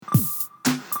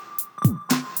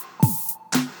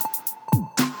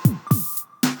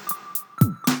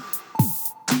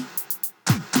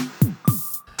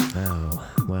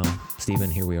Steven,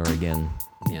 here we are again.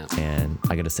 Yeah. And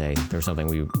I got to say, there was something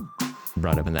we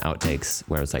brought up in the outtakes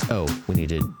where it's like, oh, we need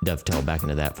to dovetail back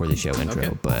into that for the show intro.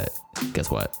 Okay. But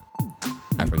guess what?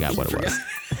 I forgot what it was.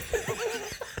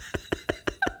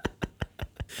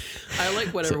 I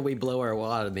like whenever we blow our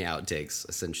wad in the outtakes,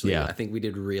 essentially. Yeah. I think we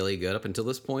did really good up until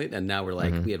this point, and now we're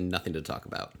like, we have nothing to talk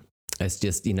about. It's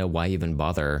just, why even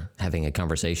bother having a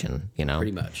conversation,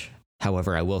 Pretty much.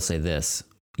 However, I will say this.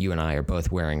 You and I are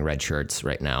both wearing red shirts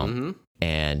right now. Mm-hmm.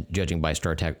 And judging by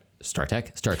Star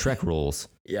Trek rules,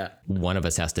 Yeah. one of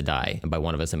us has to die. And by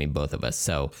one of us, I mean both of us.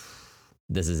 So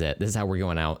this is it. This is how we're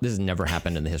going out. This has never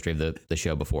happened in the history of the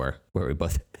show before, where we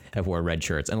both have wore red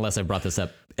shirts, unless I brought this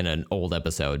up in an old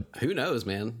episode. Who knows,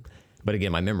 man? But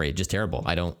again, my memory is just terrible.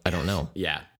 I don't know.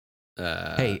 Yeah.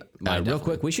 Hey, real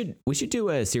quick, we should do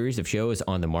a series of shows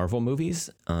on the Marvel movies.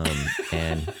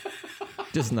 And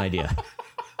just an idea.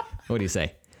 What do you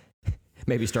say?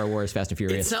 Maybe Star Wars, Fast and It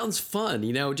Furious. sounds fun,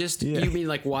 You Yeah. mean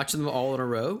like watching them all in a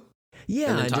row?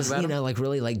 Yeah, then talk just about 'em? like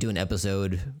really like do an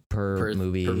episode per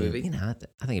movie. per movie? I think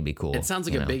it'd be cool. It sounds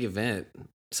like a big event,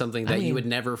 something that you would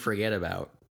never forget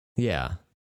about. Yeah.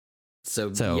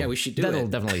 So So we should do that'll it.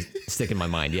 definitely stick in my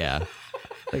mind. Yeah,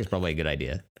 I think it's probably a good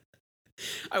idea.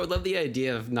 I would love the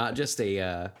idea of not just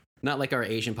not like our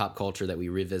Asian pop culture that we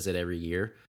revisit every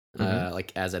year,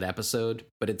 like as an episode,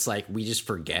 but it's like we just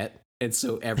forget. And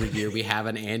so every year we have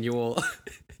an annual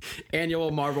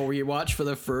Marvel rewatch for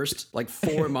the first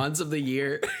 4 months of the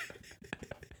year.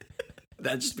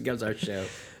 That just becomes our show.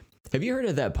 Have you heard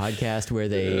of that podcast where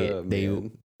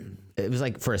Man. it was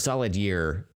like for a solid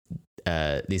year,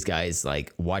 these guys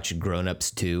like watch Grown Ups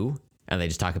 2 and they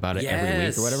just talk about it every week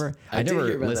Yes. or whatever. I did hear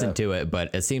never about listened that. to it,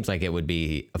 but it seems like it would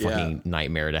be a fucking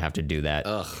nightmare to have to do that.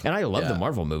 Ugh. And I love Yeah. the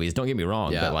Marvel movies. Don't get me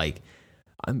wrong, Yeah.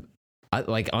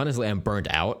 but honestly, I'm burnt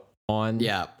out on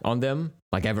them.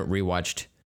 Like I haven't rewatched.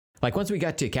 Like once we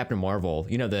got to Captain Marvel,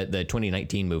 the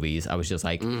 2019 movies, I was just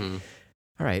like, all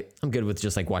right, I'm good with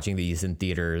just like watching these in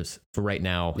theaters for right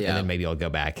now, and then maybe I'll go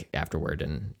back afterward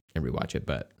and rewatch it.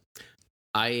 But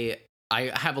I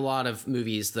have a lot of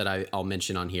movies that I'll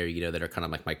mention on here, that are kind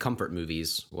of like my comfort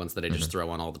movies, ones that I just throw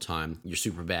on all the time. Your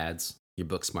Superbads, your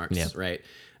Booksmarts, right?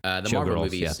 The Marvel Showgirls,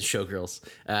 movies, yeah. Showgirls.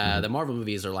 The Marvel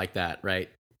movies are like that, right?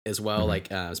 As well,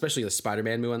 like especially the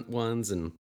Spider-Man ones,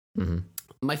 and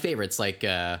my favorites like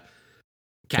Captain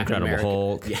Incredible America,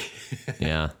 Hulk,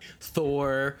 yeah,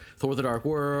 Thor, the Dark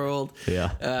World,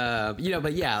 yeah.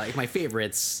 but yeah, like my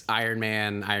favorites: Iron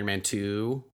Man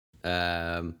 2,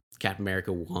 Captain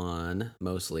America 1,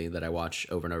 mostly that I watch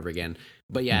over and over again.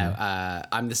 But yeah,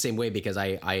 I'm the same way because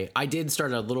I did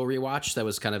start a little rewatch that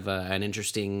was kind of an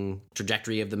interesting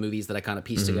trajectory of the movies that I kind of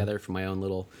pieced together for my own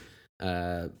little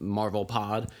Marvel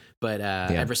pod. But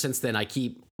ever since then, I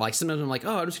keep sometimes I'm like,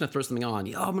 oh, I'm just gonna throw something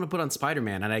on. Oh, I'm gonna put on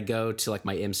Spider-Man, and I go to like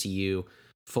my MCU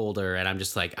folder, and I'm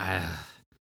just like,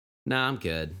 nah, I'm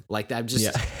good. Like I'm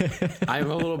just, I'm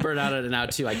a little burnt out at it now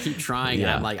too. I keep trying, and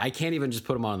I'm like, I can't even just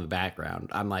put them on in the background.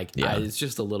 I'm like, it's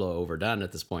just a little overdone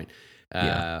at this point.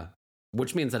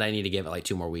 Which means that I need to give it like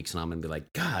 2 more weeks, and I'm gonna be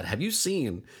like, God, have you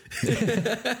seen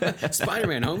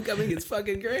Spider-Man: Homecoming? It's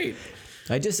fucking great.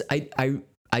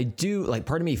 I do like,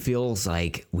 part of me feels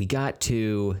like we got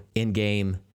to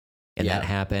Endgame and that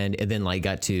happened, and then like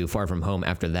got to Far From Home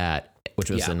after that, which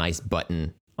was a nice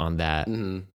button on that.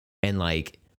 And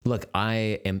like, look,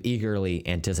 I am eagerly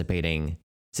anticipating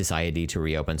society to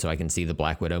reopen so I can see the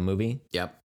Black Widow movie.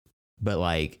 Yep. But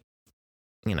like,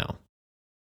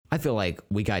 I feel like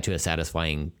we got to a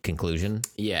satisfying conclusion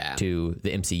to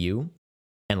the MCU.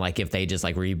 And like, if they just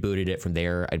like rebooted it from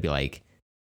there, I'd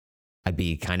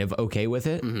be kind of okay with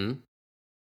it.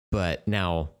 But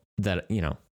now that,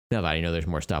 I know there's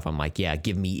more stuff, I'm like, yeah,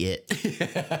 give me it.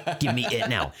 Give me it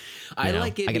now. I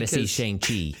like it. I got to see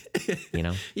Shang-Chi,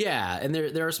 Yeah. And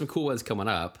there are some cool ones coming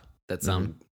up that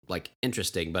sound like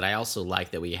interesting, but I also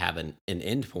like that we have an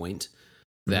end point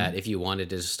that if you wanted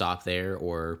to stop there,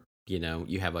 or,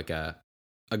 you have like a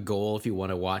goal, if you want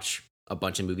to watch a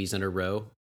bunch of movies in a row,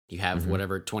 you have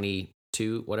whatever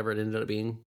 22, whatever it ended up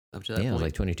being. Up to that point. It was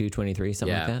like 22, 23,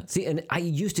 something like that. See, and I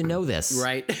used to know this.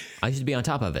 Right. I used to be on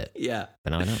top of it. Yeah. But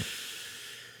now I don't.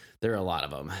 There are a lot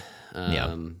of them.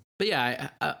 But yeah,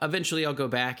 eventually I'll go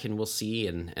back and we'll see,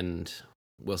 and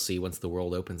we'll see once the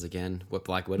world opens again what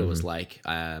Black Widow was like.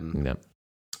 I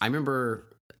remember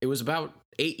it was about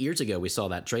 8 years ago we saw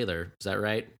that trailer. Is that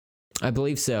right? I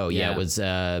believe so. Yeah, it was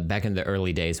back in the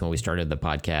early days when we started the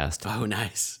podcast. Oh,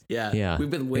 nice. Yeah. Yeah. We've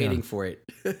been waiting for it.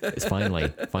 It's finally.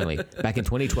 Back in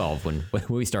 2012 when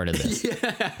we started this.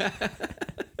 Yeah.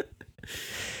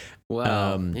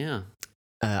 Wow. Yeah.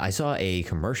 I saw a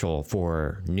commercial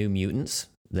for New Mutants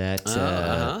that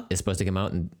is supposed to come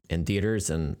out in theaters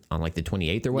and on like the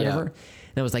 28th or whatever.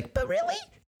 And I was like, but really?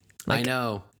 Like, I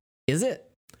know. Is it?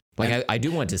 Like, I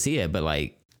do want to see it, but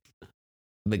like,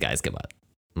 the guys, come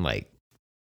on. Like,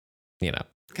 you know.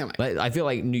 Come on. But I feel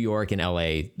like New York and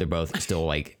LA, they're both still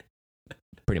like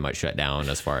pretty much shut down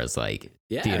as far as like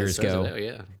theaters go.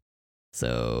 Yeah.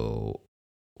 So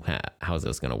how's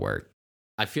this going to work?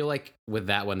 I feel like with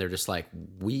that one, they're just like,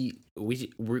 we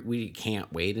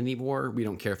can't wait anymore. We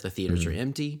don't care if the theaters are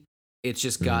empty. It's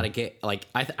just got to get, like,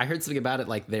 I heard something about it,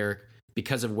 like they're,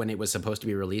 because of when it was supposed to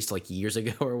be released like years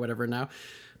ago or whatever now,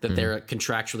 that they're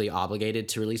contractually obligated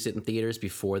to release it in theaters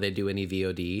before they do any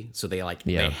VOD. So they like,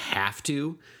 they have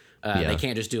to, they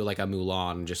can't just do like a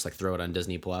Mulan and just like throw it on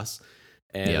Disney Plus.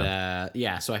 And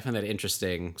so I find that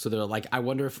interesting. So they're like, I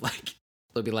wonder if like,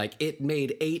 they'll be like, it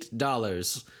made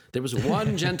 $8. There was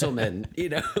one gentleman, you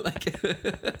know, like.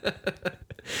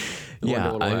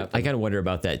 I kind of wonder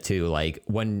about that too. Like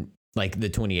when, like the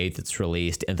 28th it's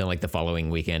released, and then like the following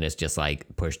weekend it's just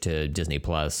like pushed to Disney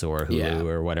Plus or Hulu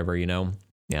or whatever, you know.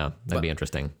 Yeah, that'd be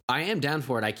interesting. I am down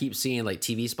for it. I keep seeing like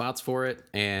TV spots for it,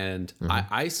 and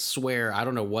I swear I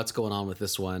don't know what's going on with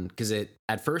this one, because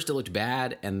at first it looked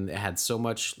bad and it had so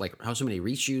much like so many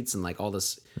reshoots and like all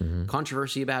this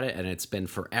controversy about it, and it's been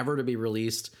forever to be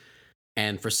released.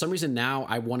 And for some reason now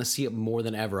I want to see it more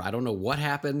than ever. I don't know what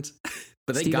happened,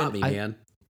 but they got me, man.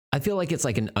 I feel like it's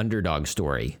like an underdog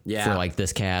story for like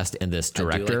this cast and this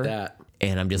director. I do like that.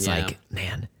 And I'm just like,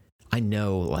 man, I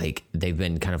know like they've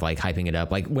been kind of like hyping it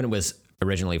up. Like when it was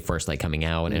originally first like coming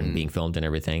out and being filmed and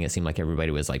everything, it seemed like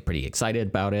everybody was like pretty excited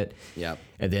about it. Yeah.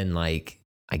 And then like,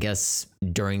 I guess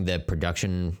during the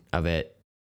production of it,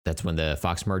 that's when the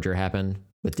Fox merger happened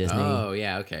with Disney. Oh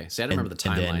yeah. Okay. See, I don't remember the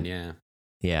timeline.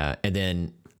 Yeah. And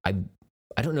then I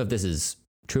don't know if this is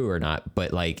true or not,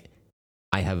 but like,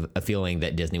 I have a feeling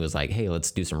that Disney was like, hey,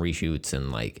 let's do some reshoots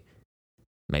and like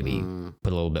maybe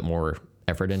put a little bit more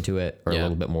effort into it, or a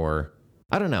little bit more.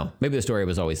 I don't know. Maybe the story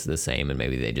was always the same and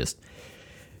maybe they just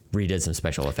redid some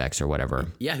special effects or whatever.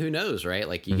 Yeah, who knows, right?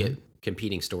 Like you get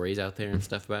competing stories out there and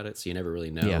stuff about it, so you never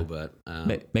really know. Yeah. But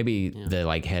maybe the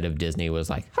like head of Disney was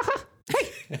like,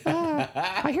 hey,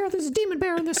 I hear there's a demon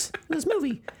bear in this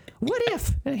movie. What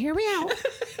if, and hear me out,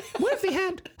 what if he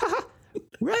had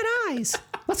red eyes?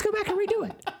 Let's go back and redo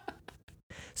it.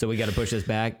 So we got to push this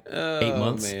back 8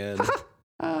 months. Man.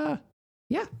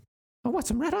 Yeah. I want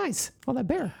some red eyes on that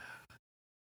bear.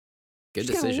 Good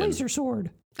She's decision. Got a laser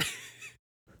sword.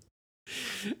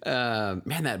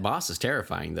 Man, that boss is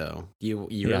terrifying, though. You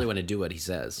really want to do what he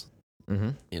says.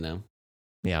 You know?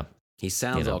 Yeah. He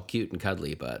sounds all cute and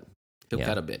cuddly, but he'll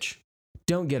cut a bitch.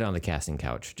 Don't get on the casting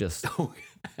couch. Just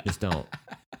don't.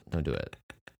 Don't do it.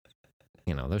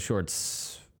 You know, those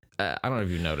shorts, I don't know if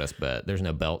you've noticed, but there's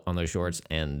no belt on those shorts,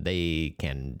 and they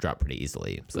can drop pretty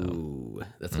easily. So. Ooh,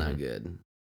 that's not good.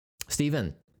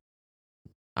 Steven,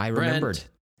 I remembered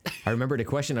a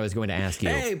question I was going to ask you.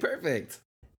 Hey, perfect.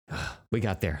 We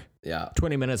got there. Yeah.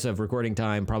 20 minutes of recording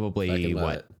time, probably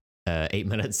 8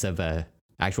 minutes of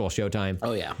actual show time.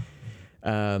 Oh, yeah.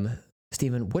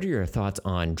 Steven, what are your thoughts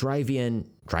on drive-in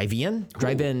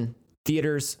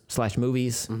theaters /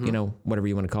 movies, you know, whatever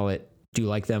you want to call it? Do you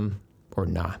like them or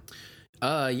not?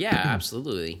 Yeah,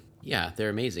 absolutely. Yeah, they're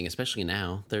amazing, especially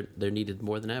now. They're needed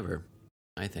more than ever,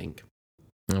 I think.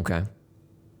 Okay,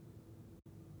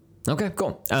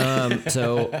 cool.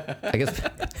 So I guess.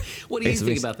 What do you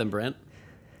think about them, Brent?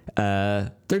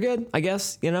 They're good, I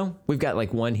guess. You know, we've got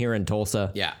like one here in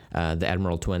Tulsa. Yeah. The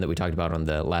Admiral Twin that we talked about on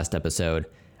the last episode.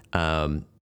 But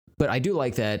I do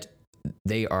like that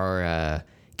they are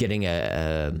getting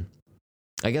a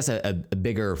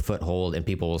bigger foothold in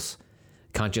people's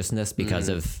consciousness because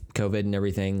of COVID and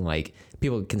everything. Like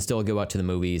people can still go out to the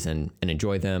movies and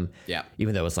enjoy them. Yeah.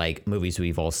 Even though it's like movies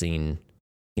we've all seen,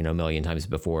 you know, a million times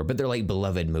before, but they're like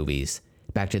beloved movies.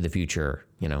 Back to the Future,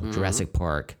 you know, Jurassic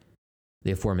Park,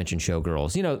 the aforementioned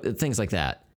Showgirls, you know, things like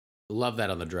that. Love that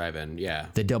on the drive-in. Yeah.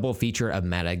 The double feature of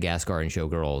Madagascar and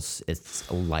Showgirls, it's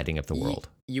lighting up the world.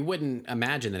 You wouldn't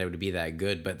imagine that it would be that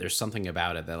good, but there's something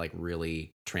about it that like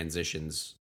really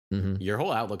transitions your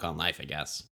whole outlook on life, I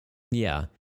guess. Yeah.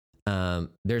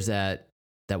 There's that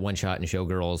one shot in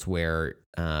Showgirls where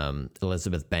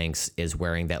Elizabeth Banks is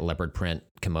wearing that leopard print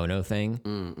kimono thing.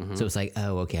 So it's like,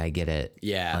 oh, okay, I get it.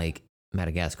 Yeah. Like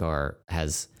Madagascar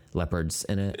has leopards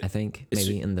in it, I think.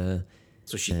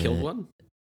 So she killed one?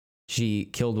 She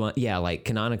killed one. Yeah, like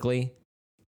canonically.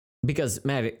 Because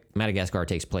Madagascar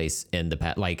takes place in the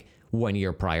past, like 1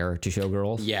 year prior to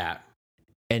Showgirls. Yeah.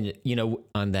 And, you know,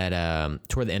 on that,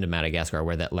 toward the end of Madagascar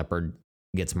where that leopard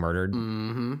gets murdered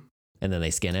and then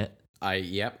they skin it.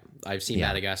 I've seen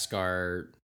Madagascar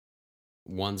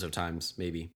ones of times,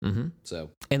 maybe. So,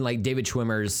 and like David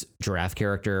Schwimmer's giraffe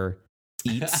character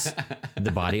eats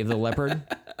the body of the leopard.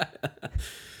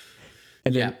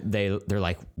 And then they're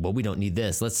like, well, we don't need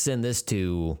this. Let's send this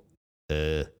to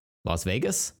Las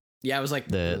Vegas. Yeah, I was like,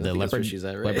 the leopard, right?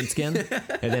 Leopard skin.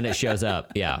 And then it shows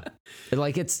up. Yeah.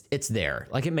 Like it's there.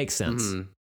 Like it makes sense.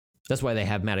 That's why they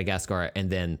have Madagascar and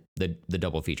then the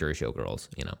double feature of Showgirls,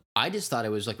 you know. I just thought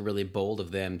it was like really bold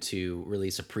of them to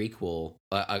release a prequel,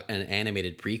 an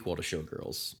animated prequel to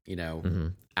Showgirls, you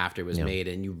know, after it was made,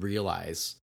 and you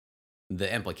realize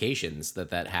the implications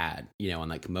that had, you know, on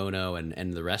like Kimono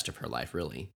and the rest of her life,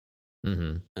 really.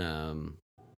 You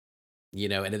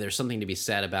know, and then there's something to be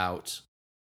said about,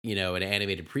 you know, an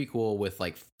animated prequel with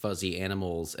like fuzzy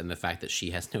animals and the fact that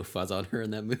she has no fuzz on her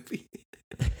in that movie.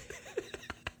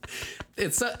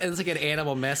 It's like an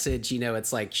animal message, you know.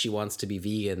 It's like she wants to be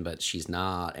vegan, but she's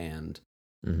not, and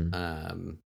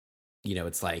you know,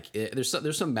 it's like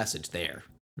there's some message there,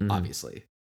 obviously.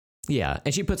 Yeah,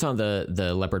 and she puts on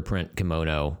the leopard print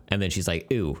kimono, and then she's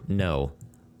like, "Ooh, no,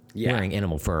 wearing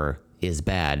animal fur is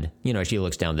bad." You know, she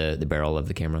looks down the barrel of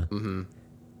the camera, and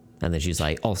then she's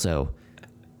like, "Also,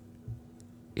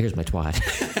 here's my twat."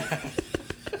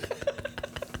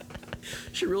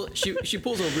 She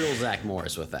pulls a real Zach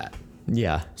Morris with that.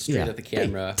 Yeah. Straight at the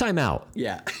camera. Hey, time out.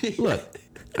 Yeah. Look,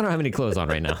 I don't have any clothes on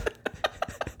right now.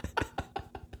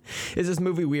 Is this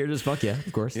movie weird as fuck? Yeah,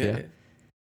 of course. Yeah.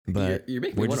 But you're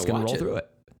making we're me just want going to to roll watch through it.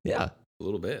 Yeah. A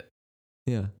little bit.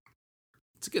 Yeah.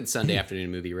 It's a good Sunday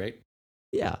afternoon movie, right?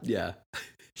 Yeah. Yeah.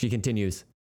 She continues,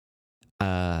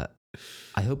 I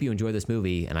hope you enjoy this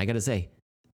movie. And I got to say,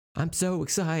 I'm so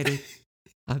excited.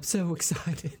 I'm so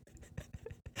excited.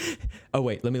 Oh,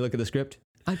 wait, let me look at the script.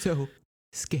 I'm so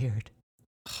scared.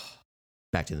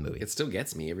 Back to the movie. It still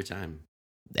gets me every time.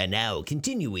 And now,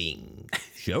 continuing,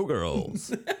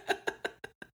 Showgirls.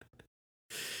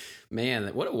 Man,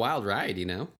 what a wild ride, you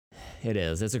know? It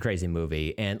is. It's a crazy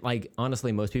movie. And, like,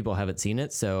 honestly, most people haven't seen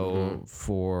it. So,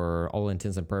 for all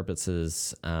intents and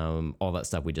purposes, all that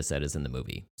stuff we just said is in the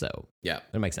movie. So, yeah,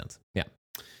 it makes sense. Yeah.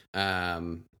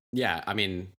 Yeah, I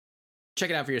mean, check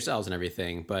it out for yourselves and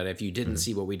everything. But if you didn't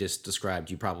see what we just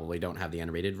described, you probably don't have the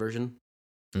unrated version.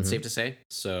 It's safe to say.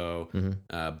 So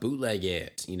bootleg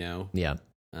it, you know? Yeah.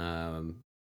 The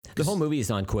whole movie is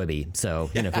on Quibi. So,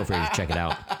 you know, feel free to check it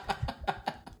out.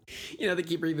 You know, they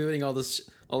keep rebooting all this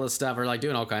stuff, or like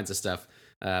doing all kinds of stuff.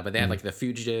 But they have like The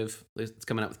Fugitive. It's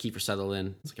coming out with Kiefer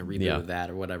Sutherland. It's like a reboot of that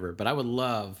or whatever. But I would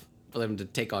love for them to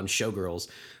take on Showgirls.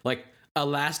 Like a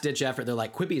last ditch effort. They're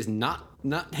like, Quibi is not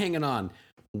hanging on.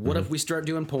 What if we start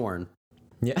doing porn?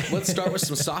 Yeah. Let's start with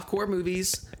some softcore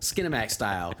movies, Skinamax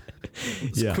style.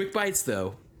 Quick bites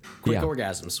though. Quick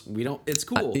orgasms. We don't. It's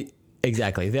cool.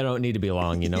 Exactly. They don't need to be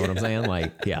long. You know what I'm saying?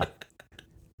 Like, yeah.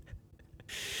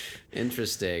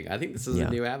 Interesting. I think this is a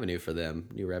new avenue for them,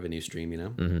 new revenue stream. You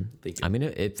know. I mean,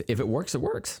 if it works, it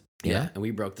works. Yeah. And we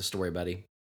broke the story, buddy.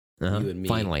 You and me.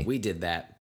 Finally, we did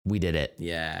that. We did it.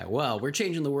 Yeah. Well, we're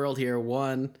changing the world here,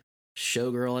 one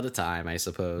showgirl at a time, I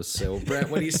suppose. So, Brent,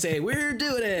 what do you say? We're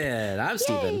doing it. I'm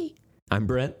Steven. I'm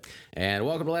Brent. And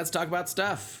welcome to Let's Talk About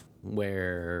Stuff,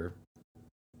 where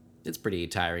it's a pretty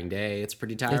tiring day. It's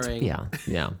pretty tiring.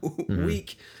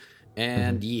 Week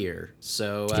and year.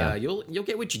 So you'll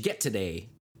get what you get today,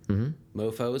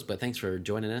 mofos. But thanks for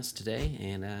joining us today.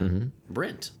 And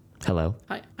Brent. Hello.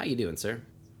 Hi. How you doing, sir?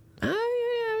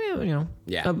 You know.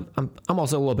 Yeah. I'm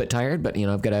also a little bit tired, but you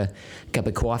know, I've got a cup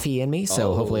of coffee in me,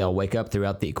 so hopefully I'll wake up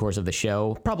throughout the course of the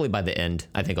show. Probably by the end,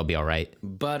 I think I'll be all right.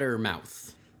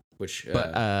 Buttermouth, which.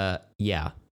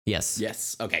 Yeah. Yes.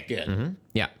 Yes. Okay. Good.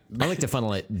 Yeah. I like to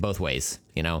funnel it both ways.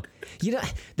 You know.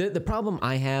 The problem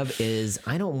I have is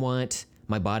I don't want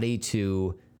my body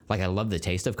to. Like, I love the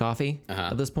taste of coffee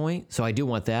at this point, so I do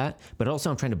want that, but also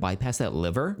I'm trying to bypass that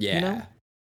liver. Yeah. You know?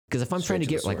 Because if I'm trying to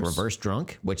get like reverse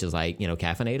drunk, which is like, you know,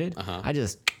 caffeinated, I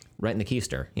just right in the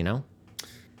keister, you know?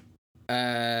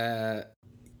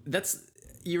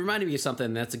 You reminded me of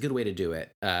something. That's a good way to do it.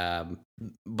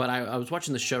 But I was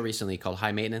watching the show recently called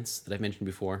High Maintenance that I've mentioned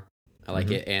before. I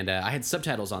like it. And I had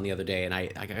subtitles on the other day, and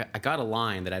I got a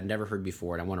line that I've never heard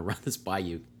before, and I want to run this by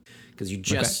you because you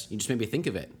just made me think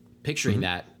of it, picturing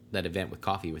that event with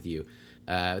coffee with you.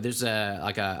 There's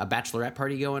a bachelorette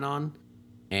party going on,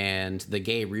 and the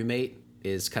gay roommate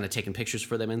is kind of taking pictures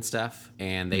for them and stuff,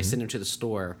 and they send him to the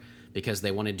store because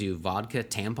they want to do vodka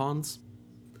tampons.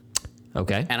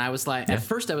 Okay. And I was like, at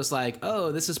first I was like,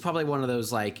 oh, this is probably one of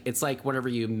those, like, it's like whenever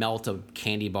you melt a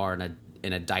candy bar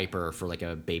in a diaper for like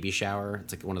a baby shower.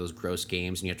 It's like one of those gross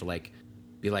games, and you have to like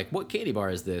be like, what candy bar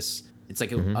is this? It's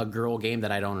like a girl game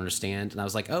that I don't understand. And I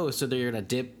was like, oh, so they're gonna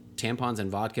dip tampons and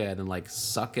vodka and then like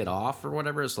suck it off or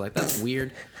whatever. So like that's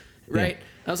weird, right? Yeah.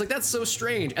 I was like, that's so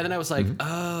strange. And then I was like,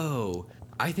 oh,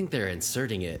 I think they're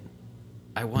inserting it.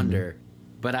 I wonder,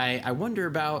 but I wonder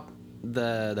about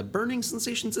the burning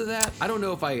sensations of that. I don't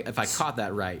know if I caught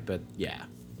that right, but yeah.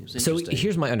 So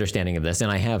here's my understanding of this,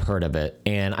 and I have heard of it,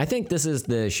 and I think this is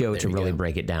the show to really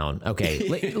break it down. Okay,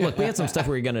 look, we had some stuff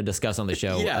we were going to discuss on the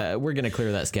show. Yeah. We're going to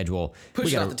clear that schedule.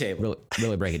 Push it off the table.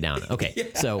 Really break it down. Okay, yeah.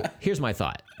 So here's my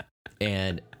thought,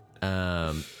 and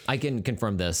I can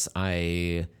confirm this.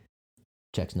 I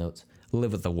checks notes.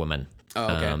 Live with a woman.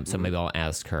 Oh, okay. So maybe I'll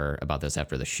ask her about this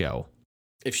after the show.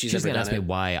 If she's going to ask me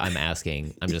why I'm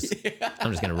asking, I'm just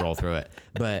going to roll through it.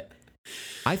 But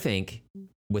I think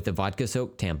with the vodka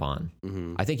soaked tampon,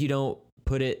 I think you don't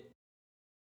put it.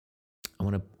 I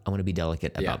want to be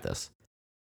delicate about this.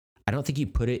 I don't think you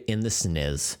put it in the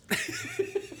sniz.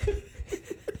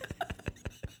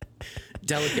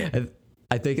 Delicate.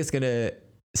 I think it's gonna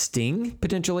sting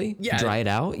potentially. Yeah. Dry it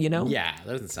out. You know. Yeah,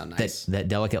 that doesn't sound nice. That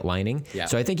delicate lining. Yeah.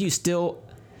 So I think you still.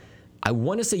 I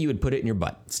want to say you would put it in your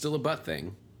butt. It's still a butt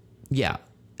thing. Yeah.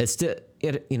 It's still.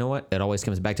 You know what? It always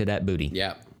comes back to that booty.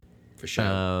 Yeah. For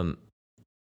sure.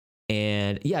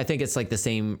 And yeah, I think it's like the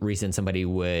same reason somebody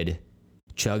would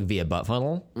chug via butt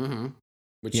funnel. Mm-hmm.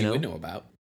 Which you would know about.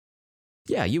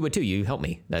 Yeah, you would too. You helped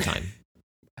me that time.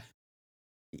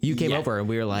 You came over and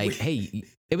we were like, hey,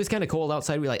 it was kind of cold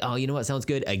outside. We were like, oh, you know what sounds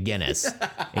good? A Guinness.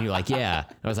 And you're like, yeah.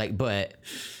 I was like, but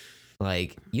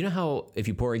like, you know how if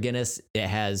you pour a Guinness, it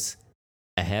has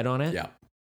a head on it? Yeah.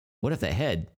 What if the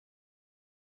head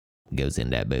goes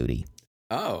in that booty?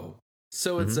 Oh.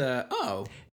 So it's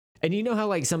And you know how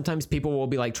like sometimes people will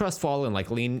be like trust fall and like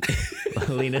lean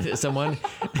into someone.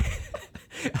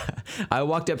 I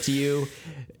walked up to you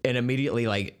and immediately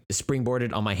like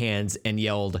springboarded on my hands and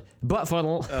yelled butt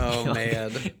funnel. Oh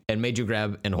man! And made you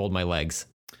grab and hold my legs.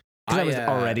 I was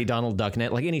already Donald Ducking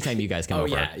it. Like anytime you guys come over,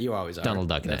 yeah, you always are Donald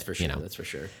Ducking That's it. For sure. You know? That's for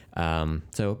sure.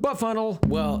 So butt funnel.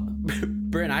 Well,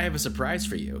 Brent, I have a surprise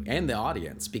for you and the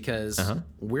audience because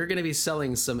we're going to be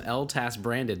selling some LTAS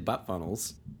branded butt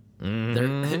funnels.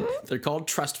 Mm-hmm. They're called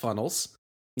trust funnels.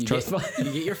 You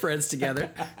get your friends together.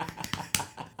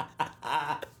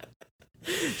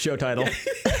 Show title.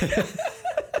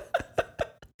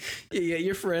 You get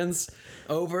your friends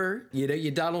over.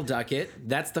 You Donald Duck it.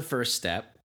 That's the first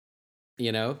step.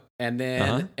 And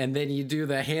then you do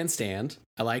the handstand.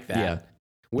 I like that. Yeah.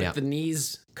 With the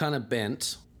knees kind of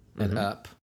bent and up,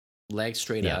 legs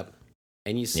straight up,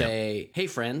 and you say, "Hey,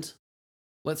 friend,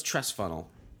 let's trust funnel."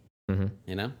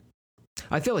 Mm-hmm.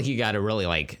 I feel like you got to really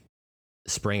like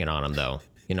spring it on them, though.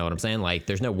 You know what I'm saying? Like,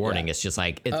 there's no warning. It's just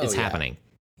like it's happening.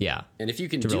 Yeah. And if you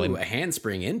can do a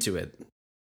handspring into it,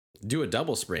 do a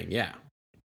double spring. Yeah.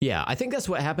 Yeah, I think that's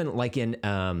what happened. Like in,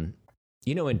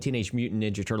 in Teenage Mutant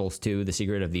Ninja Turtles 2, The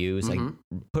Secret of the Ooze. Like,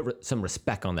 put some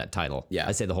respect on that title. Yeah,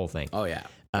 I say the whole thing. Oh yeah.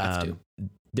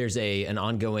 There's an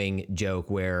ongoing joke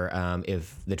where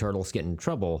if the turtles get in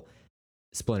trouble,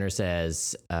 Splinter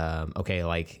says, okay,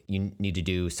 like you need to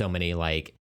do so many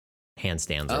like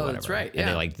handstands or whatever. That's right. Yeah. And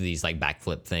they like do these like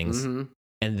backflip things. Mm-hmm.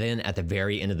 And then at the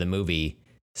very end of the movie,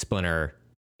 Splinter,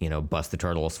 busts the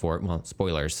turtles for,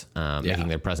 spoilers, making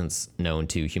their presence known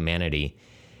to humanity.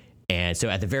 And so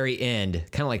at the very end,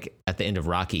 kind of like at the end of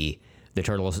Rocky, the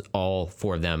turtles, all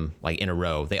four of them, like in a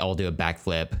row, they all do a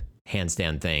backflip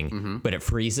handstand thing, but it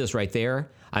freezes right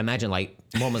there. I imagine like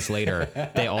moments later,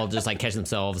 they all just like catch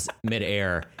themselves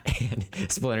midair and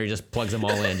Splinter just plugs them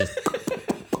all in. Just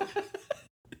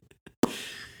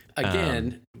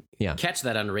again, catch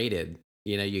that unrated.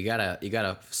 You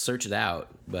gotta search it out,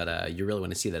 but you really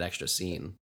want to see that extra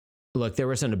scene. Look, there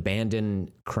was an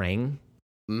abandoned Krang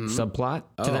subplot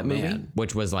to that movie,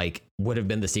 which was like would have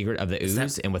been the secret of the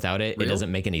ooze, and without it, it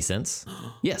doesn't make any sense.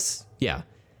 Yes,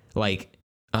 like,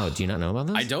 do you not know about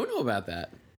this? I don't know about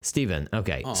that, Steven.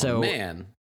 Okay, man,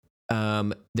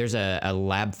 there's a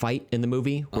lab fight in the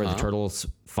movie where the turtles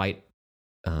fight,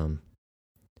 in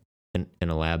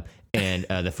a lab. And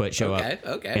the Foot show up,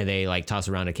 and they like toss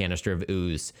around a canister of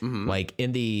ooze. Like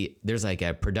there's like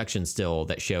a production still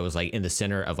that shows like in the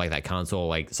center of like that console,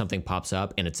 like something pops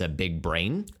up and it's a big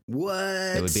brain.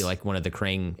 What? It would be like one of the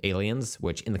Krang aliens,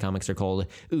 which in the comics are called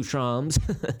Ooshroms.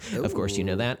 Of course, you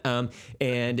know that.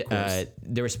 And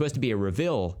there was supposed to be a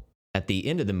reveal at the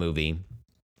end of the movie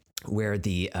where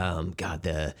the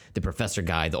professor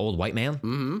guy, the old white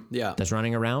man, that's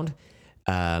running around.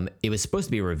 It was supposed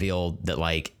to be revealed that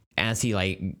like, as he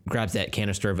like grabs that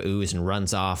canister of ooze and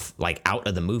runs off like out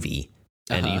of the movie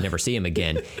and you never see him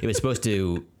again, it was supposed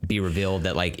to be revealed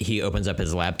that like he opens up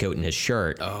his lab coat and his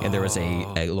shirt and there was a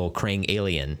little Krang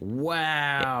alien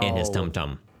in his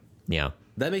tum-tum. Yeah.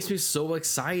 That makes me so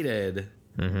excited.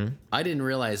 Mm-hmm. I didn't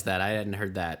realize that. I hadn't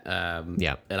heard that.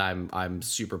 Yeah. And I'm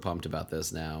super pumped about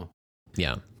this now.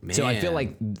 Yeah. Man. So I feel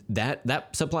like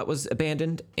that subplot was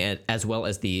abandoned, and as well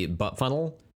as the butt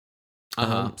funnel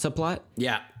subplot.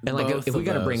 Yeah. And like if we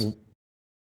got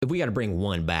to bring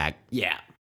one back, yeah.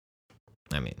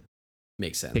 I mean,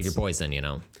 makes sense. Pick your poison, you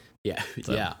know. Yeah.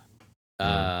 So, yeah.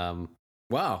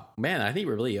 Wow, man, I think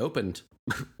we really opened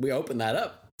that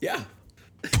up. Yeah.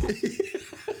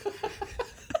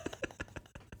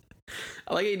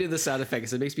 I like how you do the sound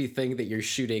effects. It makes me think that you're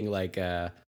shooting like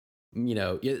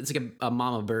it's like a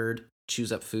mama bird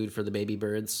chews up food for the baby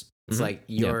birds. It's like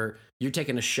you're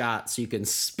taking a shot so you can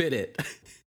spit it.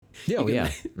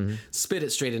 Yeah, Spit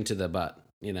it straight into the butt,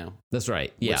 you know. That's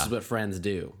right. Yeah. Which is what friends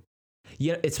do.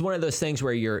 Yeah, it's one of those things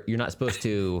where you're not supposed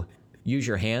to use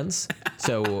your hands.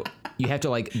 So you have to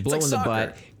like blow in the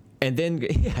butt. And then,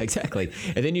 exactly.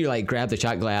 And then you like grab the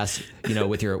shot glass, you know,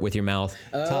 with your mouth,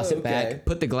 toss it back,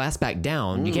 put the glass back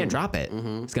down. You can't drop it;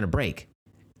 it's gonna break.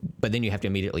 But then you have to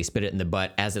immediately spit it in the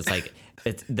butt as it's like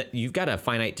you've got a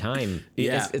finite time.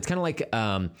 Yeah, it's kind of like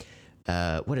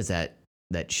what is that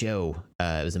show?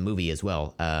 It was a movie as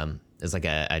well. It's like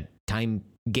a time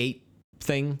gate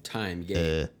thing. Time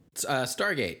gate.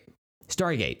 Stargate.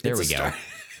 Stargate. There we go.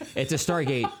 It's a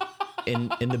Stargate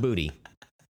in the booty.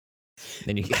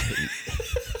 Then you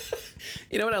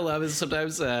know what I love is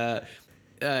sometimes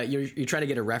you're trying to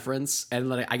get a reference, and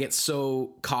like I get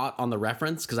so caught on the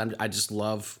reference because I just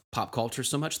love pop culture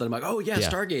so much that I'm like, oh yeah,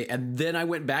 Stargate, and then I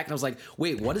went back and I was like,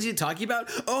 wait, what is he talking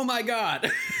about? Oh my god.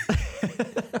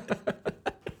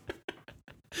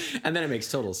 And then it makes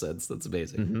total sense. That's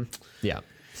amazing. Mm-hmm. Yeah.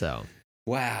 So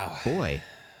wow, boy,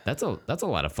 that's a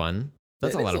lot of fun.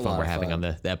 That's a lot of fun we're having on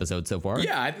the episode so far.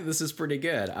 Yeah, I think this is pretty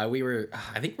good. I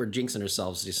think we're jinxing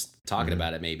ourselves just talking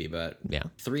about it maybe, but yeah,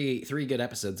 three good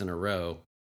episodes in a row.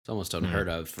 It's almost unheard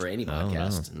of for any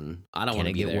podcast. And I don't want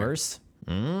to get there. worse.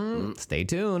 Stay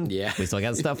tuned. Yeah. We still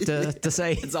got stuff to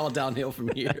say. It's all downhill from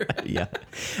here. Yeah.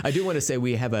 I do want to say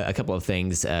we have a couple of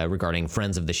things regarding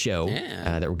friends of the show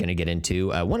that we're going to get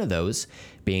into. One of those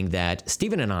being that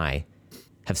Stephen and I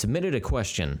have submitted a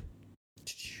question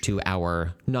to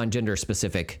our non-gender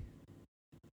specific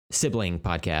sibling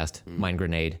podcast, Mind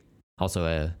Grenade,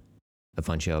 also a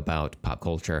fun show about pop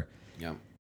culture. Yeah.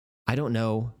 I don't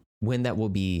know when that will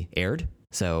be aired,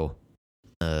 so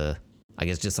I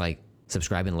guess just like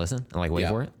subscribe and listen and like wait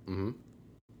for it. Mm-hmm.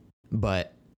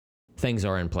 But things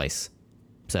are in place,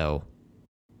 so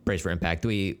brace for impact.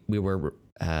 We were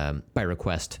by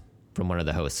request from one of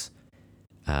the hosts.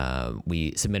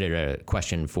 We submitted a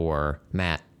question for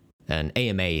Matt, an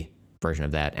AMA version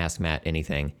of that, Ask Matt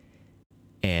Anything.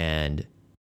 And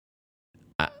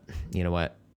you know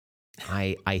what?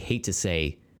 I hate to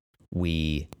say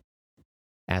we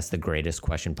asked the greatest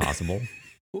question possible.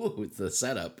 Ooh, it's the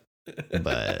setup.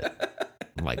 But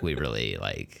like we really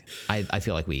like I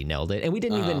feel like we nailed it. And we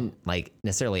didn't even like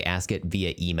necessarily ask it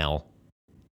via email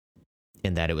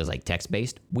in that it was like text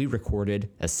based. We recorded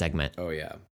a segment. Oh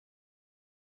yeah.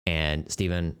 And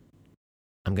Steven,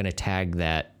 I'm gonna tag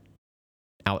that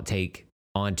outtake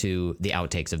onto the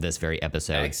outtakes of this very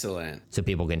episode. Excellent. So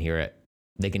people can hear it.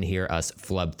 They can hear us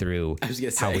flub through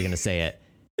how we're gonna say it.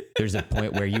 There's a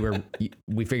point where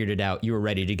we figured it out. You were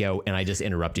ready to go, and I just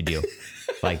interrupted you,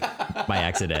 like by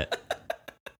accident.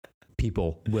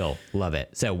 People will love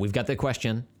it. So we've got the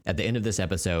question at the end of this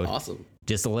episode. Awesome.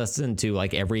 Just to listen to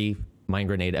like every Mind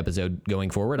Grenade episode going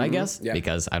forward, I guess,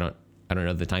 because I don't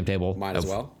know the timetable. Might as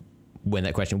well. When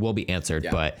that question will be answered,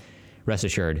 but rest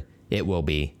assured, it will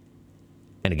be.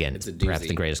 And again, it's perhaps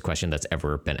the greatest question that's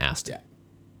ever been asked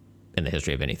in the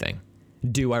history of anything.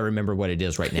 Do I remember what it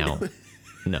is right now?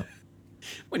 No.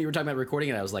 When you were talking about recording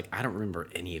it, I was like, I don't remember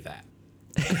any of that.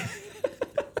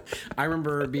 I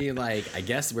remember being like, I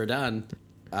guess we're done.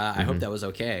 I hope that was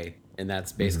okay. And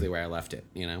that's basically where I left it,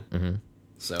 you know? Mm-hmm.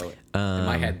 So in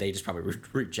my head, they just probably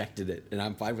rejected it. And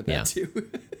I'm fine with that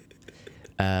too.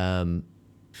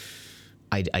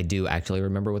 I do actually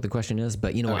remember what the question is,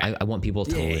 but you know what? I want people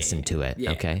to listen to it,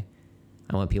 okay?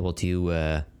 I want people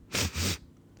to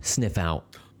sniff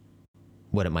out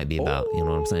what it might be about. You know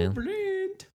what I'm saying? Brilliant.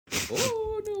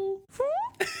 Oh, no.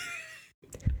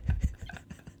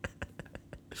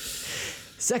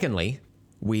 Secondly,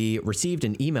 we received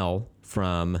an email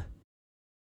from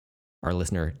our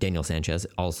listener, Daniel Sanchez,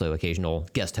 also occasional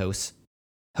guest host.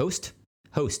 Host.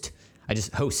 I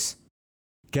just hosts.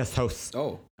 Guest host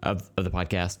of the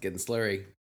podcast. Getting slurry.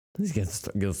 He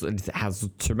has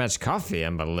too much coffee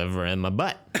in my liver and my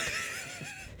butt.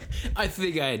 I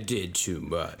think I did too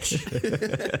much.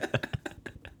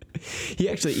 He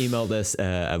actually emailed us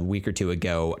a week or two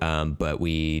ago, but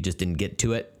we just didn't get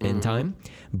to it in time.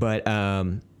 But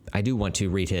I do want to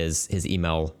read his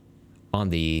email on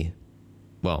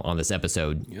this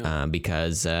episode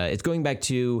because it's going back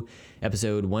to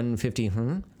episode 150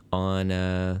 on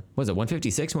was it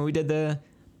 156 when we did the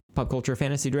pop culture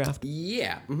fantasy draft?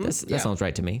 Yeah. That sounds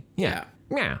right to me. Yeah.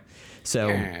 So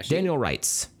Daniel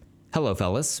writes, "Hello,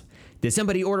 fellas. Did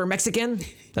somebody order Mexican?"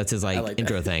 That's his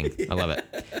intro thing. I love it.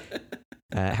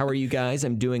 How are you guys?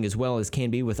 I'm doing as well as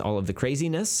can be with all of the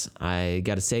craziness. I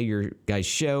got to say, your guys'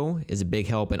 show is a big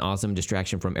help and awesome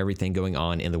distraction from everything going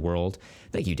on in the world.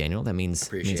 Thank you, Daniel. That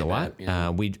means a lot.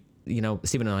 Yeah.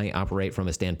 Stephen and I operate from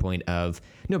a standpoint of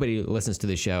nobody listens to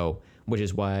the show, which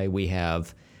is why we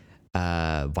have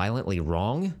violently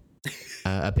wrong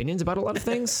opinions about a lot of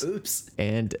things. Oops.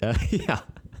 And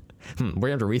we're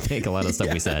going to rethink a lot of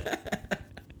stuff we said.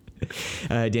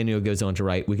 Daniel goes on to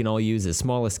write, "We can all use a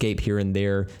small escape here and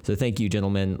there. So thank you,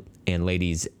 gentlemen and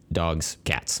ladies, dogs,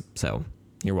 cats." So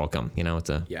you're welcome. It's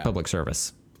a public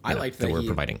service. I like that we're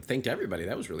providing. Thanked everybody.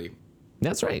 That was really.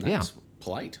 That's right. Nice. Yeah.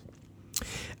 Polite.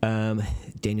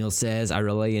 Daniel says, "I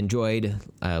really enjoyed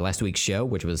last week's show,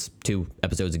 which was 2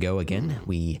 episodes ago. Again,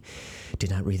 we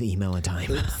did not read the email in time.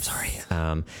 I'm sorry.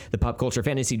 The pop culture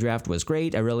fantasy draft was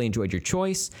great. I really enjoyed your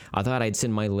choice. I thought I'd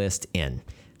send my list in."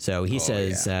 So he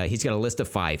says he's got a list of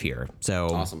 5 here. So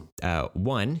awesome.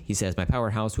 1, he says, "My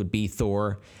powerhouse would be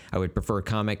Thor. I would prefer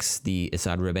comics, the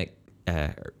Asad Ribic.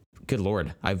 Good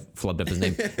Lord, I've flubbed up his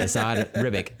name. Asad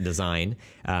Ribic design.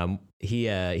 He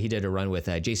did a run with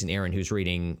Jason Aaron, who's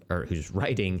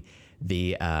writing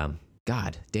the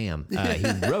God damn.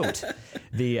 He wrote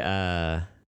the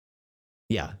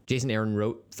Jason Aaron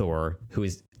wrote Thor,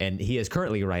 he is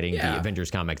currently writing the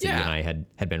Avengers comics that you and I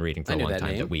had been reading for a long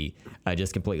time that we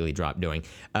just completely dropped doing.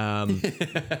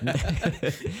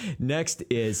 Next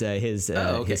is his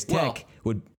tech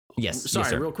would. Yes. Sorry,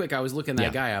 yes, real quick. I was looking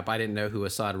that guy up. I didn't know who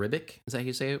Asad Ribic, is that how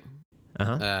you say it?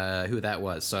 Who that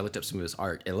was. So I looked up some of his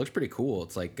art. It looks pretty cool.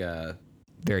 It's like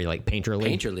very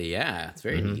painterly. Yeah. It's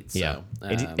very neat. So,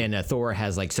 and Thor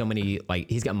has so many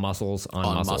he's got muscles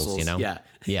on muscles.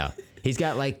 Yeah. He's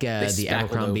got the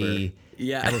Abercrombie.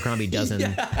 Abercrombie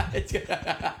dozen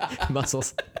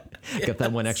muscles. Got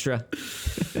that one extra.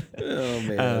 Oh,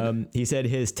 man. He said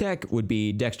his tech would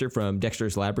be Dexter from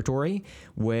Dexter's Laboratory,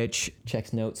 which,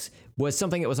 checks notes, was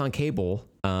something that was on cable,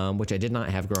 which I did not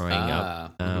have growing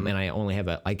up. And I only have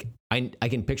I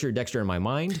can picture Dexter in my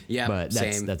mind, but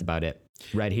that's about it.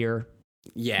 Red here.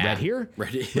 Yeah. Red here? Red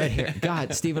here.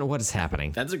 God, Stephen, what is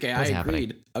happening? That's okay. I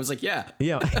agreed. I was like, yeah.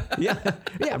 Yeah,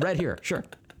 red here. Sure.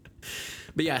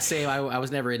 But yeah, same. I was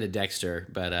never into Dexter,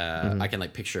 but I can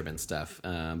picture him and stuff.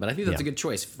 But I think that's a good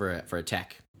choice for a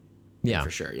tech. Yeah,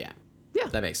 for sure. Yeah,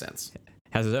 that makes sense.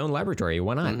 Has his own laboratory.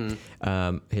 Why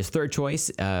not? His third choice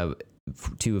to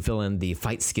fill in the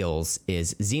fight skills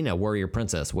is Xena, Warrior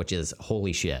Princess, which is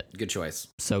holy shit. Good choice.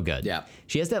 So good. Yeah,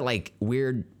 she has that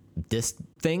weird disc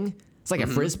thing. It's like a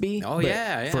frisbee. Oh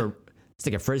yeah. It's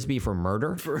like a frisbee for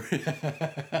murder.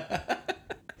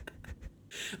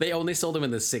 They only sold them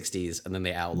in the 60s, and then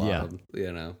they outlawed them.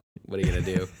 What are you gonna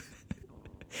do?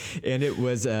 And it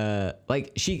was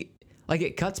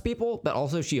it cuts people, but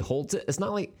also she holds it. It's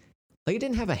not like it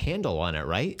didn't have a handle on it,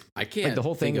 right? I can't. The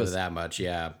whole thing was that much,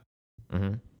 yeah.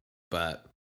 Mm-hmm. But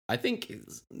I think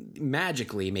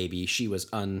magically maybe she was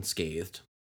unscathed,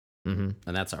 and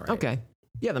that's all right. Okay,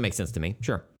 yeah, that makes sense to me.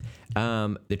 Sure.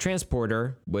 The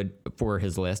transporter for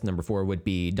his list, number 4 would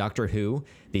be Doctor Who,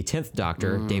 the 10th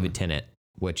Doctor, David Tennant,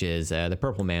 which is the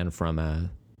Purple Man from the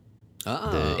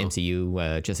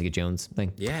MCU Jessica Jones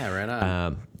thing. Yeah, right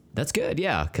on. That's good,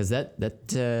 yeah, because that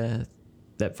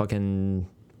fucking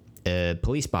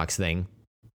police box thing.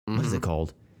 What is it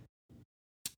called?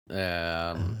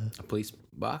 A police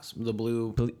box, the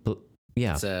blue.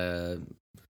 Yeah, it's a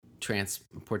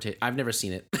transportation. I've never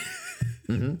seen it.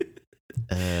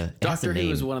 Doctor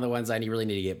Who is one of the ones I really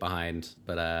need to get behind,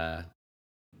 but I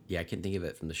can't think of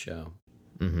it from the show.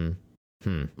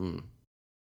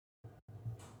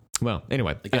 Well,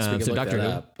 anyway, so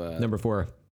Doctor Who, number 4.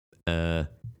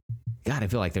 God, I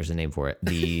feel like there's a name for it.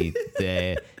 The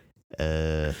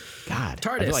God,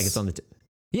 TARDIS. I feel like it's on the.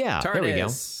 TARDIS. There we go.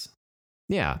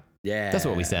 Yeah, that's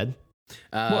what we said.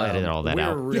 We'll edit all that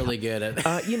out. We're really good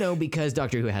at because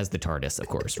Doctor Who has the TARDIS, of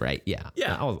course, right? Yeah.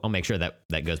 I'll make sure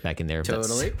that goes back in there.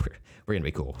 Totally. We're gonna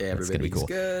be cool. Everybody's gonna be cool.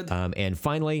 Good. And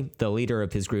finally, the leader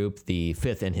of his group, the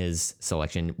 5th in his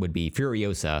selection, would be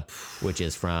Furiosa, which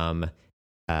is from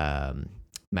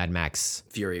Mad Max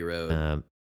Fury Road.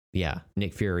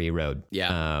 Nick Fury Road.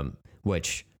 Yeah.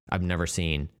 Which I've never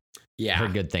seen. Yeah.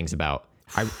 Heard good things about.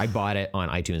 I bought it on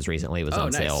iTunes recently. It was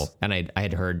on sale, and I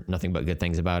had heard nothing but good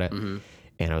things about it. Mm-hmm.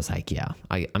 And I was like, yeah,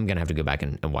 I'm gonna have to go back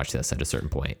and watch this at a certain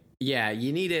point. Yeah,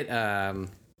 you need it.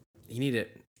 You need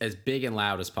it as big and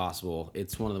loud as possible.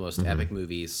 It's one of the most epic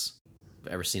movies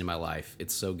I've ever seen in my life.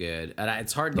 It's so good, and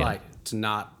it's hard to to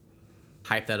not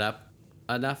hype that up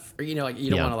enough. Or you don't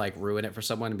want to like ruin it for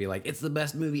someone and be like, it's the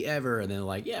best movie ever, and then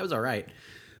like, yeah, it was all right.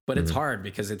 But it's hard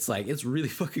because it's like it's really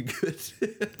fucking good.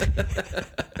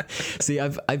 See,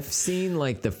 I've seen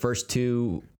like the first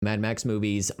 2 Mad Max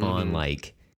movies on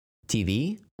like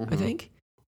TV, I think,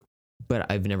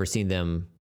 but I've never seen them.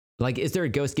 Like, is there a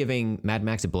ghost giving Mad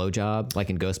Max a blowjob, like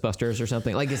in Ghostbusters or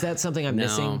something? Like, is that something I'm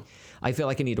missing? I feel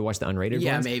like I need to watch the unrated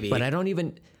ones. Maybe. But I don't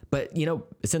even. But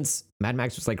since Mad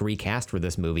Max was like recast for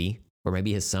this movie, or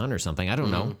maybe his son or something, I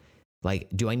don't know. Like,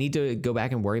 do I need to go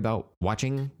back and worry about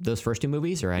watching those first 2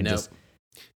 movies, or I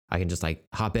can just like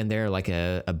hop in there like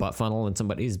a butt funnel and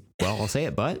somebody's, well, I'll say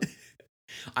it, butt.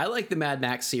 I like the Mad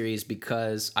Max series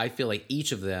because I feel like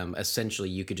each of them essentially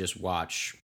you could just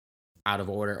watch out of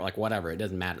order, like whatever, it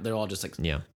doesn't matter. They're all just like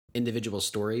individual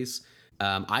stories.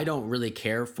 I don't really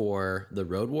care for the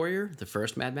Road Warrior, the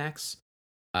first Mad Max.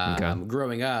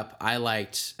 Growing up, I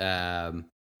liked the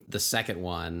second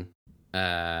one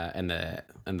and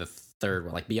the third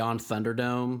one, like Beyond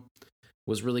Thunderdome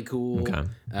was really cool. Okay.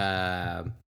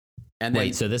 And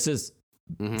wait, so this is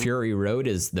Fury Road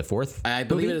is the 4th? I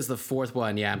believe it is the 4th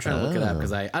one. Yeah, I'm trying to look it up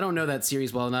because I don't know that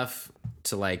series well enough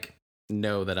to like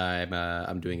know that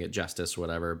I'm doing it justice or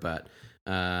whatever. But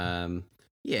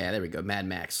yeah, there we go. Mad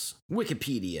Max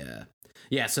Wikipedia.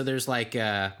 Yeah, so there's like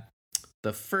the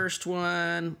first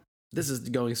one. This is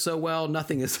going so well.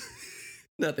 Nothing is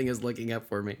looking up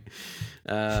for me.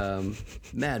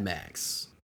 Mad Max.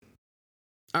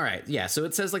 All right, yeah. So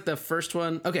it says like the first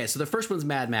one. Okay, so the first one's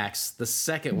Mad Max. The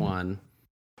second one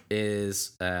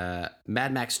is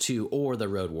Mad Max 2 or The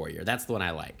Road Warrior. That's the one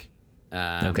I like.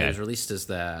 It was released as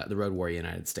the Road Warrior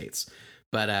United States.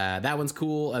 But that one's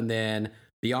cool. And then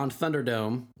Beyond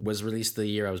Thunderdome was released the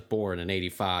year I was born in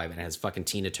 85, and it has fucking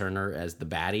Tina Turner as the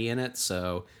baddie in it.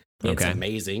 So it's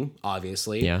amazing,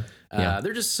 obviously. Yeah.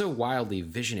 They're just so wildly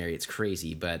visionary. It's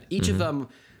crazy. But each of them,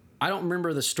 I don't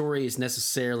remember the stories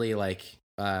necessarily like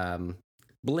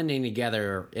blending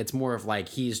together. It's more of like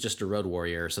he's just a road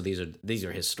warrior, so these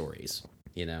are his stories.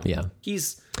 Yeah.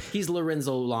 He's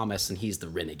Lorenzo Lamas, and he's the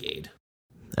renegade.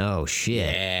 Oh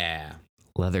shit. Yeah.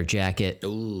 Leather jacket.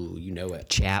 Ooh, you know it.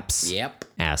 Chaps. Yep.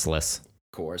 Assless. Of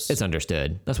course. It's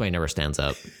understood. That's why he never stands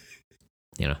up.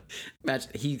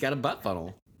 Imagine he got a butt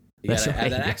funnel. You gotta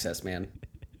have that access, man.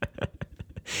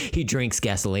 He drinks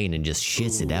gasoline and just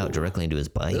shits it out directly into his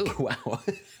bike. Ooh, wow.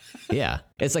 Yeah,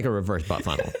 it's like a reverse butt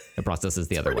funnel. It processes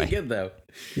the other way. Pretty good though.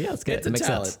 Yeah, it's good. It's it makes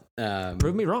talent. sense.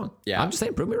 Prove me wrong. Yeah, I'm just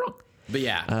saying, prove me wrong. But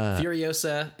yeah,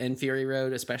 Furiosa and Fury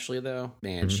Road, especially though,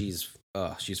 man, she's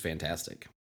fantastic.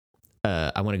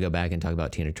 I want to go back and talk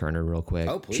about Tina Turner real quick.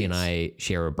 Oh, please. She and I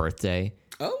share a birthday.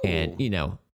 Oh, and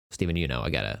Steven, I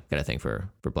got a thing for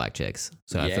black chicks.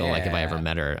 So I feel like if I ever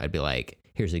met her, I'd be like,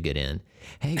 here's a good in.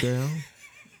 Hey, girl,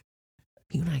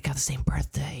 you and I got the same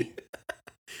birthday.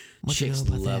 What chicks you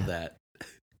know about love that.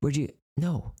 Where'd you?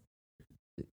 No,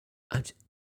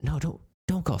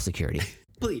 don't call security.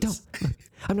 Please, don't.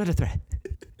 I'm not a threat.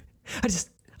 I'm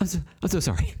so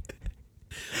sorry.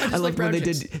 I liked when they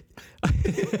did.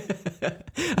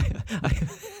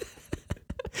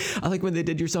 I like when they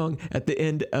did your song at the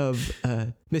end of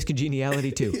Miss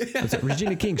Congeniality 2.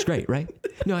 Regina King's great, right?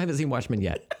 No, I haven't seen Watchmen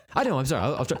yet. I know. I'm sorry.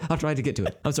 I'll try to get to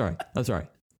it. I'm sorry, man.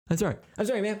 I'm sorry.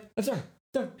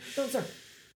 No, I'm sorry.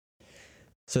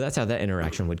 So that's how that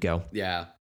interaction would go. Yeah.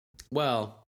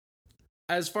 Well,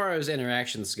 as far as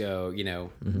interactions go,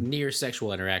 near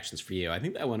sexual interactions for you, I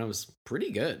think that one was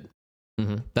pretty good.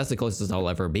 Mm-hmm. That's the closest I'll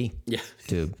ever be. Yeah.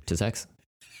 To sex.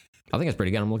 I think it's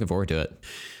pretty good. I'm looking forward to it.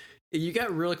 You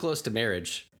got really close to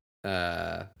marriage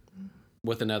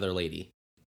with another lady.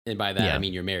 And by that, I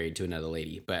mean you're married to another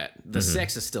lady. But the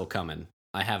sex is still coming.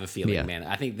 I have a feeling, man.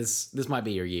 I think this might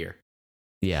be your year.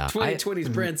 Yeah. 2020's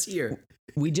Brent's year.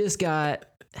 We just got...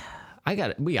 we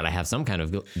got to have some kind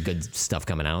of good stuff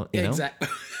coming out, exactly.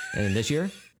 And this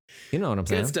year, you know what I'm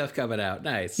saying? Good stuff coming out.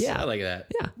 Nice. Yeah. I like that.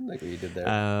 Yeah. I like what you did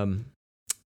there.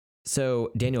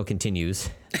 So Daniel continues.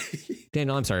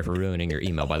 Daniel, I'm sorry for ruining your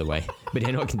email, by the way. But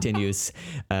Daniel continues.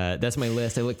 That's my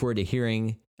list. I look forward to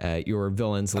hearing your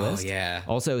villains list. Oh, yeah.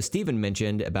 Also, Steven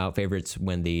mentioned about favorites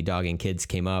when the dog and kids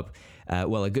came up.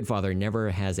 Well, a good father never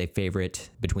has a favorite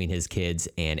between his kids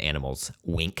and animals.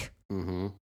 Wink. Mm-hmm.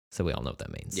 So we all know what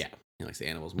that means. Yeah. He likes the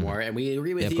animals more. And we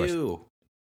agree with you.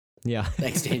 Yeah.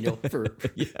 Thanks, Daniel, for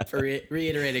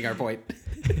reiterating our point.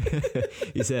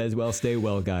 He says, "Well, stay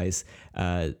well, guys."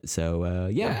 I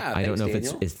don't know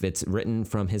if it's written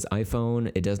from his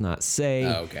iPhone. It does not say.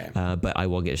 Oh, okay. But I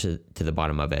will get to the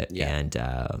bottom of it, and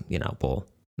we'll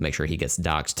make sure he gets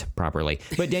doxed properly.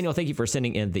 But Daniel, thank you for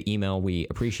sending in the email. We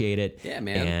appreciate it. Yeah,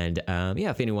 man. And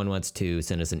if anyone wants to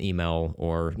send us an email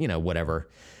or whatever.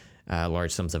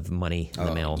 Large sums of money in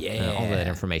the mail. Yeah. All that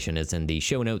information is in the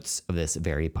show notes of this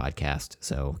very podcast.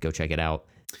 So go check it out.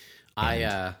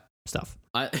 Stuff.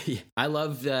 I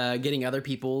love getting other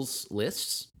people's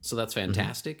lists. So that's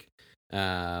fantastic.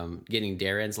 Getting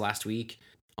Darren's last week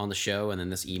on the show and then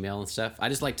this email and stuff. I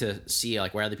just like to see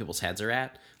like where other people's heads are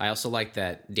at. I also like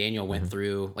that Daniel went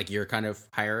through like your kind of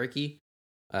hierarchy,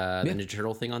 the Ninja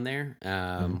Turtle thing on there,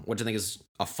 which I think is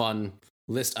a fun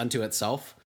list unto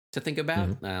itself to think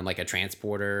about, like a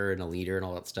transporter and a leader and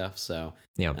all that stuff. So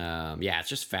it's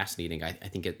just fascinating. I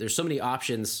think there's so many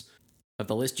options of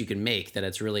the list you can make that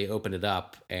it's really opened it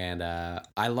up. And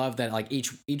I love that like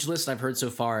each list I've heard so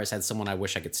far has had someone I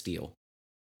wish I could steal.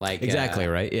 Like exactly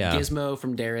right. Yeah. Gizmo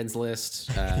from Darren's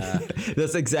list.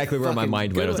 That's exactly where my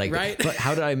mind went. I was like, right? But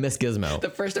how did I miss Gizmo?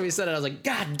 The first time he said it, I was like,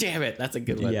 God damn it. That's a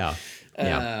good one. Yeah.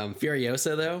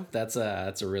 Furiosa though, that's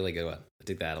a really good one. I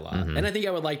dig that a lot. And I think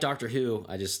I would like Doctor Who.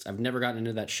 I've never gotten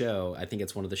into that show. I think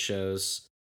it's one of the shows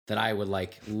that I would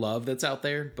love that's out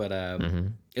there, but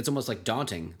it's almost like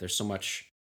daunting. There's so much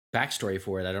backstory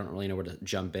for it. I don't really know where to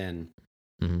jump in.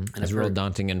 And it's a real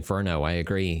daunting inferno. I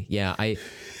agree. Yeah.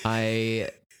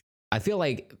 I feel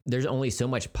like there's only so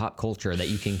much pop culture that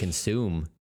you can consume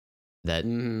that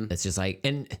it's just like,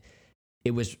 and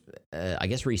it was, I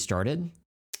guess, restarted.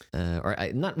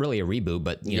 Not really a reboot,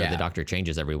 but the Doctor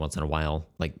changes every once in a while,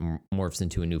 like morphs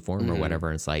into a new form or whatever.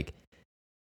 And it's like,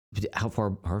 how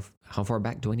far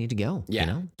back do I need to go?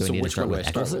 Yeah. Do I need to start with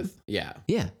Eccleston? Yeah.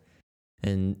 Yeah.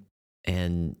 And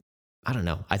I don't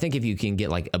know. I think if you can get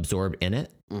like absorbed in it,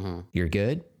 you're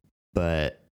good.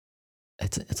 But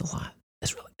it's a lot.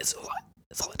 It's a lot.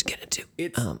 It's a lot to get into.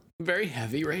 It's very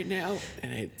heavy right now,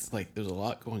 and it's like there's a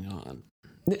lot going on.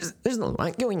 There's a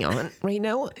lot going on right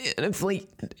now, and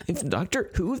if Doctor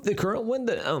Who, the current one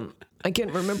that I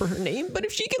can't remember her name, but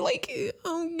if she could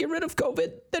get rid of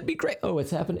COVID, that'd be great. Oh, it's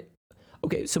happening.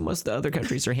 Okay, so most of the other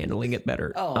countries are handling it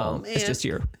better. Man. It's just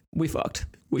here. We fucked.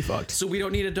 So we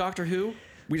don't need a Doctor Who.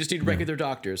 We just need regular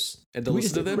doctors, and to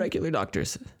listen to them. Regular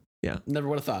doctors. Yeah. Never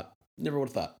would have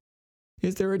thought.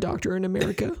 Is there a doctor in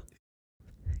America?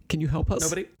 Can you help us?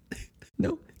 Nobody?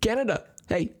 No. Canada.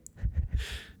 Hey.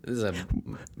 This is a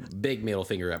big middle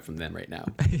finger up from them right now.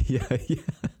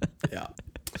 Yeah.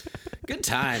 Good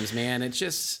times, man. It's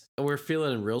just, we're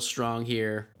feeling real strong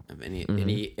here. If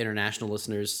any international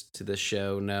listeners to this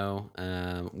show know,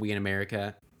 we in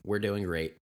America, we're doing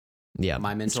great. Yeah.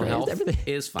 My mental health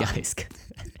is fine. Guys,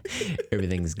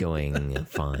 everything's going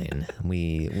fine.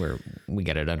 We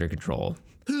got it under control.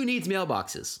 Who needs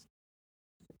mailboxes?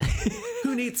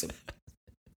 Who needs them?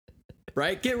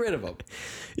 Right? Get rid of them.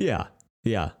 Yeah.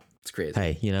 It's crazy.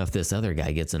 Hey, if this other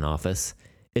guy gets in office,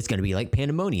 it's going to be like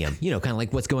pandemonium. Kind of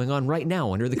like what's going on right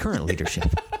now under the current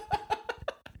leadership.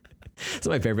 It's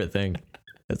my favorite thing.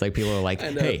 It's like people are like,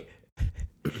 hey,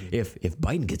 if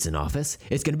Biden gets in office,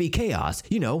 it's going to be chaos.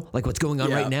 Like what's going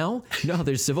on right now. How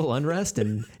there's civil unrest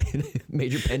and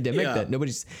major pandemic that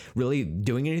nobody's really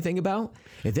doing anything about.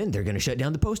 And then they're going to shut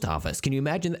down the post office. Can you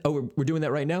imagine? Oh, we're doing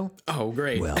that right now? Oh,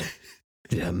 great. Well,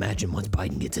 imagine once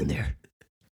Biden gets in there.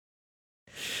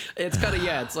 It's kind of,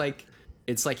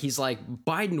 it's like he's like,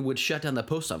 Biden would shut down the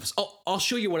post office. I'll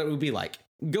show you what it would be like.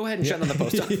 Go ahead and shut down the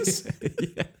post office.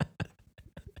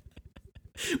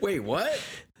 Wait, what?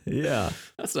 Yeah.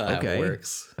 That's not how it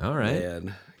works. All right.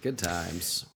 Man, good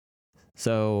times.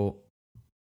 So,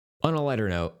 on a lighter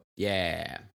note.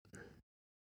 Yeah.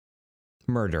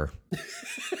 Murder.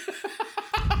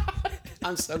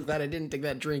 I'm so glad I didn't take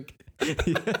that drink.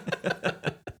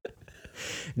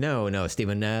 No,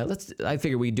 Stephen. I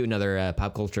figure we do another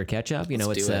pop culture catch up.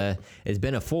 It's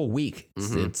been a full week.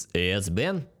 It's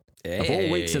been a full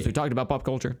week since we talked about pop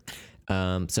culture.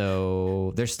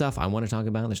 So there's stuff I want to talk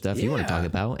about. There's stuff you want to talk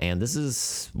about, and this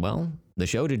is the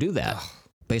show to do that.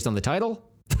 Based on the title,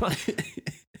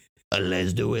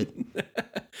 let's do it.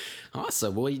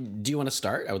 Awesome. Well, do you want to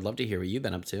start? I would love to hear what you've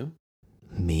been up to.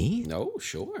 Me? No,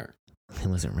 sure. I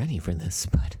wasn't ready for this,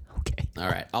 but okay. All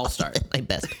right, I'll start. My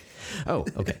best. Oh,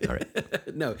 okay. All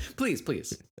right. No, please.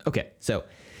 Okay, so,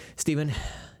 Stephen,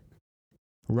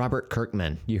 Robert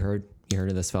Kirkman. You heard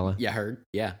of this fella? Yeah, heard.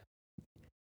 Yeah.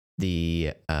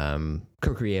 The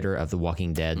co-creator of The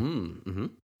Walking Dead,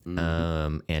 and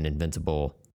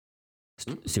Invincible,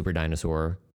 Super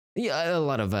Dinosaur, Yeah, a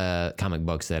lot of comic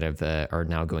books that have are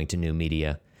now going to New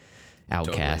Media,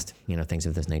 Outcast, things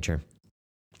of this nature.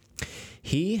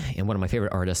 He and one of my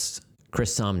favorite artists,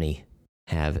 Chris Samnee,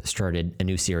 have started a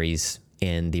new series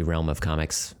in the realm of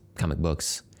comics, comic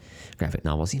books, graphic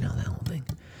novels, that whole thing.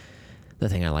 The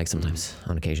thing I like sometimes,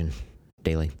 on occasion,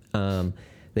 daily.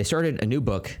 They started a new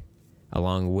book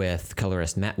along with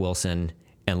colorist Matt Wilson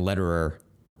and letterer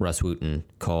Russ Wooten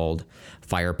called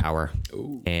Firepower.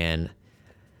 Ooh. And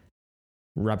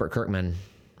Robert Kirkman,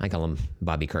 I call him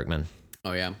Bobby Kirkman.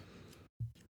 Oh, yeah.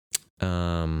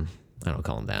 I don't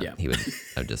call him that. Yeah. He wouldn't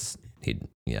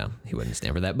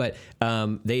stand for that. But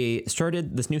they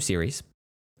started this new series,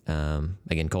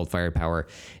 again, called Firepower,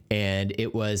 and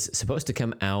it was supposed to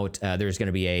come out. There's going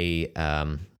to be a,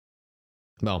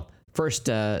 first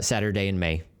Saturday in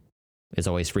May is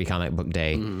always Free Comic Book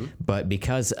Day, but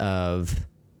because of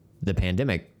the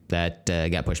pandemic, that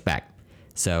got pushed back.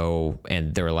 So,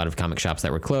 and there were a lot of comic shops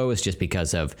that were closed just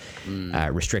because of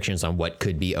restrictions on what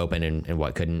could be open and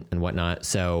what couldn't and whatnot.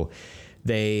 So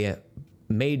they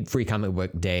made Free Comic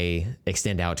Book Day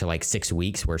extend out to like 6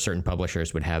 weeks, where certain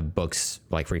publishers would have books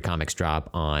like Free Comics drop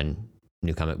on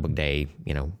New Comic Book Day,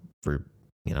 for,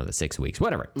 the 6 weeks,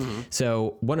 whatever.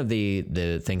 So one of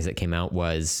the things that came out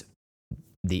was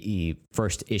the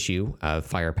first issue of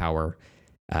Firepower,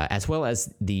 as well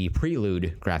as the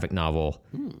prelude graphic novel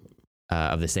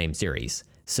of the same series.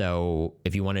 So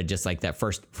if you wanted just like that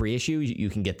first free issue, you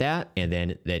can get that, and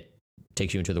then that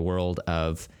takes you into the world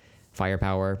of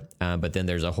Firepower. But then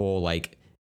there's a whole like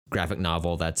graphic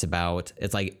novel that's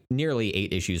it's like nearly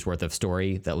 8 issues worth of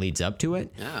story that leads up to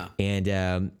it. Yeah.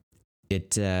 And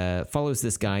it follows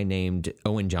this guy named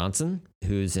Owen Johnson,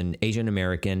 who's an Asian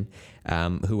American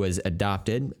who was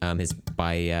adopted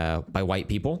by white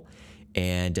people.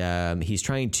 And he's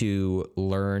trying to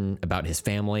learn about his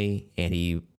family, and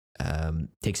he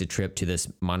takes a trip to this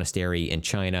monastery in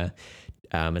China.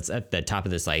 It's at the top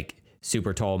of this like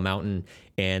super tall mountain,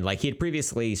 and like he had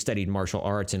previously studied martial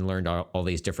arts and learned all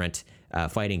these different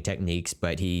fighting techniques,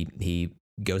 but he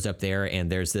goes up there, and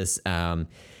there's this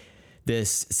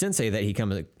this sensei that he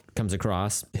comes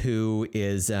across who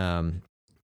is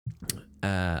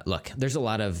look, there's a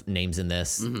lot of names in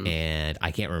this, and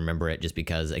I can't remember it just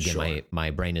because, again,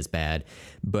 my brain is bad.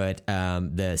 But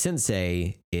the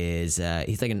sensei is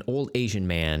he's like an old Asian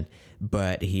man,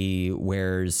 but he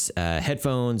wears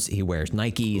headphones, he wears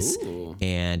Nikes. Ooh.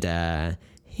 And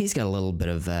he's got a little bit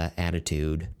of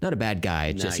attitude. Not a bad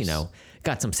guy, nice. Just,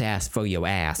 got some sass for your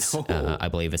ass, I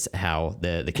believe is how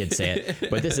the kids say it.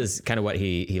 But this is kind of what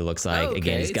he looks like. Okay.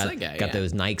 Again, he's got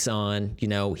those Nikes on.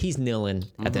 He's kneeling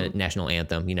at the national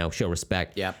anthem. Show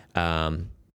respect. Yep.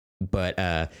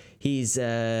 But he's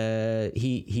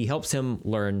he helps him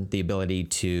learn the ability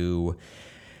to.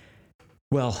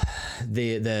 Well,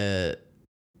 the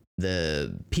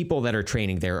people that are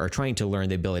training there are trying to learn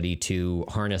the ability to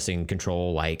harness and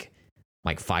control like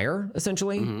fire,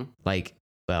 essentially. Like.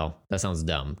 Well, that sounds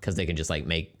dumb because they can just like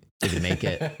make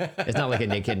it. It's not like a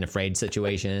Naked and Afraid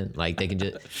situation. Like they can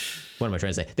just. What am I trying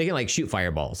to say? They can like shoot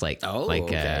fireballs, like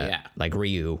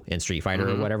Ryu in Street Fighter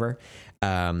or whatever.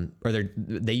 Or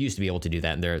they used to be able to do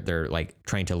that, and they're like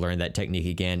trying to learn that technique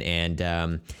again.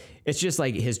 And it's just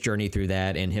like his journey through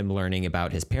that, and him learning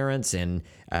about his parents. And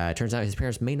turns out his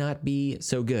parents may not be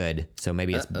so good, so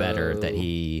maybe it's better that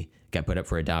he got put up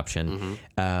for adoption.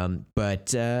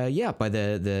 But by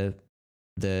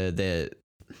the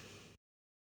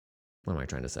what am I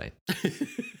trying to say?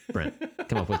 Brent,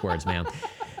 come up with words, man.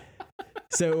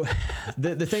 So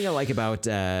the thing I like about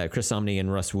Chris Samnee and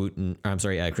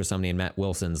Chris Samnee and Matt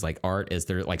Wilson's like art is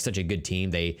they're like such a good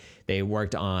team. They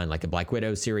worked on like a Black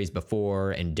Widow series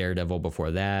before and Daredevil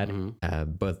before that,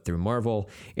 both through Marvel,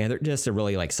 and they're just a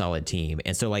really like solid team.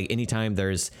 And so like anytime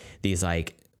there's these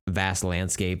like vast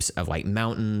landscapes of like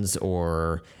mountains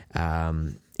or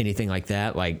anything like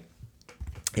that, like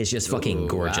it's just fucking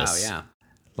gorgeous. Wow, yeah.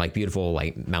 Like beautiful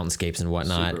like mountainscapes and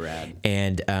whatnot. Super rad.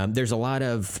 And there's a lot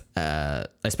of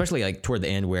especially like toward the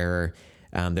end where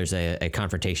there's a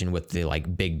confrontation with the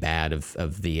like big bad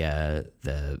of the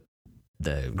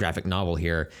graphic novel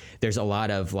here. There's a lot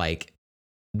of like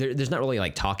there's not really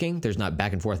like talking. There's not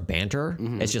back and forth banter.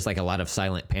 It's just like a lot of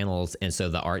silent panels, and so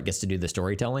the art gets to do the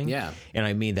storytelling. Yeah. And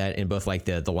I mean that in both like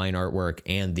the line artwork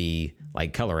and the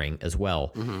like coloring as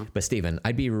well. But Stephen,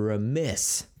 I'd be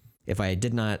remiss if I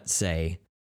did not say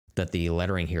that the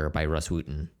lettering here by Russ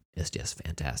Wooten is just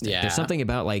fantastic. Yeah. There's something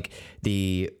about like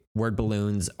the word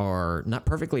balloons are not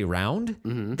perfectly round.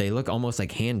 They look almost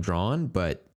like hand drawn,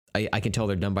 but I can tell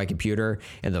they're done by computer,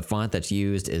 and the font that's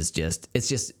used is it's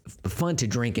just fun to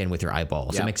drink in with your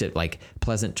eyeballs. It makes it like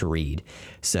pleasant to read.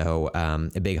 So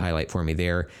a big highlight for me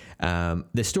there.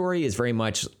 The story is very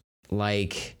much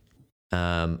like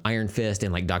Iron Fist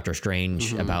and like Doctor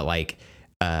Strange about like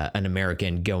an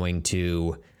American going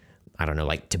to, I don't know,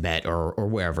 like Tibet or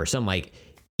wherever, some like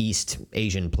East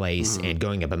Asian place, and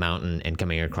going up a mountain and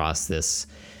coming across this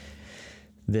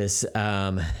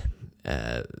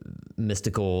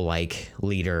mystical like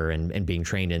leader and being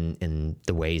trained in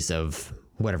the ways of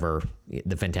whatever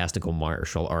the fantastical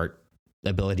martial art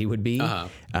ability would be.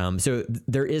 So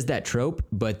there is that trope,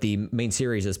 but the main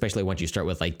series, especially once you start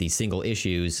with like these single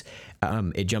issues,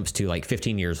 it jumps to like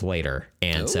 15 years later.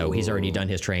 And so he's already done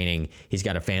his training. He's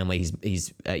got a family.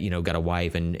 He's got a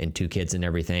wife and 2 kids and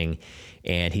everything.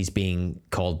 And he's being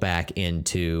called back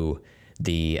into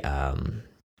the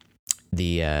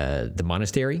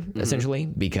monastery essentially,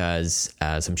 because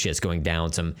some shit's going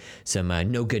down. Some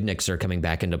no goodniks are coming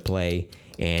back into play,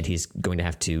 and he's going to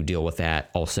have to deal with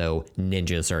that. Also,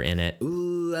 ninjas are in it.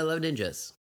 Ooh, I love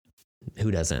ninjas.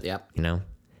 Who doesn't? Yep. You know?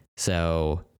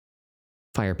 So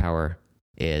Firepower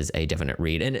is a definite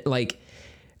read. And like,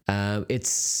 I've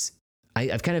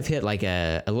kind of hit like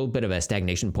a little bit of a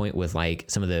stagnation point with like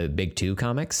some of the big 2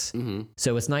 comics.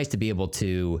 So it's nice to be able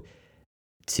to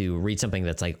read something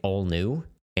that's like all new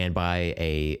and by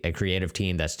a creative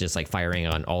team that's just like firing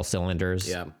on all cylinders.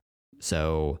 Yeah.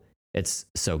 So it's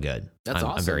so good. That's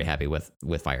awesome. I'm very happy with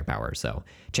Firepower. So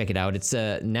check it out. It's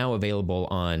now available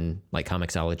on like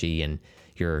Comixology and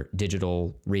your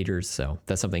digital readers. So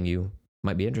that's something you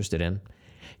might be interested in.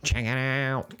 Check it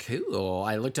out. Cool.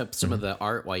 I looked up some of the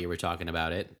art while you were talking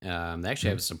about it. They actually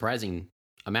have a surprising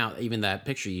amount. Even that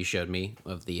picture you showed me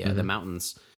of the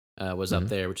mountains was up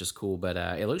there, which is cool. But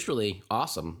it looks really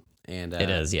awesome. And it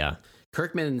is, yeah.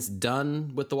 Kirkman's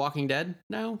done with The Walking Dead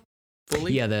now,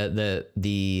 fully. Yeah,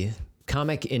 the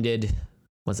comic ended.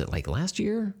 Was it like last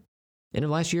year? End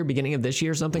of last year, beginning of this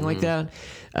year, something like that.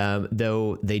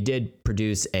 Though they did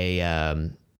produce a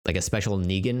like a special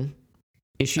Negan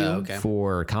issue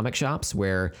for comic shops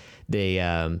where they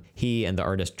he and the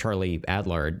artist Charlie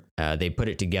Adlard they put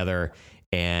it together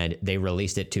and they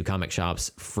released it to comic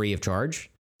shops free of charge.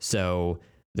 So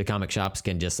the comic shops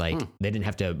can just like they didn't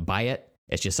have to buy it.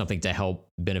 It's just something to help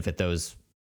benefit those.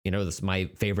 This my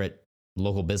favorite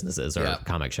local businesses or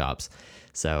comic shops.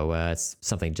 So it's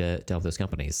something to help those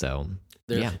companies. So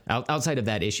outside of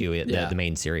that issue, the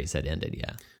main series had ended.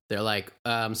 Yeah. They're like,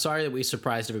 sorry that we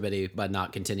surprised everybody by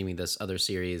not continuing this other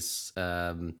series.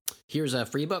 Here's a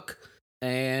free book,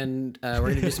 and we're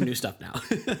going to do some new stuff now.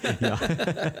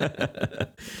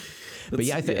 But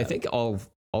yeah, I think all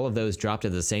of those dropped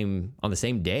on the same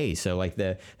day. So like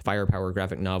the Firepower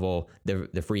graphic novel,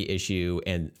 the free issue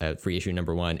and free issue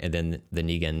number 1, and then the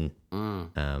Negan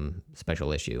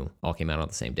special issue all came out on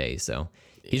the same day. So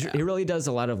he really does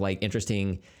a lot of like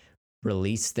interesting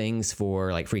release things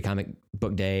for like Free Comic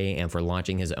Book Day and for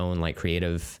launching his own like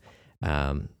creative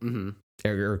or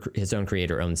his own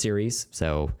creator-owned series.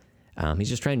 So he's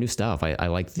just trying new stuff. I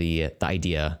like the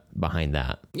idea behind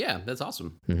that. Yeah, that's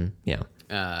awesome. Yeah.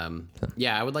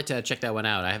 I would like to check that one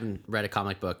out. I haven't read a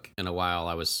comic book in a while.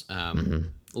 I was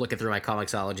looking through my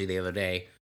Comixology the other day,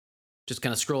 just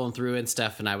kind of scrolling through and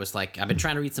stuff, and I was like, I've been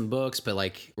trying to read some books, but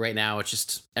like right now it's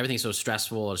just everything's so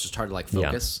stressful. It's just hard to like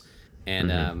focus.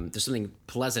 And there's something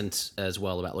pleasant as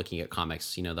well about looking at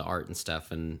comics, the art and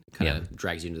stuff, and kind of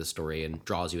drags you into the story and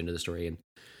draws you into the story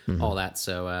and all that.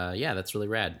 So that's really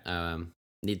rad.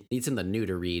 Need something new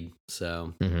to read,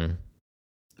 so that'd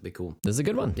be cool. This is a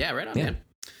good one. Yeah, right on, man.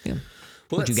 Yeah.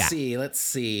 Well, let's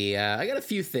see. I got a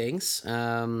few things.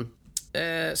 So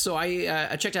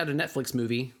I checked out a Netflix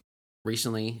movie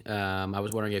recently. I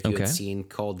was wondering if you had seen,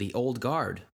 called The Old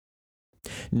Guard.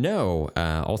 No,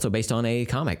 also based on a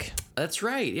comic. That's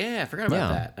right. Yeah, I forgot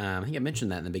about that. I think I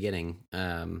mentioned that in the beginning.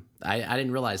 I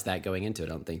didn't realize that going into it, I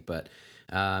don't think. But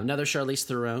another Charlize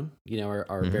Theron,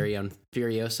 our very own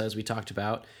Furiosa, as we talked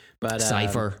about. But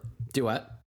Cypher. Do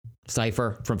what?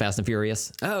 Cypher from Fast and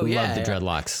Furious. Oh, yeah. Love the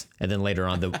dreadlocks. And then later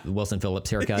on, the Wilson Phillips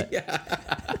haircut.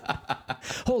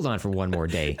 Hold on for one more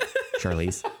day,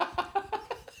 Charlize.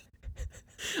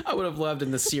 I would have loved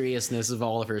in the seriousness of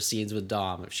all of her scenes with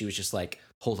Dom if she was just like,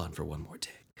 hold on for one more day.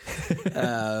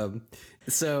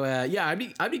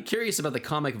 I'd be curious about the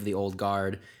comic of The Old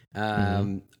Guard.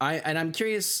 I'm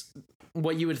curious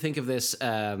what you would think of this.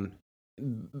 To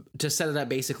set it up,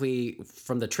 basically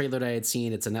from the trailer that I had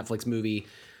seen, it's a Netflix movie,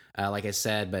 like I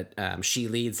said, but she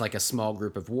leads like a small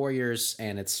group of warriors,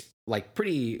 and it's like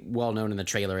pretty well known in the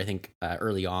trailer, I think,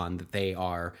 early on, that they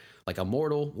are like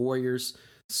immortal warriors.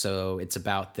 So it's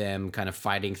about them kind of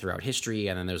fighting throughout history,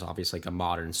 and then there's obviously like a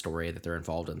modern story that they're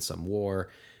involved in some war,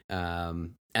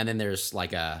 and then there's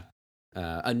like a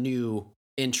new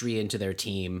entry into their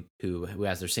team who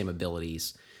has their same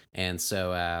abilities. And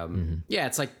so, yeah,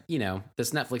 it's like,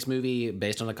 this Netflix movie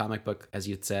based on a comic book, as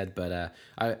you said, but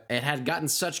it had gotten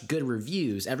such good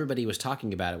reviews. Everybody was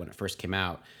talking about it when it first came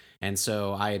out. And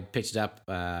so I had picked it up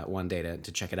one day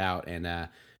to check it out. And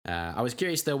I was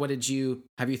curious, though,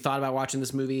 have you thought about watching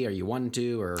this movie? Are you wanting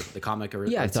to, or the comic or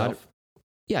itself?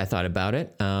 I thought about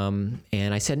it. And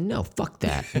I said, no, fuck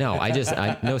that. No,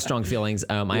 I no strong feelings.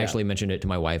 I actually mentioned it to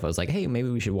my wife. I was like, hey, maybe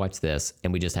we should watch this.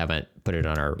 And we just haven't put it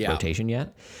on our rotation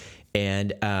yet.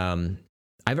 And I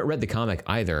haven't read the comic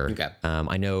either. Okay.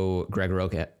 I know Greg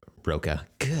Rucka.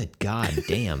 Good God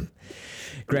damn.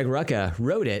 Greg Rucka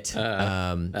wrote it,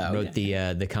 wrote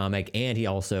the comic, and he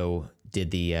also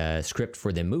did the script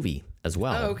for the movie as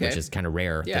well, which is kind of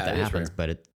rare that happens, but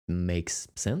it makes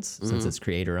sense since it's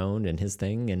creator owned and his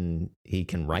thing, and he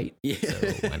can write. Yeah.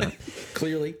 So why not?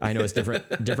 Clearly. I know it's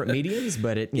different mediums,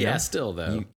 but still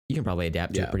though. You can probably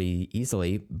adapt to it pretty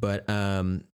easily. But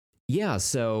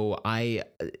so I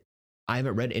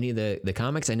haven't read any of the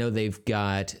comics. I know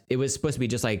it was supposed to be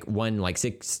just like one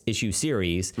 6-issue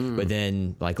series, but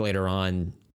then like later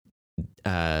on,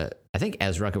 I think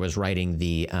as Rucka was writing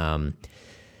the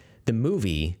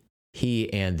movie,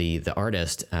 he and the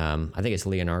artist, I think it's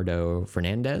Leonardo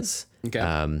Fernandez,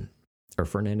 or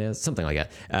Fernandez, something like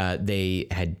that. They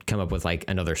had come up with like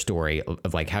another story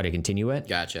of like how to continue it.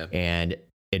 Gotcha. And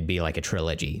it'd be like a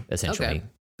trilogy essentially. Okay.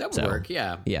 That would work,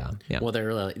 yeah. Yeah. Well,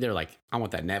 they're like, I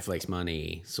want that Netflix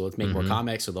money, so let's make more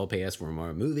comics, so they'll pay us for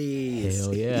more movies.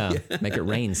 Hell yeah. Make it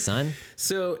rain, son.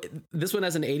 So this one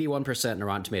has an 81% in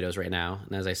Rotten Tomatoes right now,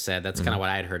 and as I said, that's kind of what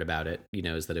I had heard about it,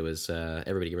 is that it was,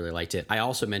 everybody really liked it. I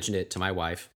also mentioned it to my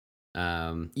wife.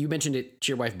 You mentioned it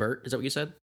to your wife, Bert, is that what you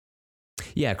said?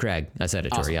 Yeah, Craig. I said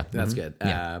it to her, yeah. That's good.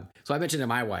 Yeah. So I mentioned it to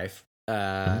my wife.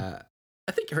 I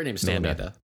think her name's still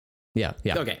Amanda. Yeah.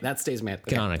 Okay, that stays Amanda.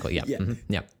 Okay. Canonically, yeah.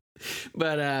 Yeah.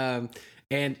 But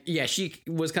and yeah, she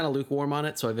was kind of lukewarm on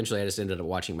it, so eventually I just ended up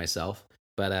watching myself.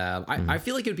 But I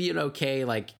feel like it'd be an okay,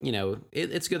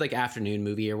 it's good afternoon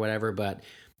movie or whatever. But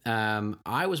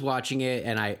I was watching it,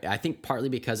 and I think partly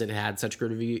because it had such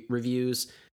good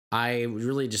reviews, I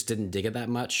really just didn't dig it that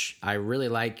much. I really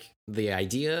like the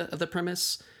idea of the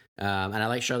premise, and I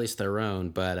like Charlize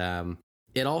Theron, but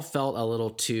it all felt a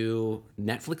little too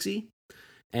Netflixy.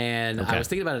 And I was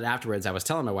thinking about it afterwards. I was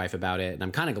telling my wife about it, and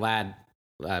I'm kind of glad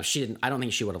she didn't. I don't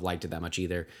think she would have liked it that much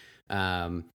either.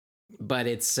 But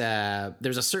it's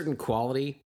there's a certain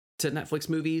quality to Netflix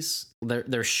movies.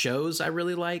 Their shows I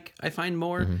really like. I find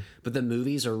more, but the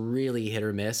movies are really hit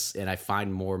or miss, and I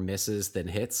find more misses than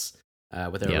hits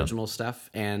with their original stuff.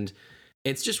 And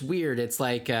it's just weird. It's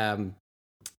like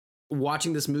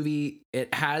watching this movie.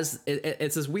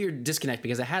 It's this weird disconnect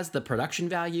because it has the production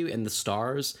value and the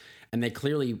stars. And they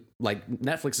clearly,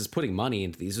 Netflix is putting money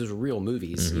into these. These are real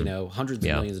movies, hundreds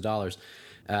of millions of dollars.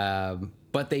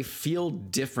 But they feel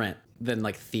different than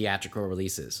theatrical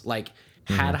releases.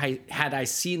 Had I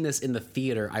seen this in the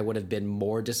theater, I would have been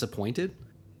more disappointed,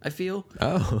 I feel.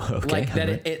 Oh,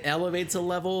 okay. It elevates a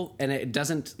level, and it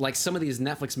doesn't, some of these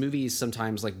Netflix movies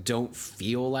sometimes don't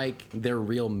feel like they're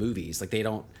real movies. They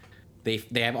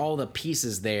have all the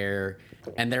pieces there,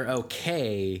 and they're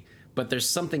okay, but there's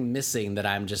something missing that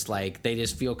I'm just they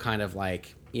just feel kind of a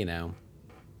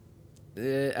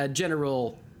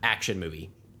general action movie,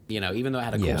 even though it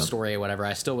had a cool story or whatever.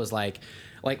 I still was I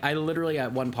literally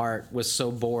at one part was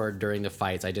so bored during the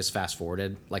fights, I just fast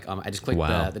forwarded. I just clicked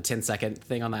the 10-second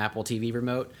thing on the Apple TV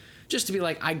remote just to be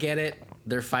I get it.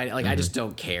 They're fighting. I just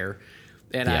don't care.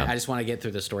 And I just want to get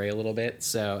through the story a little bit.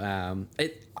 So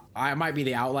I might be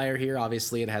the outlier here.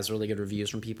 Obviously it has really good reviews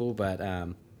from people, but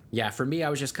yeah, for me, I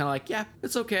was just kind of yeah,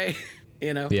 it's okay.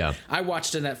 Yeah. I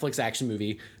watched a Netflix action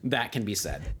movie, that can be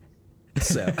said.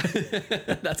 So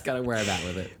that's kind of where I'm at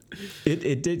with it.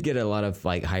 It did get a lot of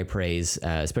high praise,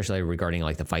 especially regarding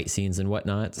the fight scenes and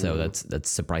whatnot. So that's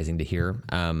surprising to hear.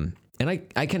 And I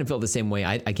kind of feel the same way.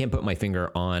 I can't put my finger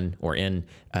on or in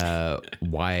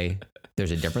why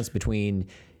there's a difference between,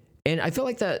 and I feel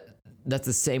that's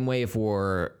the same way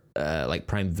for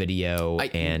Prime Video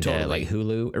and totally.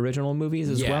 Hulu original movies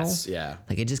as well. Yeah.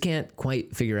 I just can't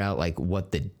quite figure out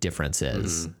what the difference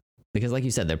is. Because like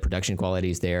you said, the production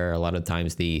quality is there. A lot of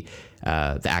times the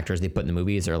actors they put in the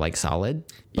movies are solid,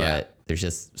 but there's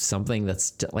just something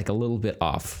that's a little bit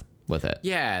off with it.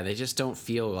 Yeah, they just don't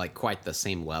feel quite the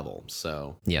same level.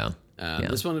 So yeah.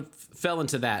 This one fell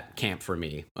into that camp for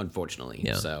me, unfortunately.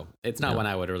 Yeah. So it's not one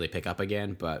I would really pick up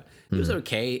again, but it was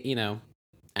okay.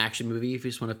 action movie if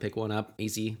you just want to pick one up,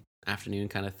 easy afternoon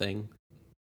kind of thing.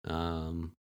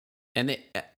 And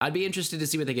I'd be interested to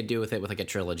see what they could do with it with like a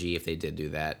trilogy if they did do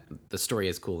that. The story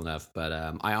is cool enough, but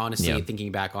I honestly,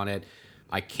 thinking back on it,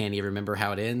 I can't even remember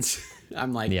how it ends.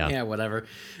 I'm like, yeah, whatever.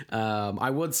 I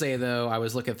would say though, I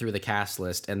was looking through the cast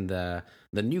list, and the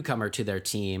newcomer to their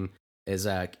team is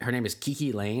her name is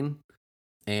Kiki Lane.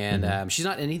 And she's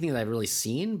not anything that I've really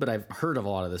seen, but I've heard of a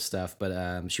lot of this stuff.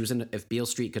 But she was in If Beale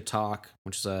Street Could Talk,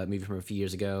 which is a movie from a few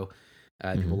years ago.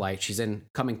 People liked. She's in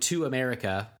Coming to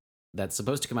America, that's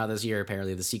supposed to come out this year,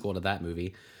 apparently, the sequel to that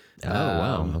movie. Oh,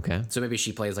 wow. Okay. So maybe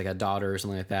she plays like a daughter or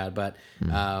something like that. But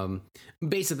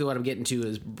basically what I'm getting to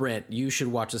is, Brent, you should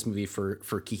watch this movie for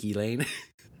Kiki Lane.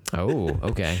 Oh,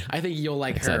 okay. I think you'll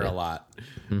like her a lot.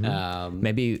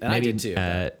 Maybe I did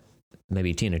too.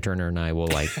 Maybe Tina Turner and I will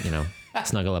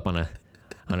snuggle up on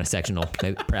a sectional,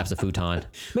 maybe, perhaps a futon,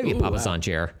 maybe a papasan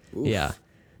chair. Oof. Yeah.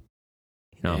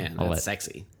 Man, that's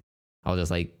sexy. I'll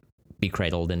just be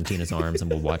cradled in Tina's arms, and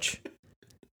we'll watch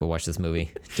this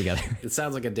movie together. It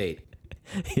sounds like a date.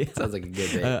 It sounds like a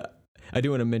good date. I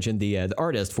do want to mention the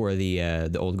artist for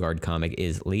the Old Guard comic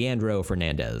is Leandro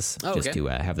Fernandez. Just to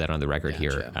have that on the record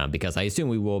here, because I assume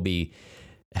we will be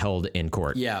held in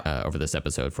court over this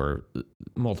episode for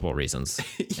multiple reasons,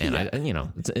 and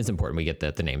it's important we get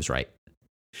the names right.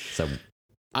 So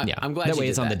I'm glad that way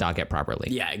it's on the docket properly.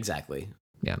 Yeah, exactly.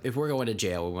 Yeah. If we're going to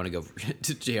jail, we want to go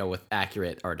to jail with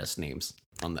accurate artist names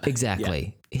on the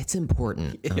exactly. Yeah. It's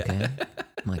important. Okay.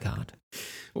 My God.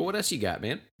 Well, what else you got,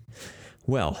 man?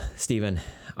 Well, Stephen,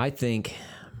 I think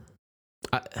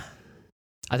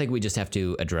we just have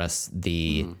to address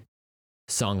the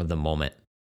song of the moment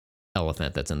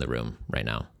elephant that's in the room right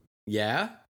now. Yeah?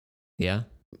 Yeah?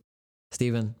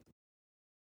 Stephen?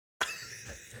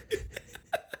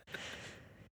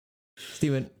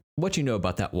 Stephen, what you know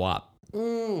about that WAP?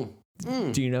 Do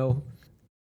you know?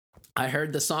 I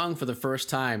heard the song for the first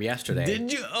time yesterday.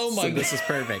 Did you? Oh my God. This is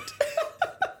perfect.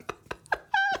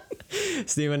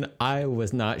 Stephen, I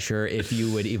was not sure if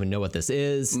you would even know what this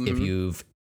is. If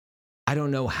I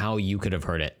don't know how you could have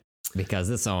heard it, because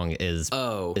this song is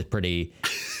pretty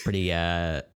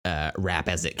rap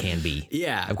as it can be.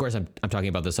 Yeah. Of course, I'm talking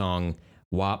about the song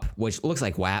WAP, which looks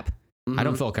like WAP. I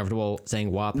don't feel comfortable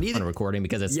saying WAP on a recording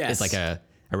because it's like a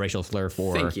racial slur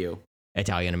for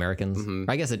Italian Americans.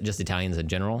 I guess just Italians in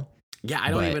general. Yeah,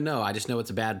 I don't even know. I just know it's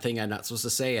a bad thing I'm not supposed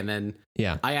to say. And then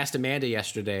I asked Amanda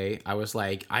yesterday. I was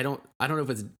like, I don't know if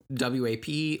it's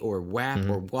WAP or WAP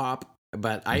or WAP,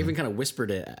 but I even kind of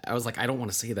whispered it. I was like, I don't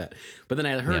want to say that. But then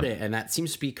I heard it, and that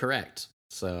seems to be correct.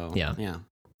 So yeah.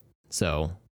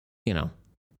 So,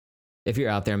 if you're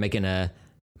out there making a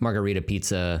margarita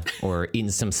pizza or eating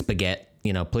some spaghetti,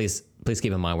 please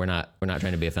keep in mind we're not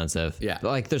trying to be offensive. Yeah.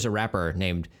 But there's a rapper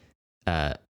named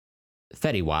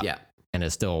Fetty Wap. Yeah. And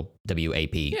it's still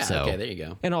WAP. Yeah, so, okay, there you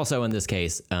go. And also in this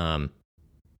case,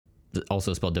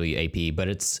 also spelled WAP, but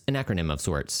it's an acronym of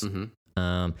sorts.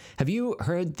 Have you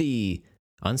heard the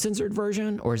uncensored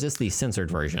version, or is this the censored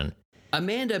version?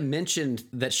 Amanda mentioned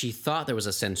that she thought there was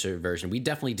a censored version. We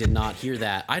definitely did not hear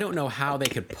that. I don't know how they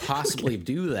could possibly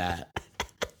do that.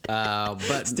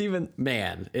 But Stephen,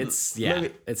 man, it's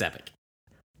epic.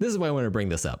 This is why I want to bring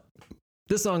this up.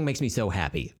 This song makes me so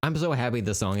happy. I'm so happy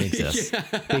this song exists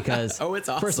because it's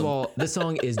awesome. First of all, this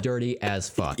song is dirty as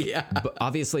fuck. Yeah. But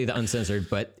obviously the uncensored,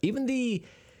 but even the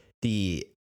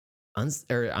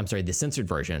censored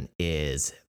version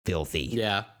is filthy.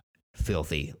 Yeah.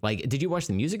 Filthy. Did you watch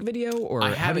the music video, or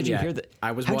how did you hear the?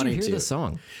 I was how wanting did you hear to. the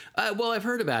song? Well, I've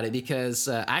heard about it because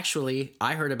actually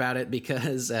I heard about it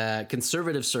because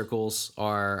conservative circles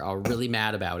are really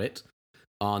mad about it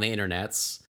on the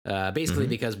internets. Basically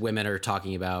because women are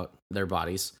talking about their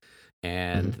bodies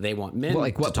and they want men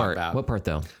to talk about. What part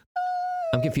though?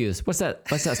 I'm confused. What's that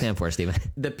stand for, Stephen?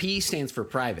 The P stands for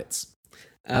privates.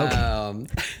 Okay.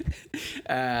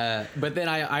 But then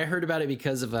I heard about it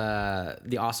because of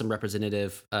the awesome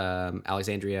representative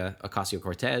Alexandria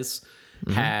Ocasio-Cortez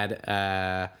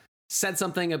had said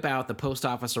something about the post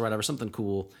office or whatever, something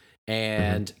cool.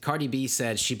 And Cardi B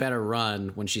said she better run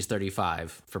when she's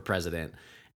 35 for president.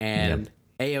 And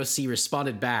AOC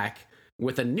responded back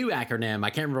with a new acronym. I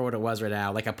can't remember what it was right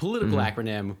now, like a political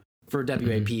acronym for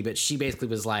WAP, but she basically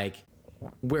was like,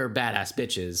 we're badass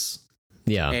bitches.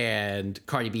 Yeah. And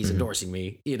Cardi B's endorsing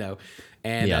me,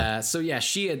 And so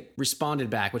she had responded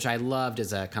back, which I loved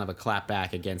as a kind of a clap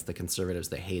back against the conservatives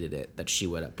that hated it, that she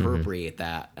would appropriate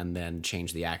that and then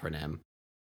change the acronym.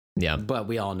 Yeah. But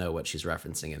we all know what she's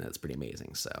referencing, and it's pretty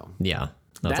amazing. So yeah,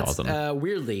 that's awesome.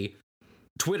 Weirdly,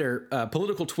 Twitter,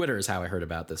 political Twitter is how I heard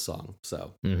about this song.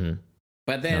 So, but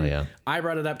But then I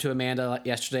brought it up to Amanda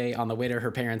yesterday on the way to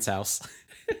her parents' house.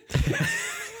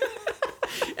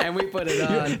 And we put it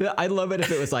on. I love it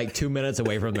if it was like 2 minutes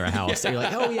away from their house. Yeah. You're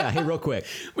like, oh yeah, hey, real quick.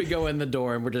 We go in the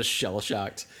door and we're just shell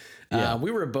shocked. Yeah.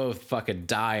 We were both fucking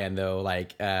dying though.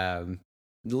 Like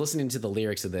listening to the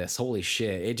lyrics of this, holy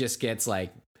shit. It just gets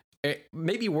like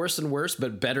maybe worse and worse,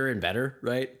 but better and better,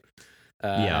 right?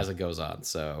 As it goes on.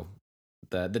 So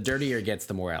the dirtier it gets,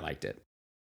 the more I liked it.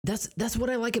 That's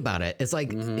what I like about it. It's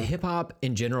like hip hop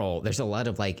in general. There's a lot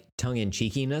of like tongue in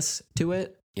cheekiness to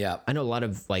it. Yeah. I know a lot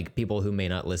of like people who may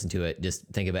not listen to it just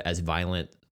think of it as violent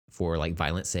for like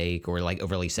violent sake or like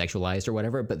overly sexualized or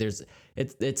whatever. But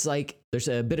it's like there's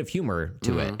a bit of humor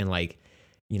to it, and like,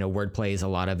 you know, wordplay is a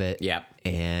lot of it. Yeah.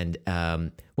 And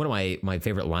one of my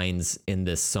favorite lines in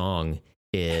this song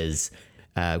is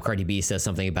Cardi B says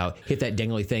something about hit that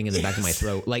dangly thing in the back of my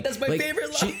throat. Like that's my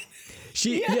favorite line.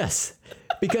 Yes,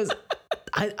 because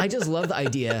I just love the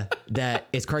idea that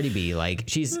it's Cardi B. Like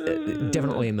she's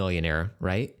definitely a millionaire,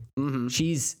 right? Mm-hmm.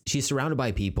 She's surrounded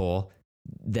by people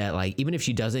that like, even if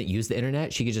she doesn't use the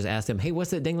internet, she could just ask them, hey,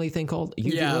 what's that dangly thing called?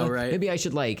 Yeah, right. Maybe I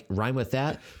should like rhyme with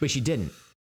that. But she didn't.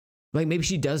 Like maybe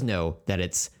she does know that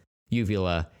it's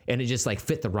uvula and it just like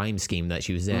fit the rhyme scheme that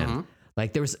she was in. Mm-hmm.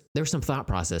 Like there was some thought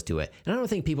process to it. And I don't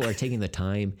think people are taking the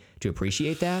time to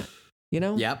appreciate that, you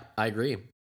know? Yep, I agree.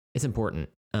 It's important.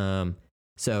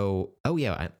 So,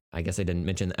 I guess I didn't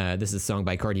mention, this is a song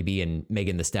by Cardi B and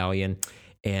Megan Thee Stallion.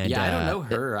 And I don't know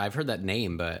her. I've heard that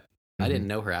name, but I didn't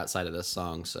know her outside of this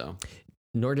song. So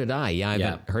nor did I. I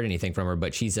haven't heard anything from her,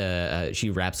 but she's she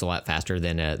raps a lot faster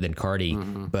than Cardi.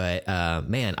 Mm-hmm. But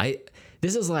man,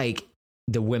 this is like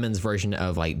the women's version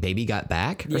of like Baby Got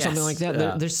Back or something like that.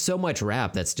 Yeah. There's so much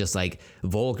rap that's just like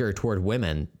vulgar toward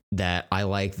women that I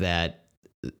like that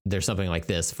there's something like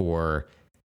this for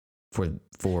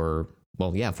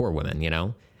women, you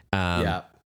know? And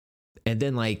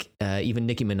then like even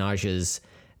Nicki Minaj's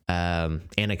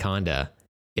Anaconda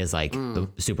is like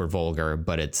super vulgar,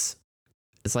 but it's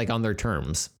like on their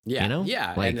terms. Yeah. You know?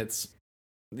 Yeah. Like, and it's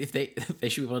if they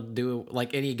should be able to do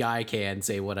like any guy can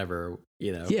say whatever,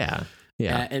 you know. Yeah.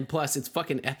 Yeah. And plus it's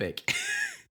fucking epic.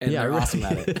 And they're awesome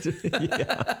at it.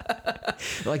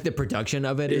 Like the production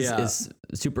of it is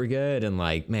super good, and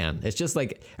like, man, it's just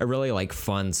like a really like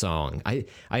fun song. I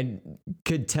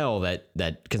could tell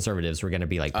that conservatives were going to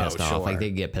be like pissed off. Sure. Like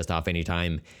they get pissed off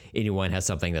anytime anyone has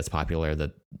something that's popular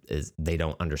that is they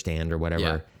don't understand or whatever.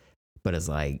 Yeah. But it's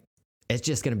like it's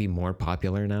just going to be more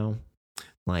popular now.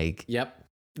 Like, yep,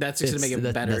 that's just going to make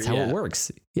it better. That's how it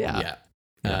works. Yeah.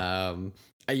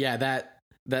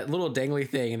 That little dangly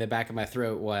thing in the back of my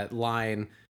throat, line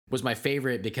was my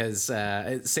favorite because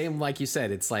same like you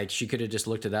said, it's like she could have just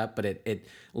looked it up, but it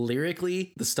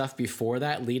lyrically, the stuff before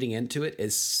that leading into it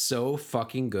is so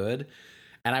fucking good.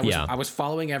 And I was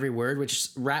following every word, which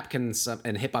rap and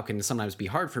hip hop can sometimes be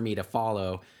hard for me to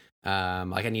follow.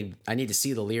 Like I need to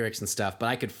see the lyrics and stuff, but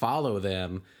I could follow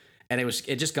them, and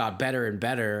it just got better and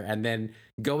better. And then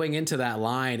going into that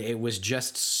line, it was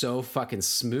just so fucking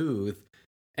smooth.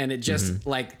 And it just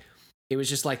like, it was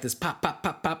just like this pop, pop,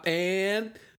 pop, pop,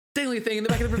 and dingly thing in the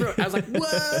back of the throat. I was like,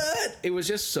 what? It was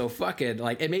just so fucking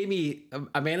like, it made me,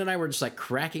 Amanda and I were just like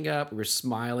cracking up. We were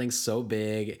smiling so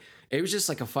big. It was just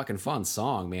like a fucking fun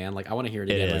song, man. Like I want to hear it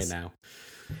again right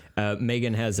now.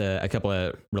 Megan has a couple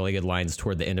of really good lines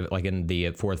toward the end of it, like in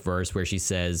the fourth verse where she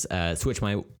says, switch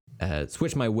my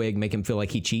wig, make him feel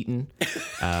like he cheating.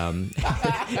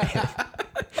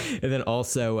 And then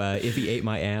also, if he ate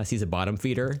my ass, he's a bottom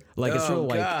feeder. Like it's real,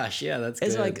 like, gosh, yeah, that's good.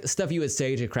 It's like stuff you would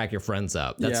say to crack your friends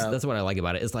up. That's what I like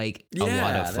about it. It's like a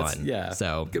lot of fun.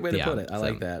 So good way to put it. I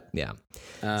like that. Yeah.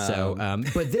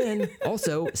 But then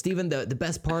also, Stephen, the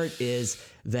best part is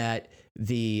that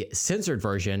the censored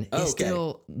version is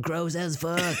still gross as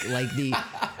fuck. Like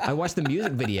I watched the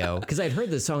music video because I'd heard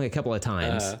this song a couple of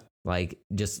times, like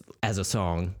just as a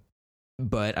song.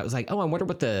 But I was like, oh, I wonder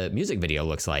what the music video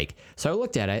looks like. So I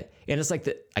looked at it, and it's like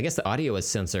I guess the audio is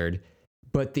censored,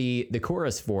 but the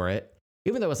chorus for it,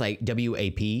 even though it's like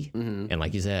WAP, and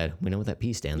like you said, we know what that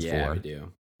P stands for. Yeah, we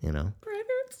do. You know,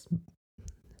 privates.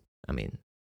 I mean,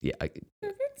 yeah,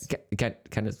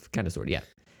 kind of, sort of, yeah.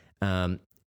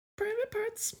 Private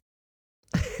parts.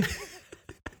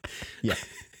 Yeah.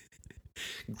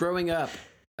 Growing up,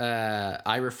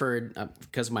 I referred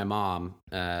because of my mom.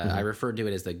 I referred to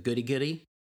it as the goody goody,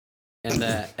 and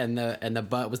the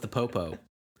butt was the popo.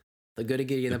 The goody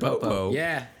goody and the popo.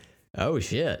 Yeah. Oh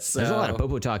shit. So, there's a lot of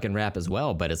popo talk in rap as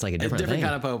well, but it's like a different thing.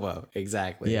 Kind of popo.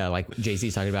 Exactly. Yeah, like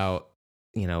Jay-Z's talking about,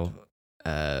 you know,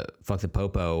 fuck the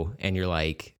popo, and you're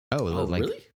like, like,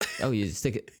 really? Oh, you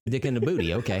stick a dick in the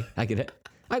booty. Okay,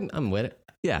 I'm with it.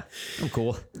 Yeah, I'm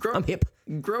cool. I'm hip.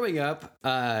 Growing up,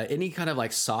 any kind of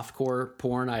like softcore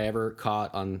porn I ever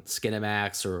caught on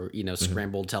Skinamax or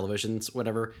scrambled televisions,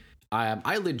 whatever,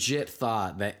 I legit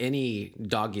thought that any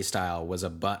doggy style was a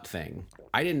butt thing.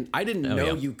 I didn't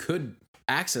know you could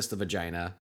access the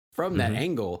vagina from that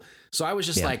angle. So I was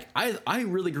just like, I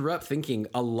really grew up thinking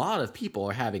a lot of people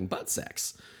are having butt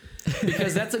sex.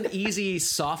 Because that's an easy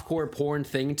softcore porn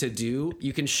thing to do.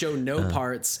 You can show no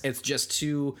parts. It's just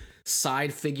two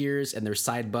side figures and their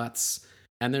side butts.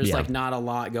 And there's like not a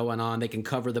lot going on. They can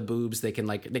cover the boobs. They can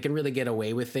really get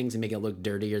away with things and make it look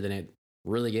dirtier than it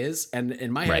really is. And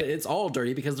in my head, it's all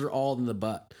dirty because they're all in the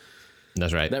butt.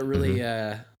 That's right. That really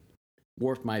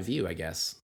warped my view, I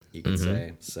guess you could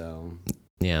say. So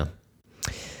yeah.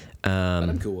 But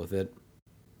I'm cool with it.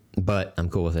 But I'm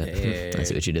cool with it. Hey. I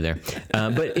see what you did there.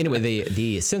 But anyway,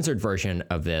 the censored version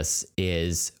of this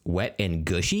is wet and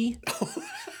gushy.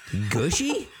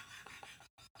 Gushy?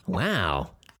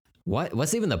 Wow.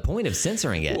 What's even the point of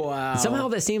censoring it? Wow. Somehow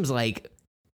that seems like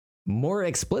more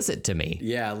explicit to me.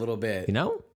 Yeah, a little bit. You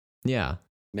know? Yeah.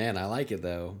 Man, I like it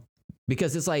though.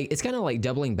 Because it's kind of like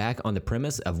doubling back on the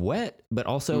premise of wet, but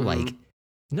also like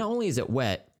not only is it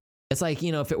wet, it's like,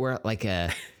 if it were like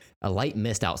a light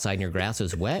mist outside and your grass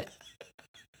was wet,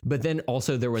 but then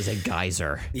also there was a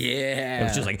geyser. Yeah. It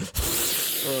was just like,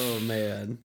 oh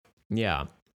man. Yeah.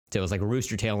 So it was like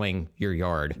rooster tailing your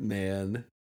yard. Man.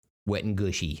 Wet and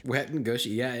gushy. Wet and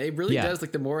gushy. Yeah, it really does.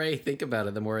 Like the more I think about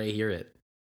it, the more I hear it.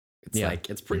 It's like,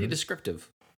 it's pretty descriptive.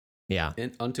 Yeah.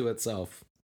 Unto itself.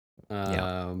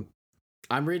 I'm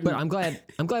reading. But I'm glad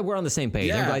we're on the same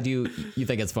page. I'm glad you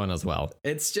think it's fun as well.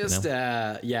 It's just,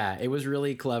 it was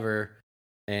really clever.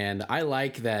 And I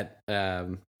like that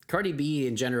Cardi B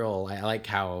in general. I like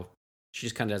how she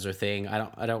just kind of does her thing.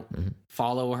 I don't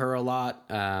follow her a lot,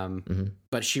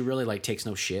 but she really like takes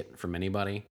no shit from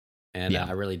anybody, and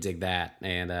I really dig that.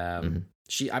 And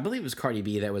I believe it was Cardi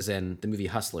B that was in the movie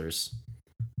Hustlers.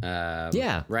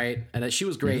 Right, and that she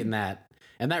was great in that,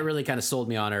 and that really kind of sold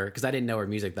me on her because I didn't know her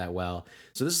music that well.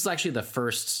 So this is actually the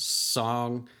first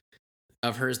song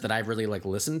of hers that I've really like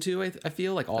listened to. I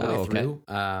feel like all the way through.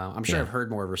 I'm sure I've heard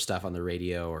more of her stuff on the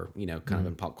radio or kind of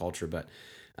in pop culture, but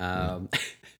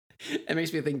it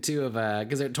makes me think too of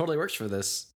because it totally works for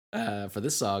this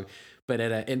song. But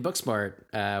in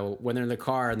Booksmart, when they're in the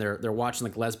car and they're watching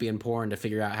like lesbian porn to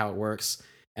figure out how it works,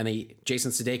 and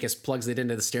Jason Sudeikis plugs it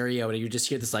into the stereo, and you just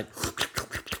hear this like,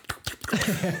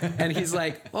 and he's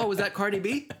like, "Oh, was that Cardi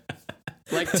B?"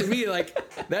 Like, to me, like,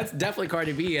 that's definitely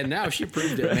Cardi B, and now she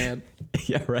proved it, man.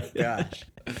 Yeah, right. Gosh.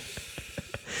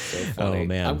 So funny. Oh,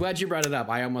 man. I'm glad you brought it up.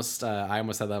 I almost had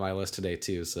that on my list today,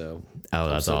 too, so. Oh,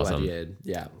 that's so awesome. Glad you did.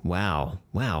 Yeah. Wow.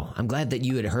 I'm glad that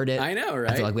you had heard it. I know,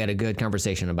 right? I feel like we had a good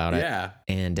conversation about it. Yeah.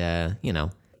 And,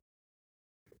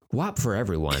 WAP for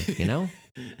everyone,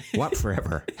 WAP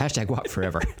forever. Hashtag WAP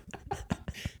forever.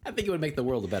 I think it would make the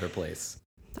world a better place.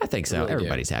 I think so. Really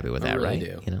Everybody's happy with that, really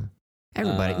right? Do.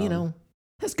 Everybody,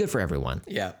 that's good for everyone.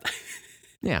 Yeah.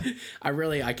 Yeah.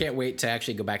 I can't wait to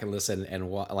actually go back and listen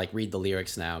and read the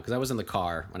lyrics now, because I was in the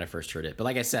car when I first heard it. But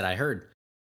like I said, I heard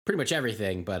pretty much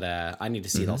everything, but I need to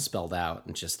see it all spelled out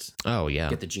and just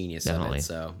get the genius of it.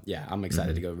 So yeah, I'm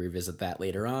excited to go revisit that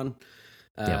later on.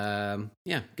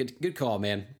 Yeah, good call,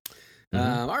 man.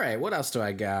 All right, what else do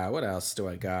I got?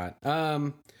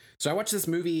 So I watched this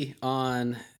movie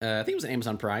on I think it was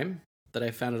Amazon Prime that I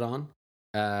found it on.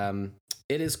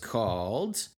 It is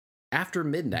called After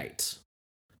Midnight,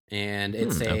 and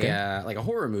it's like a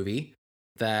horror movie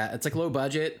that it's like low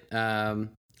budget. I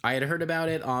had heard about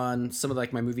it on some of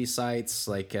like my movie sites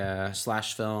like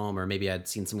Slash Film, or maybe I'd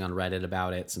seen something on Reddit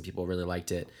about it. Some people really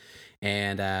liked it,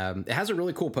 and it has a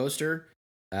really cool poster.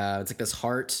 It's like this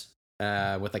heart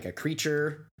with like a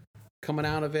creature coming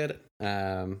out of it.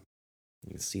 You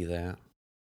can see that.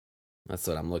 That's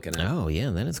what I'm looking at. Oh yeah,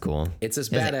 that is cool. It's this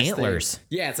badass like antlers. Thing.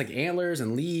 Yeah, it's like antlers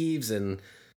and leaves, and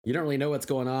you don't really know what's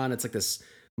going on. It's like this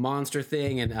monster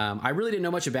thing, and I really didn't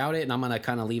know much about it, and I'm gonna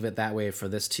kind of leave it that way for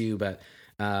this too. But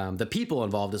the people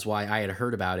involved is why I had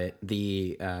heard about it.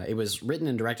 It was written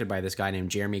and directed by this guy named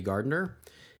Jeremy Gardner,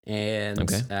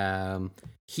 and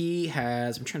he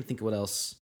has. I'm trying to think of what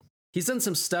else. He's done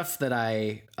some stuff that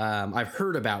I've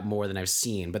heard about more than I've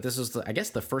seen, but this was I guess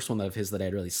the first one of his that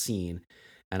I'd really seen,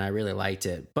 and I really liked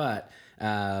it. But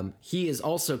he is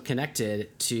also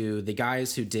connected to the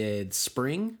guys who did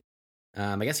Spring.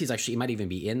 I guess he might even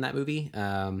be in that movie.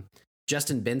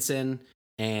 Justin Benson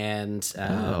and do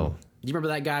you remember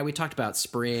that guy? We talked about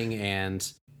Spring and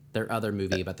their other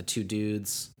movie about the two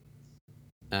dudes.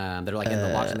 They're like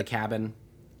locked in the cabin.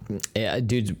 Yeah,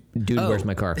 dude, where's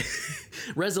my car?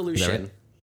 Resolution.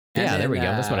 And yeah, then, there we go.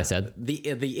 That's what I said.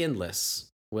 The Endless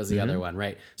was the other one,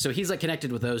 right? So he's like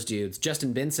connected with those dudes.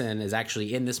 Justin Benson is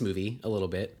actually in this movie a little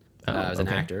bit as an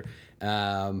actor.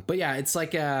 But yeah, it's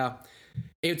like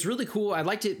it's really cool. I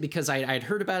liked it because I'd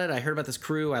heard about it. I heard about this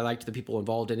crew. I liked the people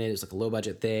involved in it. It was like a low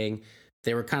budget thing.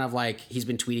 They were kind of like, he's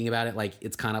been tweeting about it. Like,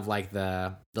 it's kind of like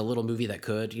the little movie that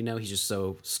could, you know, he's just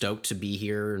so stoked to be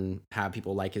here and have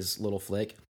people like his little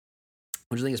flick,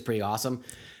 which I think is pretty awesome.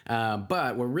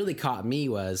 But what really caught me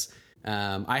was,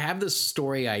 I have this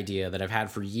story idea that I've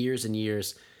had for years and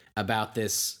years about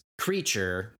this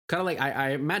creature, kind of like,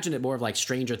 I imagined it more of like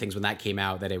Stranger Things when that came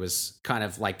out, that it was kind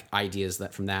of like ideas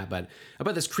that from that, but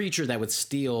about this creature that would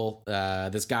steal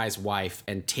this guy's wife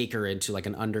and take her into like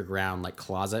an underground like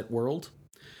closet world.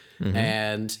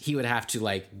 And he would have to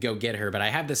like go get her. But I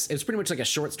have this, it was pretty much like a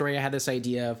short story I had this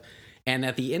idea of. And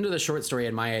at the end of the short story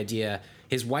and my idea,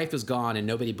 his wife is gone and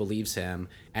nobody believes him.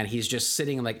 And he's just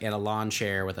sitting like in a lawn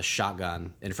chair with a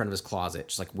shotgun in front of his closet,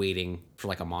 just like waiting for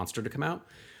like a monster to come out.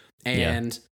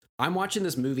 And I'm watching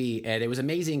this movie and it was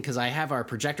amazing because I have our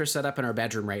projector set up in our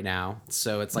bedroom right now.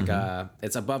 So it's like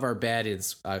it's above our bed.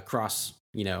 It's across,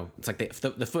 you know, it's like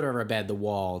the foot of our bed, the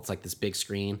wall. It's like this big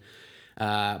screen.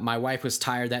 My wife was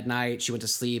tired that night. She went to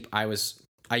sleep. I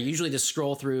usually just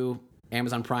scroll through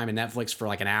Amazon Prime and Netflix for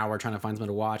like an hour trying to find something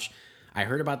to watch. I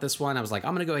heard about this one. I was like,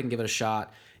 I'm going to go ahead and give it a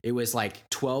shot. It was like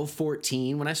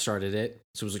 12:14 when I started it.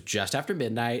 So it was like just after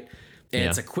midnight. And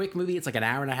it's a quick movie. It's like an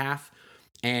hour and a half.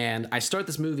 And I start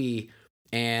this movie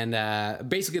and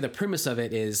basically the premise of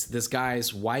it is this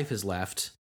guy's wife has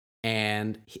left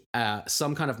and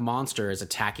some kind of monster is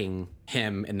attacking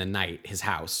him in the night, his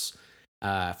house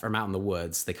from out in the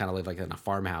woods. They kind of live like in a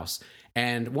farmhouse.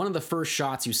 And one of the first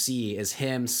shots you see is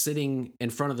him sitting in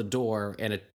front of the door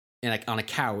on a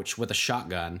couch with a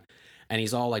shotgun. And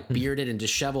he's all like bearded and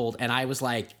disheveled. And I was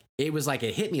like,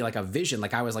 it hit me like a vision.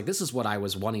 Like I was like, this is what I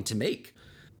was wanting to make.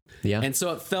 Yeah. And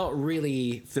so it felt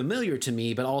really familiar to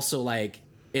me, but also like,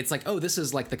 it's like, oh, this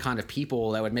is like the kind of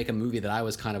people that would make a movie that I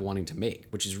was kind of wanting to make,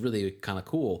 which is really kind of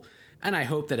cool. And I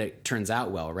hope that it turns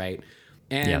out well, right?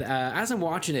 And as I'm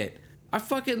watching it, I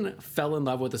fucking fell in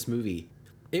love with this movie.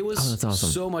 It was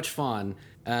so much fun.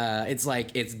 It's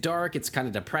like, it's dark, it's kind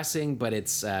of depressing, but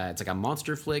it's like a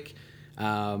monster flick.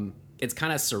 It's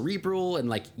kind of cerebral and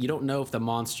like, you don't know if the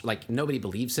monster, like nobody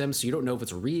believes him. So you don't know if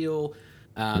it's real.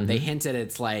 They hinted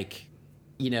it's like,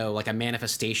 you know, like a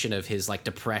manifestation of his like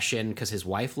depression because his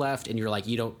wife left and you're like,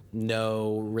 you don't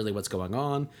know really what's going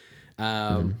on.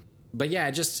 But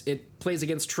yeah, it plays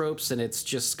against tropes and it's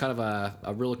just kind of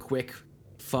a real quick,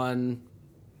 fun,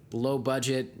 low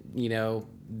budget, you know,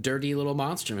 dirty little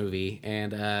monster movie.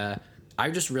 And I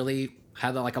just really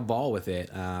had like a ball with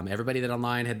it. Everybody that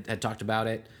online had talked about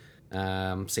it,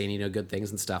 saying, you know, good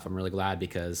things and stuff. I'm really glad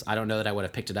because I don't know that I would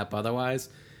have picked it up otherwise.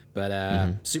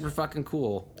 But super fucking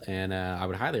cool, and I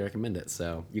would highly recommend it.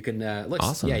 So you can look,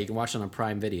 you can watch it on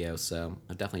Prime Video. So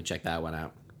I'll definitely check that one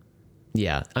out.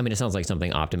 Yeah, I mean, it sounds like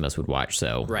something Optimus would watch,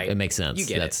 so it makes sense. You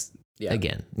get it.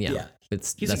 Again,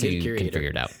 that's how you can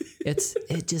figure it out.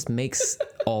 It just makes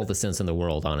all the sense in the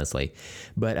world, honestly.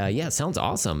 But it sounds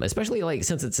awesome, especially like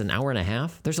since it's an hour and a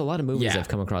half. There's a lot of movies I've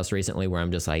come across recently where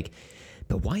I'm just like,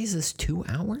 but why is this 2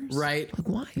 hours? Right? Like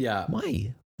why? Yeah.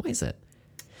 Why is it?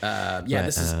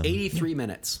 This is 83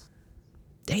 minutes.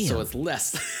 Damn. So it's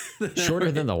less.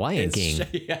 Shorter than The Lion King.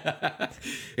 Yeah.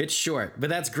 It's short, but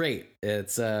that's great.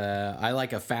 It's I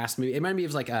like a fast movie. It reminded me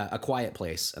of like a Quiet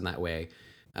Place in that way.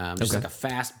 Just like a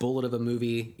fast bullet of a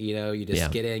movie. You know, you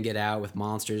just get in, get out with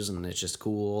monsters, and it's just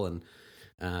cool. And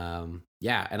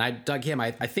and I dug him.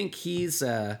 I think he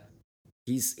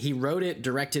wrote it,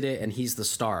 directed it, and he's the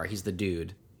star. He's the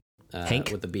dude.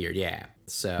 Hank with the beard. Yeah.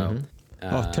 So.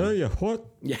 I'll tell you what.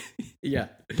 Yeah. Yeah.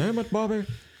 Damn it, Bobby.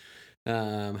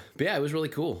 But yeah, it was really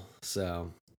cool.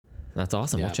 So that's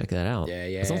awesome. Yeah. We'll check that out. Yeah.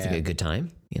 It sounds like a good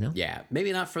time, you know? Yeah.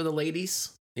 Maybe not for the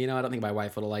ladies. You know, I don't think my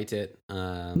wife would have liked it.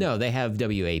 No, they have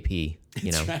WAP, you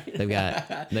know. Right. They got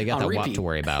that WAP to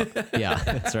worry about. Yeah,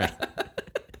 that's right.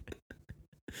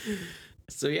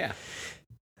 So yeah.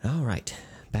 All right.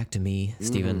 Back to me,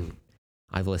 Steven.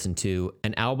 I've listened to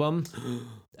an album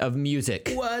of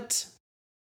music. What?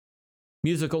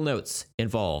 Musical notes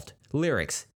involved.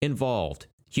 Lyrics involved.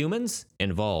 Humans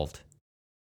involved.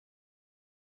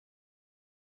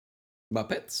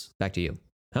 Muppets? Back to you.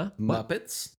 Huh?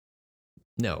 Muppets?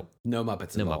 No. No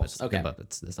Muppets involved. No Muppets. Okay. No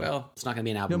Muppets. Well, it's not going to be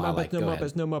an album I like. No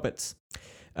Muppets.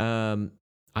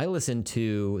 I listened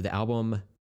to the album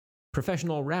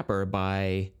Professional Rapper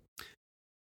by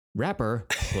rapper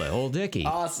Lil Dicky.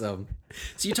 Awesome.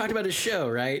 So you talked about his show,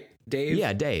 right? Dave?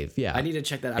 Yeah, Dave. Yeah. I need to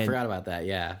check that. I forgot about that.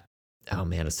 Yeah. Oh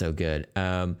man, it's so good.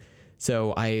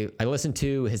 So I listened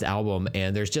to his album,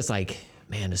 and there's just like,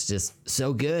 man, it's just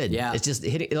so good. Yeah. It's just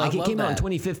hitting, like it came out in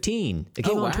 2015. It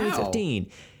came out in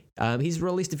 2015. He's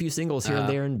released a few singles here and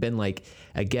there and been like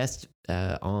a guest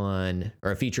on,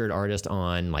 or a featured artist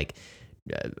on like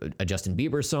a Justin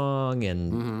Bieber song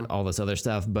and all this other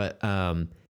stuff. But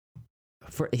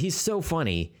he's so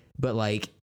funny, but like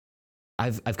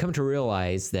I've come to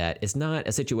realize that it's not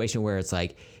a situation where it's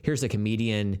like, here's a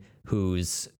comedian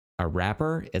who's a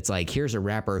rapper. It's like, here's a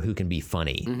rapper who can be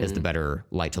funny is the better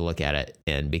light to look at it.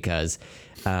 And because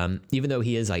even though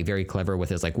he is like very clever with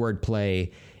his like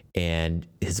wordplay and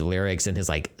his lyrics and his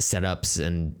like setups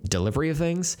and delivery of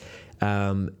things,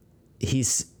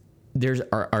 there's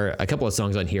a couple of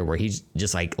songs on here where he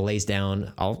just like lays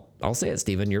down. I'll say it,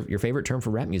 Steven, your favorite term for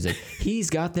rap music.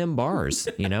 He's got them bars,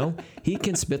 you know. He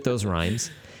can spit those rhymes.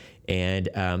 And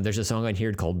there's a song on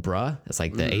here called "Bruh." It's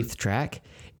like the 8th track,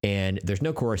 and there's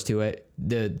no chorus to it.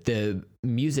 The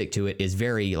music to it is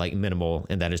very like minimal,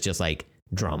 and that is just like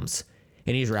drums,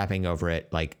 and he's rapping over it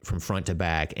like from front to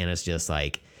back, and it's just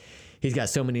like he's got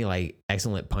so many like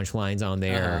excellent punchlines on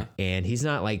there, and he's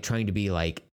not like trying to be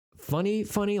like funny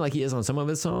like he is on some of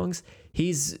his songs.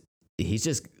 He's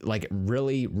just like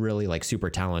really like super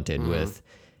talented with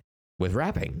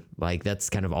rapping. Like that's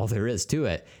kind of all there is to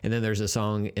it. And then there's a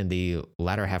song in the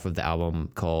latter half of the album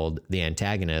called "The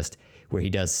Antagonist" where he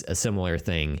does a similar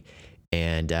thing.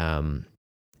 And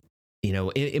you know,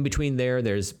 in between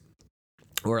there's,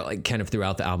 or like kind of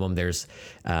throughout the album, there's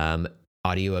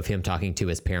audio of him talking to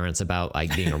his parents about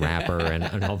like being a rapper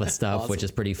and all this stuff, awesome. Which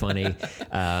is pretty funny.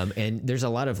 And there's a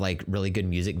lot of like really good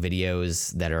music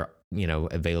videos that are, you know,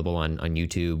 available on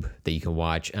YouTube that you can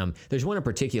watch. There's one in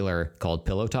particular called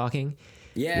 "Pillow Talking,"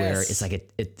 where it's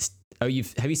like have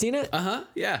you seen it?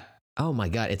 Yeah. Oh my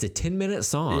God, it's a 10-minute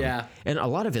song. Yeah. And a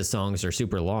lot of his songs are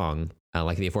super long.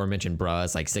 Like the aforementioned "Bruh"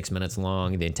 is like 6 minutes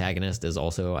long. The Antagonist is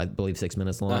also, I believe, 6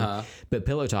 minutes long. But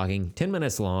 "Pillow Talking," 10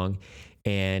 minutes long,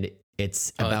 and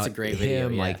it's about a great him video,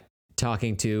 like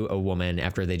talking to a woman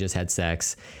after they just had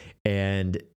sex.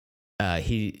 And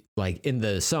he, like in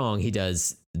the song, he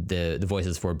does the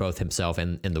voices for both himself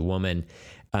and the woman.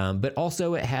 But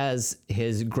also it has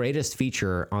his greatest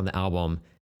feature on the album.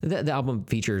 The album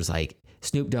features like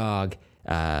Snoop Dogg,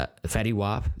 Fetty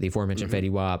Wap, the aforementioned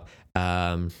Fetty Wap,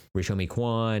 Rishomi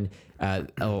Kwan,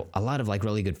 a lot of like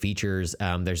really good features.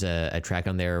 There's a track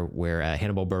on there where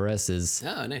Hannibal Buress is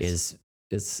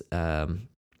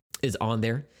on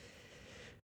there.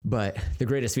 But the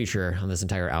greatest feature on this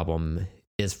entire album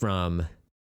is from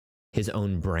his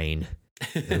own brain,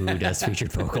 who does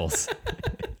featured vocals.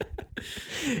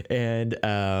 And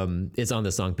it's on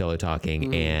the song "Pillow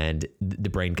Talking," and the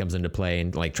brain comes into play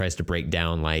and like tries to break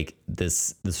down like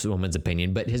this woman's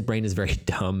opinion, but his brain is very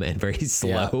dumb and very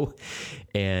slow.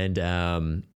 And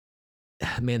man,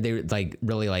 they like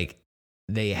really like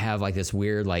they have like this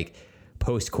weird like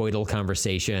post-coital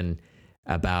conversation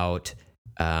about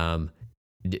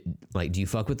like, do you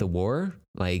fuck with the war?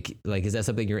 Like is that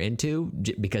something you're into?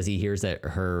 Because he hears that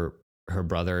her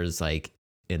brother's like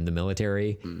in the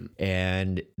military,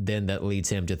 and then that leads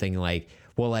him to thinking like,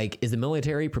 well, like, is the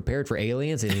military prepared for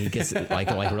aliens? And he gets like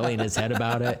really in his head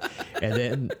about it.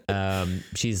 And then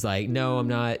she's like, no, I'm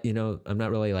not, you know, I'm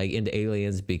not really like into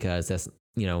aliens because that's,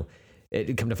 you know,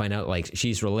 it come to find out like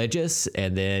she's religious.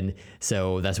 And then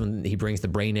so that's when he brings the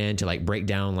brain in to like break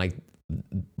down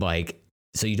like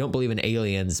so you don't believe in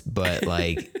aliens, but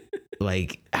like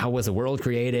like how was the world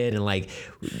created, and like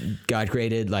God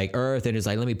created like Earth, and it's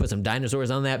like, let me put some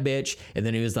dinosaurs on that bitch. And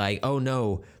then he was like, oh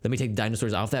no, let me take the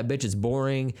dinosaurs off that bitch, it's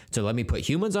boring, so let me put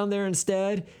humans on there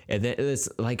instead. And then it's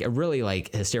like a really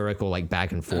like hysterical like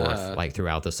back and forth like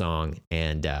throughout the song.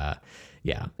 And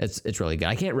yeah, it's really good.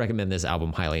 I can't recommend this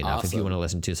album highly enough if you want to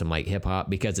listen to some like hip hop,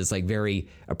 because it's like very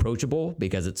approachable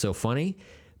because it's so funny,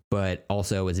 but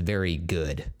also it's very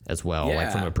good as well. Yeah.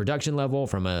 Like from a production level,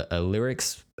 from a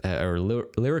lyrics or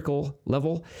lyrical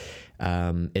level,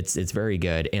 it's very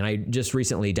good. And I just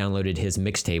recently downloaded his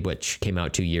mixtape, which came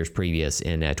out 2 years previous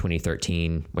in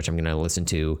 2013, which I'm going to listen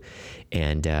to.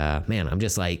 And man, I'm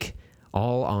just like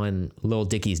all on Lil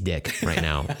Dicky's dick right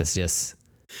now. It's just,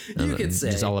 you could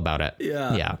say, just all about it.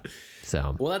 Yeah.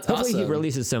 So well, that's hopefully awesome. he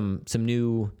releases some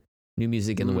new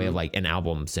music in the way of like an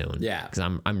album soon. Yeah. Because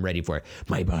I'm ready for it.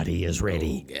 My body is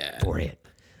ready for it.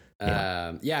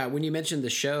 Yeah. When you mentioned the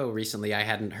show recently, I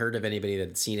hadn't heard of anybody that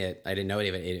had seen it. I didn't know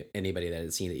anybody that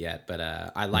had seen it yet, but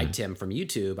I liked him from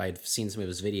YouTube. I'd seen some of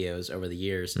his videos over the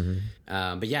years.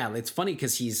 But yeah, it's funny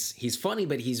because he's funny,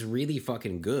 but he's really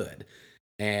fucking good.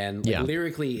 And like,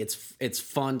 lyrically, it's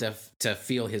fun to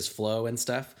feel his flow and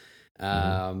stuff.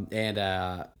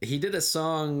 And he did a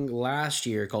song last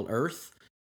year called Earth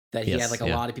that he had like a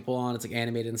lot of people on. It's like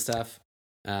animated and stuff.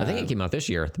 I think it came out this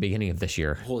year, at the beginning of this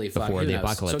year. Holy fuck! Before the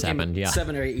apocalypse happened,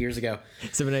 7 or 8 years ago.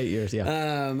 7 or 8 years,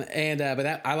 yeah. But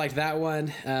that I liked that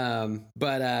one.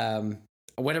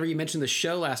 Whenever you mentioned the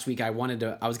show last week, I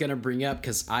was gonna bring up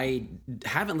because I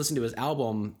haven't listened to his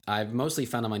album. I've mostly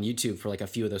found him on YouTube for like a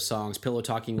few of those songs. Pillow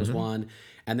Talking was one,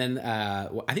 and then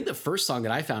I think the first song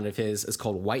that I found of his is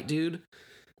called White Dude.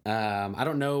 I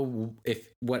don't know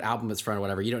what album it's from or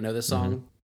whatever. You don't know this song?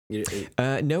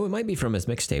 No, it might be from his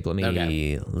mixtape. Let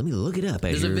me look it up.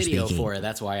 There's a video for it.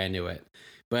 That's why I knew it.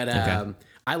 But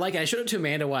I like it. I showed it to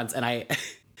Amanda once, and I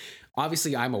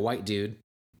obviously I'm a white dude,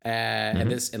 and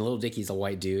Lil Dicky's a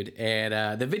white dude,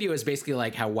 and the video is basically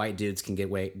like how white dudes can get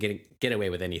away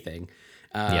with anything.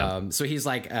 So he's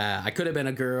like, I could have been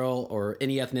a girl or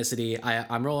any ethnicity.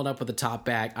 I'm rolling up with a top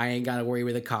back. I ain't got to worry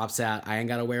where the cops at. I ain't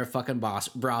got to wear a fucking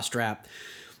bra strap.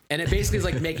 And it basically is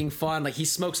like making fun. Like he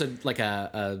smokes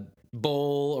a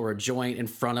bowl or a joint in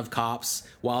front of cops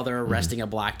while they're arresting a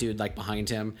black dude like behind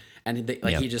him, and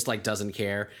he just like doesn't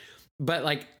care. But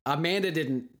like Amanda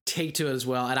didn't take to it as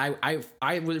well, and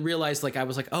I realized like I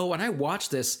was like, oh, when I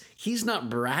watched this, he's not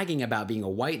bragging about being a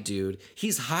white dude.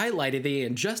 He's highlighted the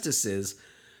injustices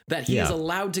that he is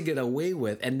allowed to get away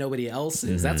with, and nobody else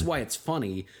is. That's why it's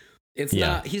funny. It's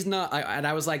not. He's not. And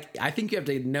I was like, I think you have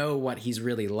to know what he's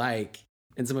really like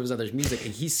in some of his other music.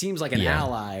 He seems like an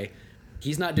ally.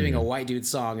 He's not doing a white dude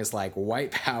song as like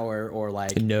white power or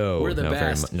like we're the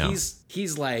best.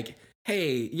 He's like,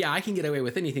 hey, yeah, I can get away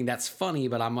with anything. That's funny,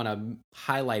 but I'm gonna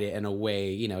highlight it in a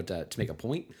way, to make a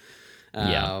point.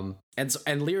 And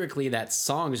lyrically, that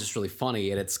song is just really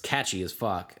funny and it's catchy as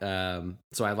fuck.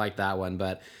 So I like that one.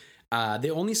 But the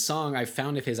only song I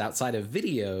found of his outside of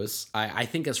videos, I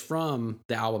think is from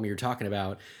the album you're talking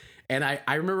about. And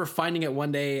I remember finding it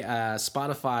one day.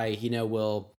 Spotify,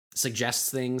 will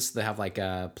suggest things. They have like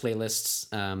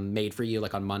playlists made for you,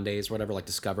 like on Mondays or whatever, like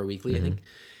Discover Weekly, I think.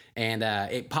 And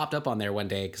it popped up on there one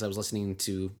day because I was listening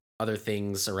to other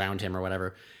things around him or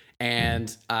whatever.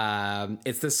 And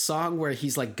it's this song where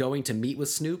he's like going to meet with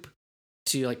Snoop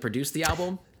to like produce the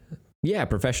album. Yeah,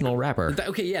 professional rapper.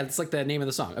 Okay, yeah, it's like the name of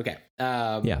the song. Okay.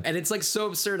 And it's like so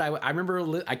absurd. I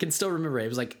remember, I can still remember it. It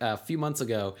was like a few months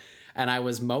ago. And I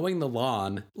was mowing the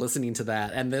lawn listening to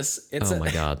that. And my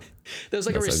God. There's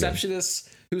like a receptionist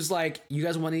who's like, you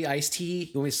guys want any iced tea?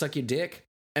 You want me to suck your dick?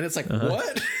 And it's like,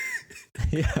 what?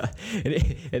 Yeah.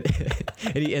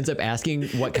 And he ends up asking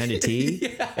what kind of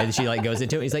tea. And she like goes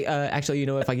into it. He's like, actually,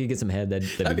 if I could get some head,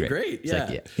 that'd be great. Yeah.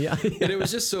 Like, yeah. And it was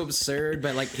just so absurd.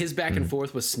 But like his back and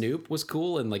forth with Snoop was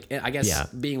cool. And like, I guess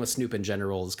being with Snoop in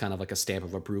general is kind of like a stamp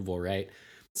of approval, right?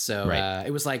 So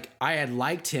it was like, I had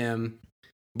liked him,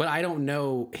 but I don't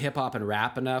know hip hop and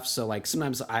rap enough. So like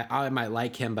sometimes I might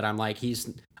like him, but I'm like,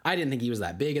 I didn't think he was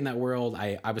that big in that world.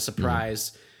 I was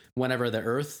surprised whenever the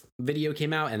Earth video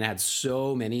came out and it had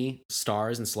so many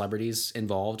stars and celebrities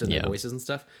involved in their voices and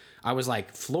stuff. I was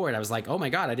like floored. I was like, oh my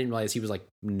God, I didn't realize he was like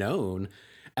known.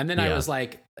 And then I was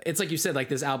like, it's like you said, like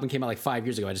this album came out like 5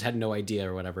 years ago. I just had no idea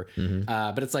or whatever.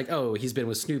 But it's like, oh, he's been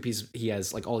with Snoop. He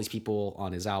has like all these people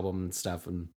on his album and stuff.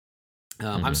 And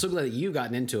I'm so glad that you've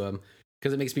gotten into him,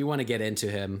 because it makes me want to get into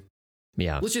him.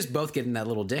 Yeah. Let's just both get in that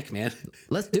little dick, man.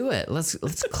 Let's do it. Let's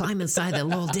climb inside that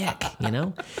little dick,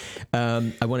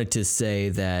 I wanted to say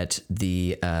that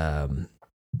the song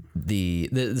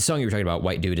you were talking about,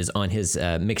 White Dude, is on his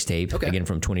mixtape, again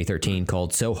from 2013,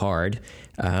 called So Hard.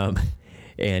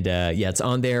 It's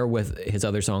on there with his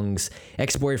other songs,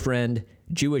 Ex-Boyfriend,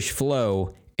 Jewish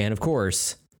Flow, and of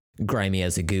course, Grimy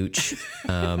as a Gooch.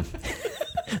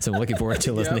 So I'm looking forward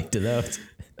to listening to those.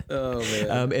 Oh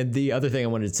man! And the other thing I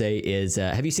wanted to say is,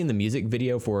 have you seen the music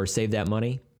video for "Save That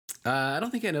Money"? I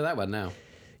don't think I know that one. No.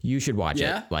 You should watch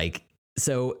it. Like,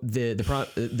 so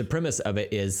the premise of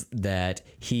it is that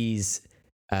he's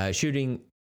shooting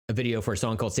a video for a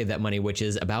song called "Save That Money," which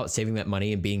is about saving that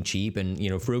money and being cheap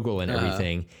and frugal and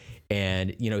everything.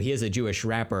 And he is a Jewish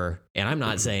rapper, and I'm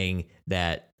not saying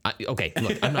that. Okay,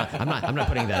 look, I'm not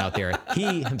putting that out there.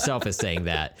 He himself is saying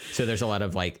that. So there's a lot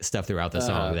of like stuff throughout the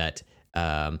song that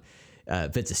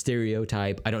fits a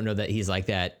stereotype. I don't know that he's like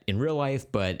that in real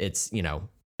life, but it's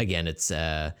again, it's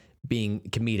being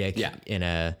comedic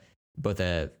in both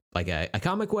a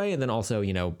comic way, and then also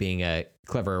being a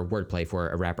clever wordplay for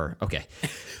a rapper. Okay,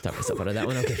 talk myself out of that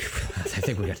one. Okay, I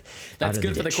think we're good. That's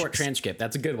good for the court transcript.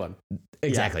 That's a good one.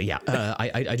 Exactly. Yeah.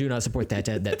 I do not support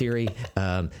that theory.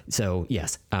 So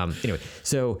yes. Anyway.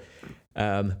 So,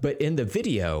 but in the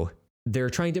video,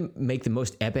 they're trying to make the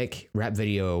most epic rap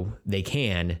video they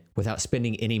can without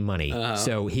spending any money.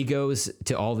 So he goes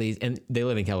to all these, and they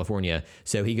live in California.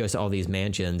 So he goes to all these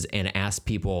mansions and asks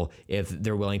people if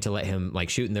they're willing to let him like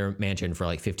shoot in their mansion for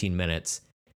like 15 minutes.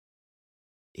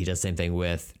 He does the same thing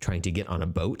with trying to get on a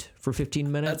boat for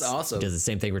 15 minutes. That's awesome. He does the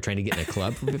same thing for trying to get in a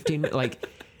club for 15 minutes. Like,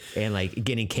 and like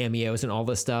getting cameos and all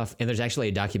this stuff. And there's actually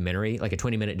a documentary, like a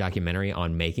 20-minute documentary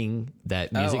on making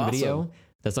that music video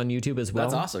that's on YouTube as well.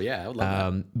 That's awesome. Yeah, I would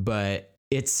love that. But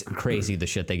it's crazy the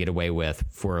shit they get away with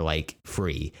for like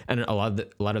free. And a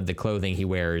lot of the clothing he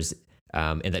wears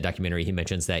in that documentary, he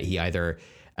mentions that he either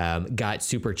got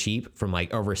super cheap from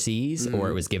like overseas or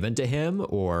it was given to him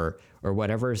or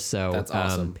whatever. So that's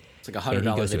awesome. It's like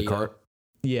 $100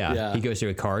 video. He goes to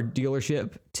a car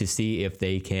dealership to see if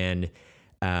they can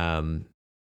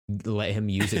let him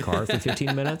use a car for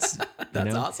 15 minutes.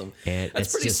 That's awesome. And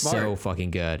that's it's just so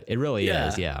fucking good. It really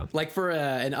is. Yeah. Like for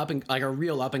a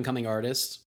real up and coming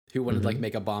artist who wanted to like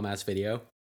make a bomb ass video.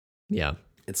 Yeah.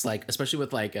 It's like, especially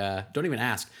with like, don't even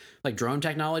ask, like drone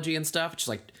technology and stuff. It's just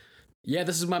like, yeah,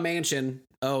 this is my mansion.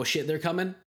 Oh shit, they're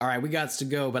coming. All right, we got to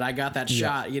go, but I got that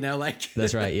shot, you know, like.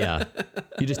 That's right. Yeah.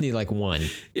 You just need like one.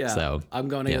 Yeah. So I'm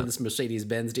going to this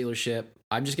Mercedes-Benz dealership.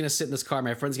 I'm just going to sit in this car.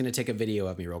 My friend's going to take a video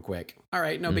of me real quick. All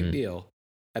right. No big deal.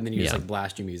 And then you just like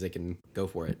blast your music and go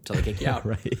for it till they kick you out.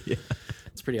 Right. Yeah.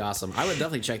 It's pretty awesome. I would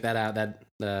definitely check that out.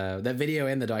 That video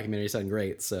and the documentary sound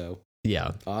great. So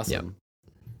yeah. Awesome.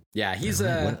 Yeah. He's,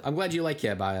 I'm glad you like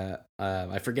him.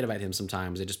 I forget about him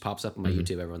sometimes. It just pops up on my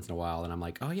YouTube every once in a while. And I'm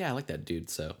like, oh yeah, I like that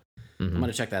dude. So I'm going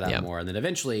to check that out more. And then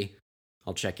eventually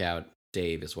I'll check out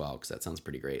Dave as well, because that sounds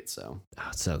pretty great. So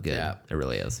it's so good. Yeah. It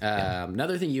really is.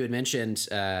 Another thing you had mentioned,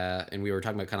 and we were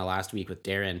talking about kind of last week with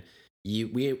Darren,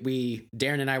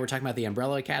 Darren and I were talking about the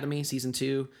Umbrella Academy season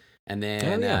 2. And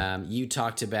then you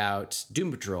talked about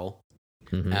Doom Patrol.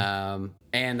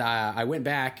 And I went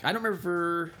back. I don't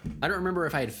remember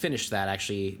if I had finished that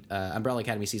actually, Umbrella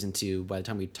Academy season 2 by the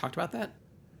time we talked about that.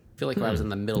 I feel like I was in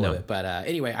the middle of it, but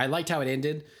anyway, I liked how it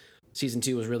ended. Season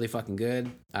 2 was really fucking good.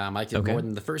 I liked it more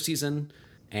than the first season,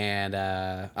 and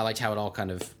I liked how it all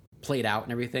kind of played out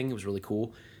and everything. It was really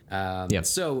cool.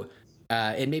 So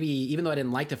it maybe, even though I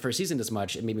didn't like the first season as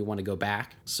much, it made me want to go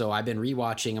back. So I've been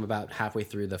rewatching. I'm about halfway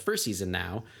through the first season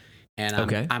now, and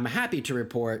I'm happy to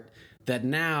report that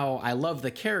now I love the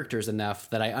characters enough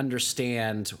that I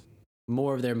understand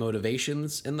more of their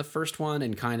motivations in the first one,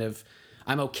 and kind of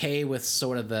I'm okay with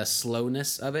sort of the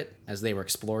slowness of it as they were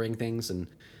exploring things and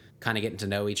kind of getting to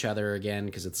know each other again,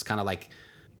 because it's kind of like,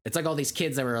 it's like all these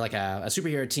kids that were like a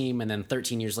superhero team, and then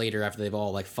 13 years later, after they've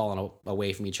all like fallen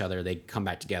away from each other, they come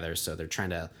back together. So they're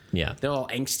trying to, they're all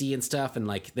angsty and stuff, and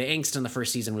like the angst in the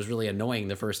first season was really annoying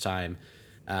the first time.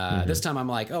 This time I'm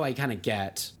like, oh, I kind of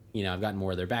get, you know, I've gotten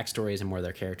more of their backstories and more of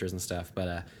their characters and stuff,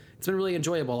 but it's been really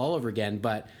enjoyable all over again.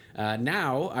 But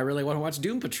now I really want to watch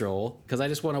Doom Patrol, because I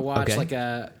just want to watch like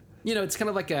a, you know, it's kind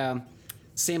of like a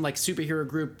same like superhero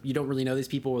group. You don't really know these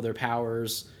people or their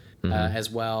powers as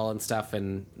well and stuff,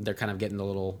 and they're kind of getting the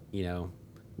little, you know,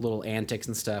 little antics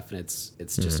and stuff, and it's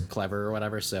just clever or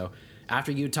whatever. So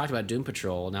after you talked about Doom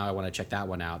Patrol, now I want to check that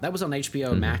one out. That was on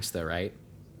HBO Max though, right?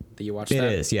 That you watched? It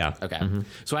is, yeah. Okay.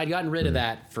 So I'd gotten rid of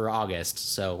that for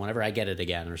August, so whenever I get it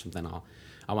again or something,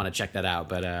 I want to check that out.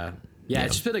 But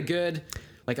it's just been a good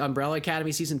like Umbrella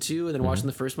Academy season 2, and then watching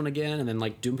the first one again, and then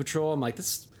like Doom Patrol. I'm like,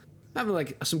 this having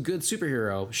like some good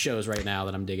superhero shows right now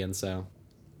that I'm digging. So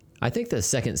I think the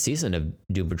second season of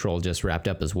Doom Patrol just wrapped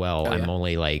up as well. I'm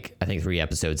only like, I think 3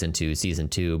 episodes into season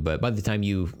 2, but by the time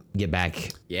you get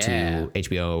back to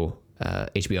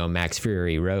HBO Max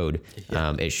Fury Road,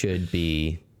 it should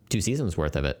be 2 seasons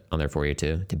worth of it on there for you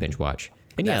to binge watch.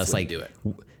 And it's like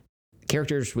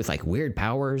characters with like weird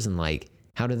powers, and like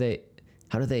how do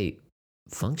they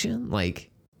function? Like,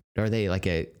 are they like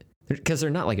because they're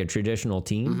not like a traditional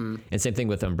team. And same thing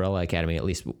with Umbrella Academy, at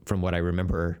least from what I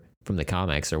remember from the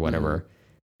comics or whatever,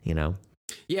 you know?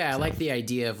 Yeah, I like the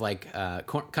idea of like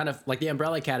kind of like the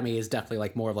Umbrella Academy is definitely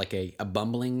like more of like a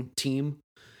bumbling team.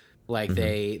 Like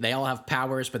they all have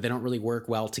powers, but they don't really work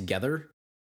well together.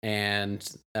 And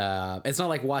it's not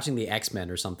like watching the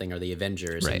X-Men or something, or the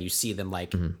Avengers, and you see them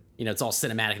like, you know, it's all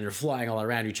cinematic and they're flying all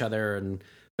around each other and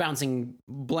bouncing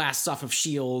blasts off of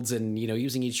shields and, you know,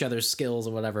 using each other's skills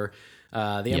or whatever.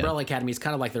 The Umbrella Academy is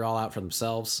kind of like they're all out for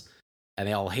themselves, and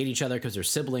they all hate each other because they're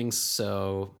siblings.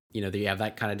 So, you know, you have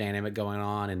that kind of dynamic going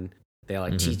on, and they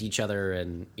like tease each other,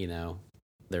 and, you know,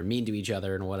 they're mean to each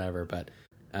other and whatever. But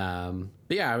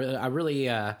yeah, I really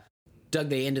dug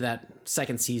the end of that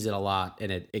second season a lot,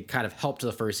 and it kind of helped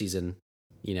the first season,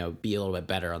 you know, be a little bit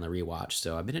better on the rewatch.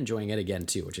 So I've been enjoying it again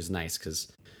too, which is nice,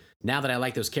 because now that I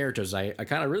like those characters, I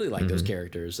kind of really like those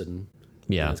characters, and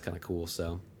Yeah. it's kind of cool.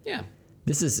 So yeah.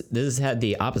 This has had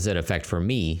the opposite effect for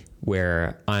me,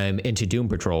 where I'm into Doom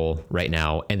Patrol right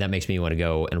now, and that makes me want to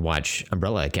go and watch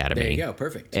Umbrella Academy. There you go,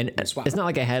 perfect. And it's not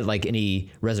like I had like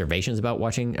any reservations about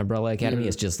watching Umbrella Academy.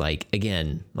 It's just like,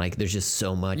 again, like there's just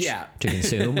so much to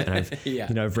consume, and I've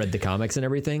I've read the comics and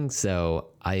everything, so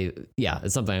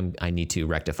it's something I need to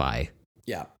rectify.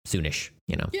 Yeah, soonish,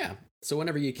 Yeah, so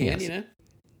whenever you can,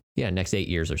 Yeah, next 8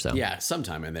 years or so. Yeah,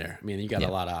 sometime in there. I mean, you got a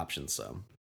lot of options, so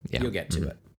you'll get to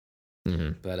it.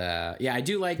 Mm-hmm. But I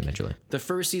do like eventually. The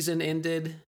first season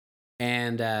ended,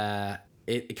 and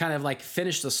it kind of like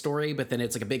finished the story, but then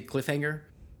it's like a big cliffhanger.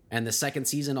 And the second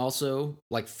season also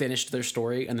like finished their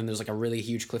story, and then there's like a really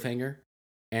huge cliffhanger.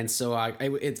 And so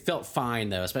it felt fine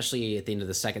though, especially at the end of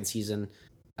the second season.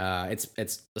 It's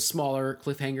a smaller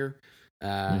cliffhanger,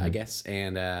 I guess,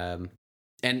 and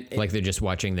like they're just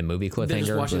watching the movie cliffhanger. They're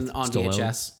just watching on Stallone?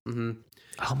 VHS. Mm-hmm.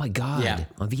 Oh my god! Yeah.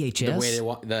 On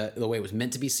VHS, the way it was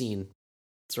meant to be seen.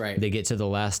 That's right. They get to the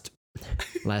last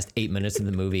 8 minutes of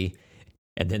the movie,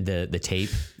 and then the tape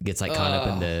gets like caught up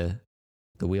in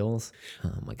the wheels.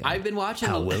 Oh my god! I've been watching.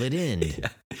 How will it end?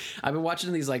 I've been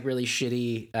watching these like really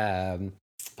shitty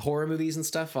horror movies and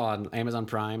stuff on Amazon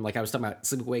Prime. Like I was talking about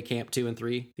Sleepaway Camp 2 and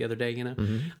 3 the other day.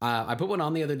 I put one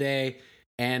on the other day,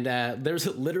 and there's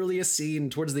literally a scene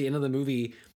towards the end of the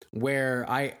movie where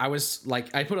I was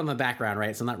like, I put on the background,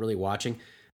 right? So I'm not really watching,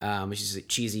 which is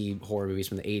cheesy horror movies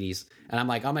from the 80s. And I'm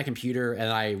like on my computer,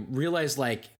 and I realized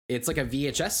like it's like a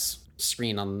VHS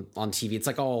screen on TV. It's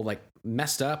like all like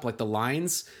messed up, like the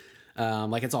lines,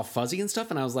 like it's all fuzzy and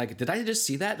stuff. And I was like, did I just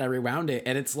see that? And I rewound it,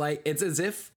 and it's like, it's as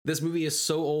if this movie is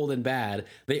so old and bad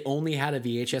they only had a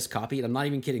VHS copy. And I'm not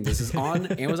even kidding. This is on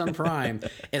Amazon Prime.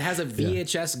 It has a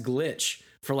VHS glitch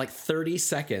for like 30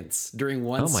 seconds during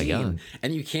one scene. God.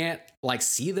 And you can't like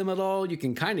see them at all. You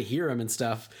can kind of hear them and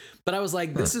stuff. But I was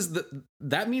like,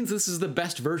 that means this is the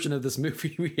best version of this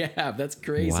movie we have. That's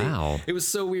crazy. Wow. It was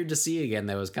so weird to see again.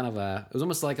 That was kind of it was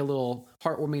almost like a little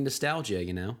heartwarming nostalgia,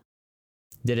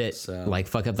 Did it like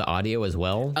fuck up the audio as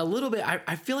well? A little bit.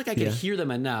 I feel like I could hear them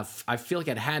enough. I feel like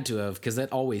it had to have, because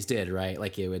that always did, right?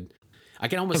 Like it would. I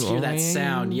can almost hear that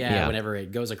sound, whenever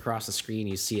it goes across the screen,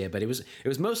 you see it. But it was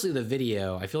mostly the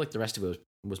video. I feel like the rest of it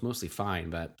was mostly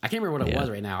fine, but I can't remember what it was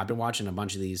right now. I've been watching a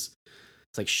bunch of these.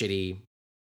 It's like shitty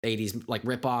 80s like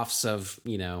ripoffs of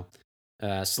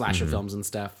slasher films and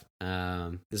stuff.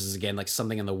 This is again like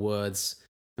Something in the Woods.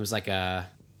 It was like a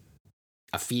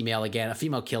female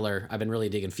killer. I've been really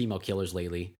digging female killers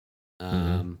lately.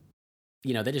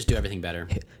 They just do everything better.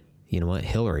 You know what?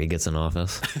 Hillary gets in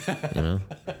office.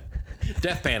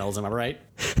 Death panels, am I right?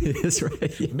 That's right.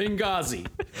 Benghazi.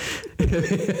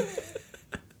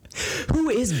 Who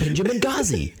is Benjamin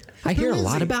Ghazi? I hear a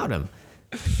lot about him.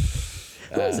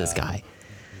 Who is this guy?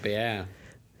 But yeah.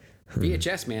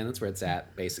 VHS, man, that's where it's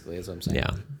at, basically, is what I'm saying. Yeah.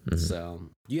 Mm-hmm. So,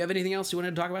 do you have anything else you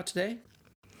wanted to talk about today?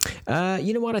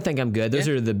 You know what? I think I'm good. Those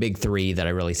are the big three that I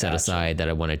really set aside that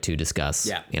I wanted to discuss.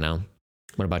 Yeah.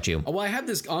 What about you? Well, I have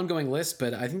this ongoing list,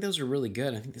 but I think those are really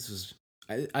good. I think this was...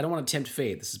 I don't want to tempt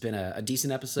fate. This has been a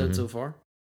decent episode so far.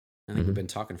 I think we've been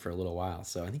talking for a little while,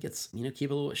 so I think it's keep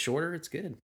it a little bit shorter. It's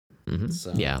good.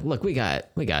 So. Yeah, look, we got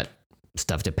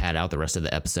stuff to pad out the rest of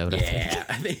the episode. Yeah,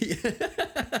 I think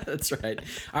that's right.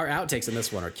 Our outtakes in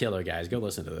this one are killer, guys. Go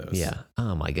listen to those. Yeah.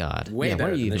 Oh my God. Way better. Why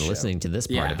are you than even listening to this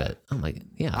part of it? Oh my.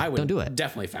 Yeah. I would don't do it.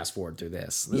 Definitely fast forward through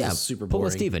this. This is super boring. Pull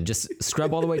a Steven. Just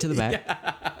scrub all the way to the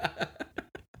back.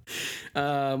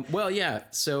 Well, yeah.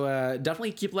 So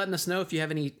definitely keep letting us know if you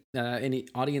have any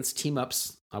audience team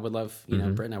ups. I would love,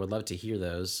 Brett and I would love to hear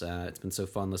those. It's been so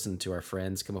fun listening to our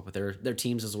friends come up with their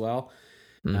teams as well.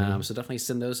 So definitely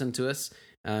send those in to us.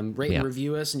 Rate and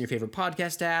review us in your favorite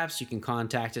podcast apps. You can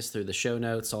contact us through the show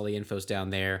notes. All the info's down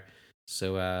there.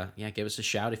 So give us a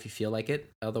shout if you feel like it.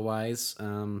 Otherwise,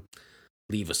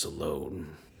 leave us alone.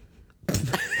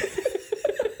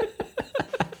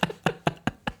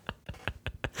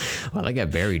 Well, that got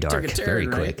very dark, very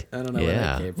quick. I don't know where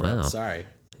that came from. Wow. Sorry.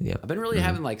 Yeah. I've been really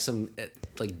having like some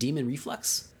like demon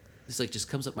reflux. It's like just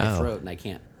comes up my throat, and I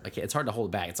can't. It's hard to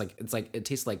hold back. It's like it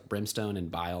tastes like brimstone and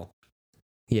bile.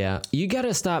 Yeah, you got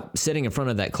to stop sitting in front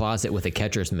of that closet with a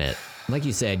catcher's mitt. Like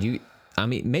you said,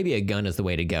 maybe a gun is the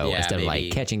way to go instead of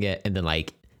like catching it and then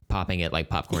like popping it like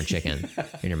popcorn chicken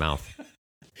in your mouth.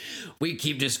 We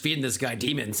keep just feeding this guy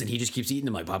demons, and he just keeps eating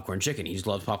them like popcorn chicken. He just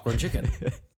loves popcorn chicken.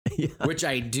 Which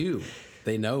I do.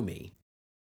 They know me.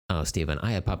 Oh, Steven,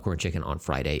 I had popcorn chicken on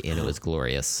Friday, and it was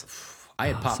glorious. I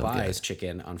had Popeye's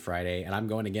chicken on Friday, and I'm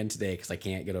going again today because I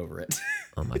can't get over it.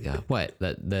 Oh, my God. What?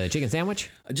 The chicken sandwich?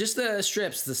 Just the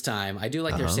strips this time. I do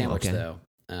like their sandwich, though.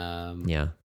 Yeah.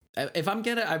 If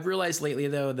I've realized lately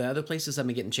though, the other places I've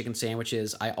been getting chicken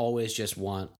sandwiches, I always just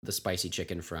want the spicy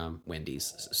chicken from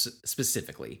Wendy's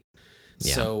specifically.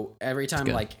 Yeah. So every time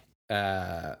we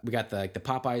got the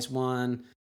Popeyes one,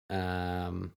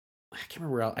 I can't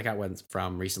remember where I got one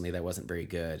from recently that wasn't very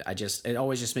good. It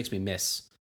always just makes me miss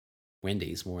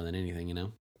Wendy's more than anything, you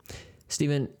know?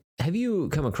 Steven, have you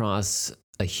come across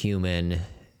a human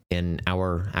in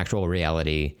our actual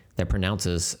reality that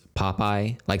pronounces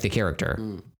Popeye, like the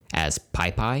character, as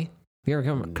Pie Pie? Have you ever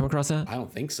come across that? I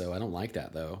don't think so. I don't like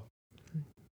that, though.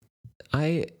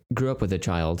 I grew up with a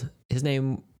child. His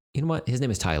name, you know what? His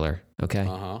name is Tyler, okay?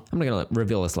 Uh-huh. I'm not going to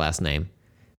reveal his last name.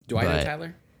 Do I know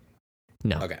Tyler?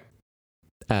 No. Okay.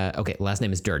 Okay, last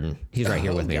name is Durden. He's right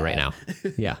here with me right now.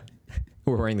 Yeah.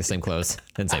 We're wearing the same clothes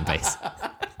and same face.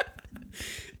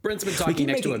 Brent's been talking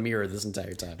next to a mirror this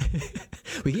entire time.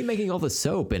 We keep making all the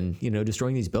soap and,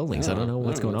 destroying these buildings. I don't know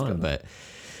what's going on, but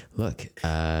look,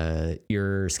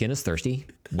 your skin is thirsty.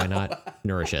 Why not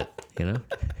nourish it,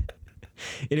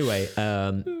 Anyway,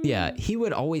 yeah, he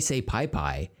would always say pie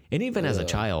pie. And even as a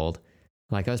child,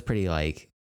 like I was pretty like,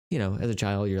 as a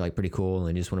child, you're like pretty cool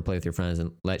and you just want to play with your friends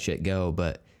and let shit go.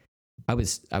 But I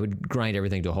would grind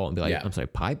everything to a halt and be like, I'm sorry,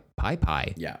 pie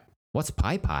pie. Yeah. What's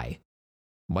pie pie?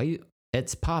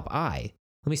 It's pop eye.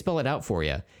 Let me spell it out for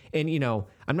you. And,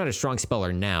 I'm not a strong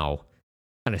speller now.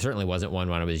 And I certainly wasn't one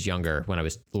when I was younger, when I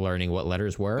was learning what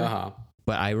letters were. Uh-huh.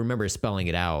 But I remember spelling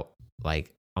it out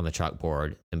like on the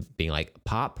chalkboard and being like,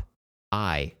 pop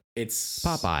eye. It's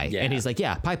Popeye. Yeah. And he's like,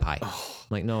 yeah, pie pie. Oh. I'm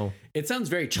like, no. It sounds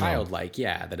very childlike,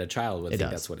 that a child would think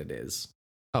that's what it is.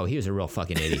 Oh, he was a real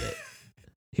fucking idiot.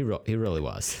 He really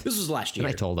was. This was last year.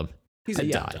 And I told him. He's a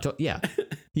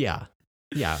yeah.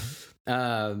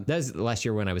 That was last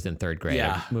year when I was in third grade.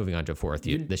 Yeah. I'm moving on to fourth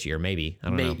this year, maybe. I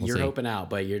don't know. You're hoping out,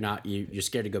 but you're not. You're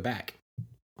scared to go back,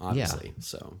 obviously. Yeah.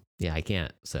 So yeah, I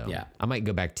can't. So I might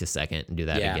go back to second and do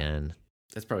that again.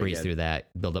 That's probably breeze through that,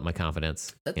 build up my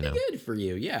confidence. That'd be good for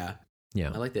you. Yeah.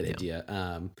 Yeah. I like that idea.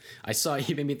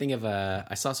 You made me think of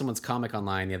I saw someone's comic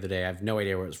online the other day. I have no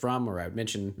idea where it was from, or I would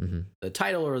mention the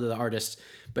title or the artist,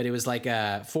 but it was like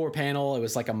a 4-panel. It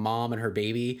was like a mom and her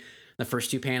baby. The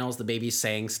first 2 panels, the baby's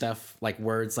saying stuff like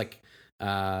words like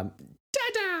dada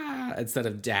instead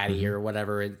of daddy or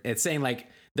whatever. It's saying like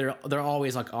they're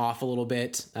always like off a little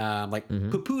bit, like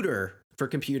pooter for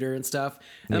computer and stuff.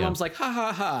 And the mom's like ha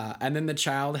ha ha, and then the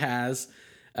child has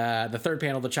the third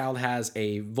panel. The child has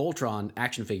a Voltron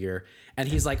action figure, and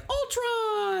he's like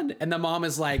Ultron, and the mom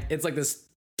is like, it's like this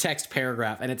text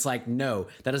paragraph, and it's like, no,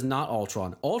 that is not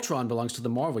Ultron. Ultron belongs to the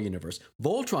Marvel universe.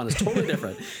 Voltron is totally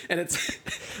different. And it's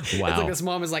it's like this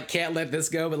mom is like, can't let this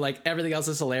go, but like everything else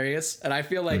is hilarious. And I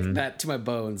feel like that to my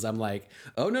bones. I'm like,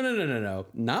 oh no,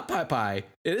 not Popeye.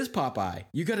 It is Popeye.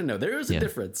 You got to know there is a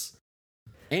difference,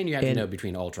 and you have to know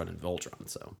between Ultron and Voltron.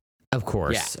 So of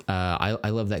course, I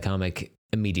love that comic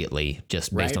immediately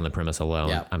just based on the premise alone.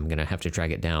 Yeah. I'm gonna have to track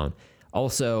it down.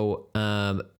 Also,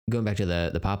 going back to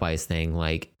the Popeyes thing,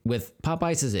 like with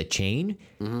Popeyes as a chain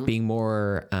being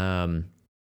more, I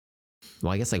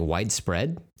guess like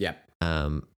widespread. Yeah.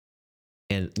 And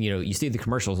you see the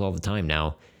commercials all the time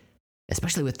now,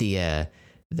 especially with the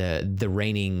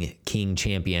reigning king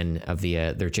champion of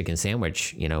their chicken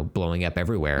sandwich, blowing up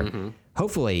everywhere.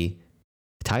 Hopefully,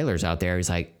 Tyler's out there. He's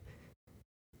like,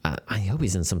 I hope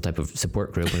he's in some type of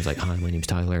support group. And he's like, hi, my name's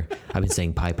Tyler. I've been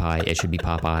saying pie pie. It should be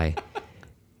Popeye.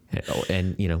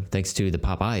 And, thanks to the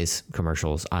Popeyes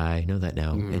commercials, I know that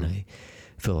now and I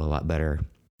feel a lot better.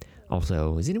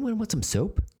 Also, does anyone want some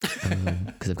soap?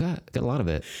 Because I've got a lot of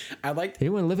it.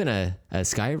 Anyone live in a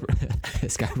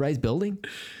sky-rise building?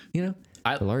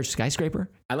 A large skyscraper?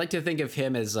 I like to think of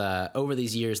him as over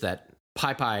these years that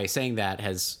Popeye saying that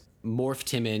has morphed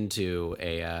him into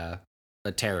a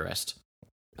terrorist.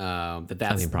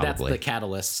 That's the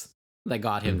catalyst that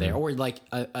got him there, or like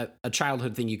a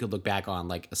childhood thing you could look back on,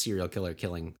 like a serial killer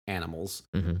killing animals.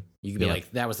 You could be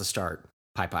like, that was the start.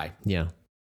 Pie. Yeah.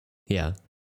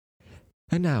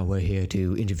 And now we're here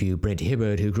to interview Brent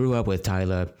Hibbert, who grew up with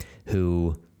Tyler,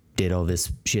 who did all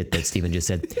this shit that Steven just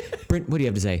said. Brent, what do you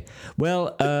have to say?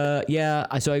 Well,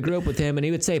 so I grew up with him, and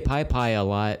he would say pie a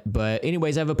lot. But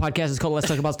anyways, I have a podcast. It's called Let's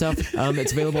Talk About Stuff.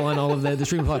 It's available on all of the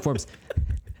streaming platforms.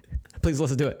 Please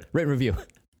listen to it. Rate and review.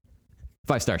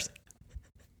 5 stars.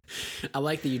 I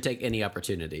like that you take any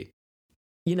opportunity.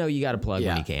 You got to plug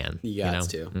when you can. You got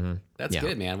to. That's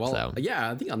good, man. Well,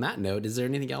 I think on that note, is there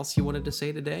anything else you wanted to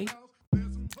say today?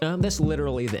 That's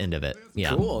literally the end of it.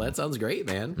 Yeah. Cool. That sounds great,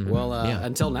 man. Well,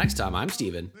 until next time, I'm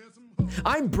Steven.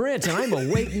 I'm Brent, and I'm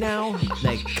awake now.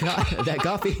 That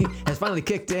coffee has finally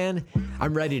kicked in.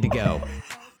 I'm ready to go.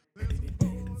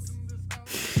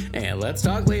 And let's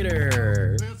talk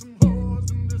later.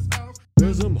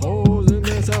 There's some hoes in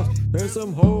this house. There's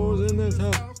some hoes in this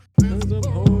house. There's some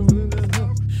hoes in this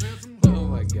house. Oh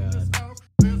my god.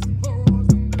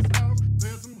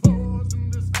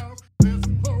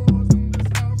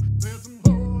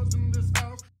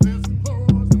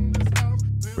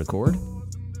 Record?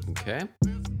 Okay.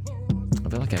 I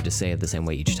feel like I have to say it the same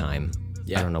way each time.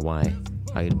 Yeah. I don't know why.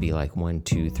 I would be like 1,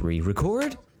 2, 3,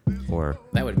 record? Or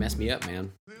That would mess me up,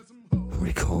 man.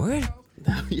 record?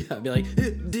 Yeah, I'd be like,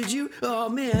 did you? Oh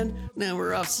man, now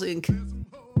we're off sync.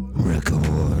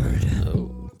 Record.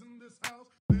 Oh.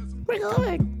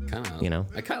 Record. Kind of. You know?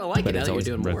 I kind of like But it now it's that you're always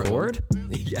doing more of them. record.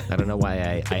 Yeah. I don't know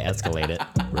why I escalate it.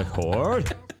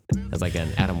 Record. It's like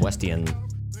an Adam Westian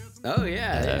Oh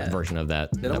yeah. version of that.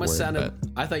 It almost word, sounded.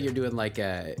 I thought you were doing like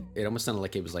it almost sounded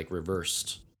like it was like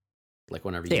reversed, like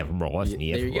whenever you. Yeah,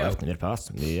 there you go.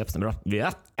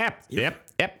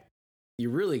 Yep.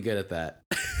 You're really good at that.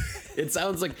 It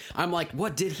sounds like I'm like,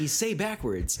 what did he say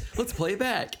backwards? Let's play it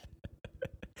back.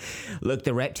 Look,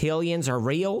 the reptilians are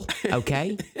real,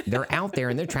 okay? They're out there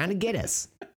and they're trying to get us.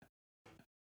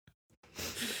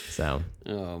 So.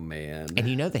 Oh man. And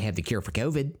you know they have the cure for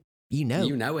COVID. You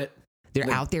know it. They're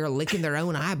out there licking their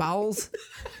own eyeballs,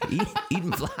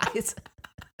 eating flies.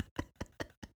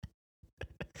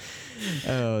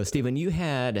 Oh, Stephen, you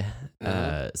had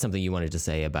something you wanted to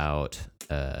say about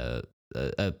a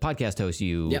podcast host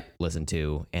you listened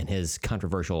to and his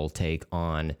controversial take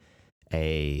on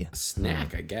a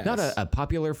snack, I guess. Not a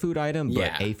popular food item,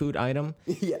 but a food item.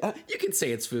 Yeah, you can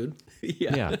say it's food.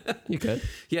 Yeah, you could.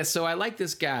 Yeah, so I like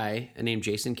this guy named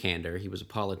Jason Kander. He was a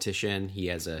politician. He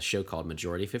has a show called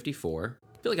Majority 54.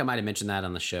 I feel like I might have mentioned that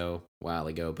on the show a while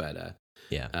ago, but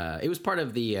it was part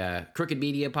of the Crooked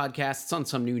Media podcast. It's on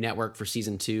some new network for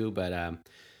season 2, but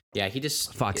yeah, he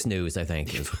just Fox News, I think.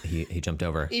 He jumped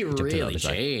over. He really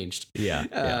changed.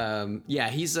 Yeah.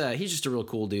 He's just a real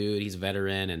cool dude. He's a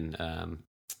veteran, and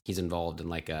he's involved in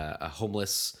like a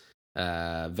homeless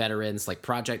veterans like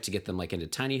project to get them like into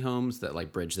tiny homes that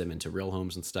like bridge them into real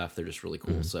homes and stuff. They're just really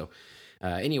cool. Mm-hmm. So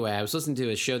anyway, I was listening to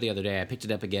his show the other day. I picked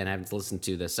it up again. I haven't listened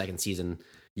to the second season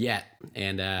yet,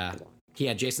 and he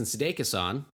had Jason Sudeikis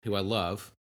on, who I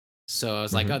love. So I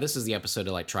was like, oh, this is the episode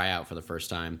to like try out for the first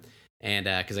time. And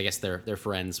because I guess they're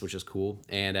friends, which is cool.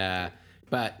 And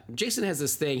but Jason has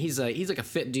this thing. He's like a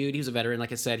fit dude. He's a veteran,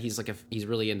 like I said. He's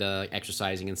really into like,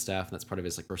 exercising and stuff. And that's part of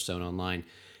his like persona online.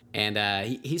 And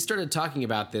he started talking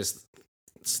about this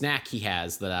snack he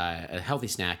has a healthy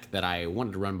snack that I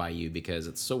wanted to run by you because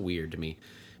it's so weird to me.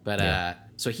 But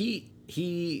so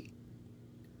he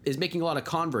is making a lot of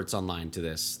converts online to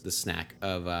this snack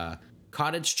of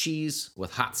cottage cheese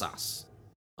with hot sauce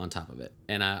on top of it.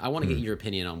 And I want to get your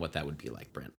opinion on what that would be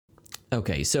like, Brent.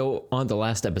 Okay, so on the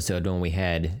last episode when we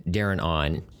had Darren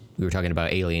on, we were talking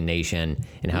about Alien Nation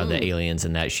and how the aliens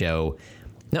in that show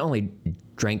not only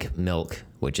drank milk,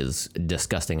 which is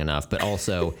disgusting enough, but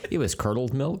also it was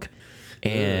curdled milk.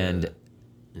 And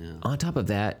on top of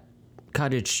that,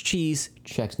 cottage cheese,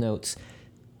 checks notes,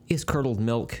 is curdled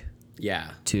milk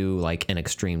to like an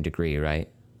extreme degree, right?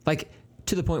 Like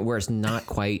to the point where it's not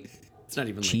quite it's not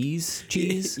even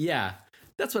cheese. Yeah.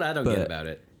 That's what I don't get about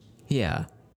it. Yeah.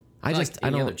 I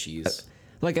don't other cheese.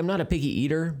 Like I'm not a picky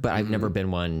eater, but I've never been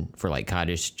one for like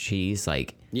cottage cheese.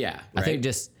 Like I think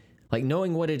just like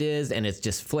knowing what it is and it's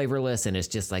just flavorless and it's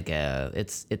just like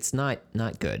it's not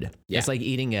good. Yeah. It's like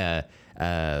eating a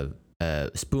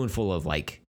spoonful of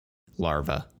like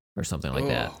larva or something like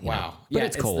that. Wow. But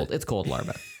it's cold. It's cold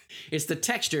larva. It's the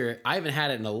texture. I haven't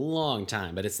had it in a long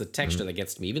time, but it's the texture that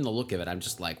gets to me. Even the look of it, I'm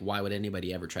just like, why would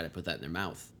anybody ever try to put that in their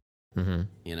mouth? Mm-hmm.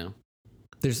 You know?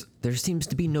 There seems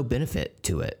to be no benefit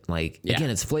to it. Like again,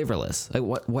 it's flavorless. Like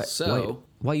what? So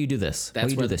why you do this? Why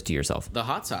you do this to yourself? The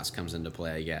hot sauce comes into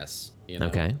play, I guess. You know?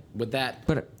 Okay. With that,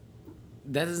 but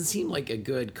that doesn't seem like a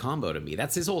good combo to me.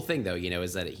 That's his whole thing, though. You know,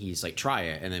 is that he's like try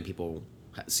it, and then people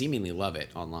seemingly love it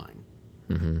online.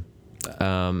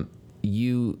 Mm-hmm.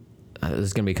 This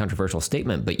is going to be a controversial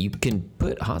statement, but you can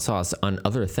put hot sauce on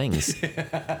other things.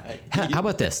 How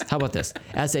about this?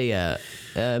 As a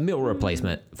meal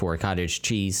replacement for cottage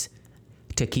cheese,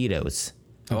 taquitos,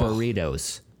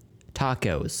 burritos,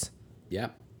 tacos,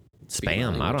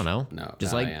 Spam. I don't know. No,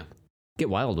 just get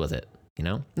wild with it. You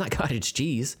know, not cottage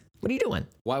cheese. What are you doing?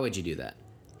 Why would you do that?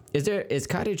 Is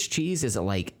cottage cheese? Is it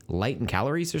like light in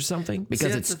calories or something?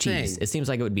 Because it's cheese. It seems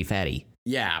like it would be fatty.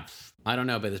 Yeah, I don't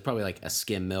know, but it's probably like a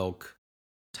skim milk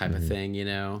type of thing, you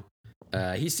know?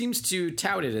 He seems to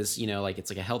tout it as, you know, like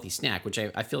it's like a healthy snack, which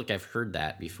I feel like I've heard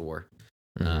that before.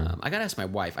 I gotta ask my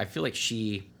wife. I feel like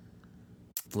she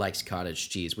likes cottage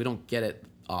cheese. We don't get it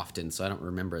often, so I don't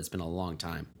remember. It's been a long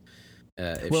time.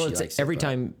 Well, it's every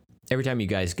time you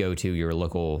guys go to your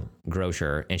local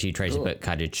grocer and she tries to put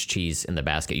cottage cheese in the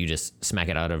basket, you just smack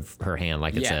it out of her hand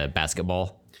like it's a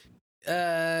basketball.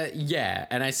 Yeah,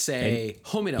 and I say,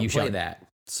 homie, don't play that.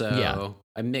 So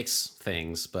I mix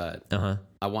things, but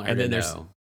I want her to know.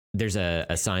 There's a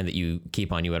sign that you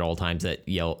keep on you at all times that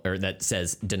that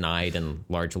says denied in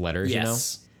large letters,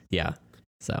 yes. Yeah.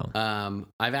 So,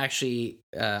 I've actually,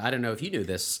 I don't know if you knew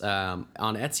this, on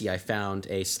Etsy, I found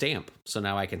a stamp. So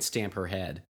now I can stamp her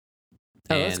head.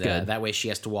 Oh, that's good. That way she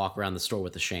has to walk around the store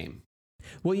with the shame.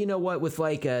 Well, you know what? With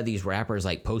like these rappers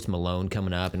like Post Malone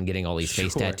coming up and getting all these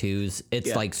face tattoos,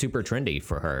 it's like super trendy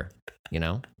for her,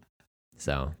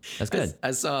 So that's good.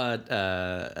 I saw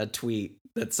a tweet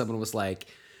that someone was like,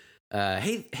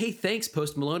 hey, thanks,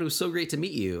 Post Malone. It was so great to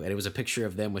meet you. And it was a picture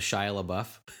of them with Shia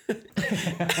LaBeouf.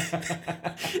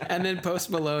 And then Post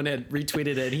Malone had retweeted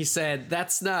it. And he said,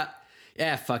 that's not,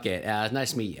 fuck it.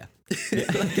 Nice to meet you.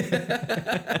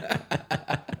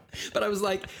 But I was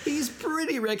like, he's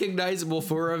pretty recognizable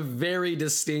for a very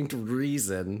distinct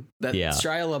reason that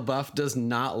Shia LaBeouf does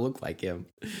not look like him.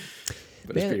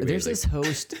 But there's this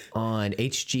host on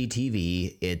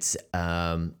HGTV. It's,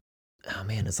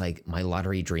 it's like My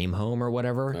Lottery Dream Home or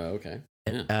whatever. Oh, okay.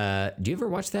 Yeah. Do you ever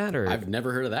watch that? Or I've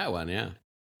never heard of that one. Yeah.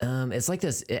 It's like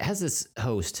this. It has this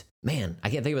host. Man, I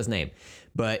can't think of his name,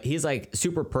 but he's like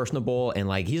super personable and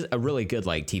like he's a really good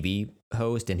like TV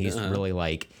host, and he's really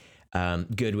like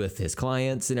good with his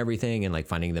clients and everything, and like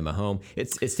finding them a home.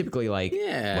 It's typically like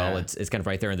it's kind of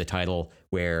right there in the title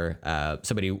where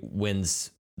somebody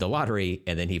wins the lottery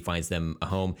and then he finds them a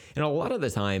home. And a lot of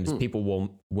the times people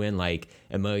will win like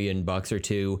 $1 million or $2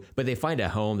 million, but they find a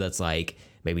home that's like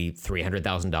maybe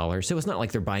 $300,000. So it's not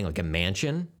like they're buying like a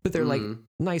mansion, but they're like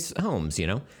nice homes,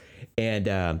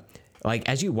 And like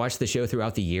as you watch the show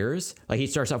throughout the years, like he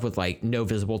starts off with like no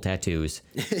visible tattoos,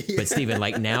 but Steven,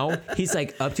 like now he's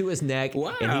like up to his neck.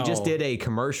 Wow. And he just did a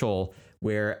commercial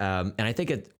where, and I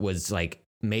think it was like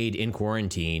made in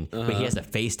quarantine, but he has a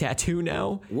face tattoo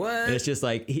now. What? And it's just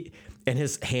like and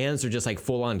his hands are just like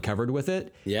full on covered with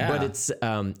it. Yeah. But it's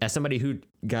as somebody who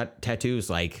got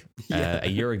tattoos like a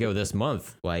year ago this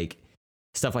month, like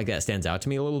stuff like that stands out to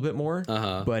me a little bit more.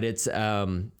 But it's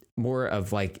more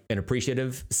of like an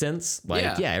appreciative sense.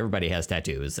 Like everybody has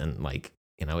tattoos, and like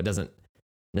it doesn't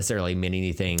necessarily mean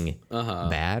anything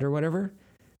bad or whatever.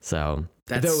 So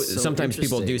though sometimes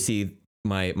people do see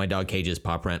my dog Cage's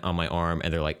paw print on my arm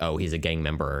and they're like, oh, he's a gang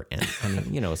member. And I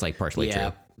mean, it's like partially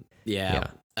true. Yeah.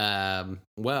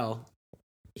 Well,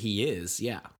 he is.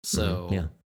 Yeah. So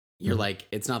you're like,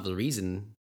 it's not the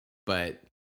reason, but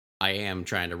I am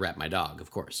trying to rep my dog,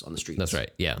 of course, on the streets. That's right.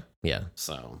 Yeah. Yeah.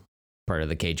 So part of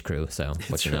the Cage crew. So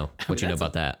what you know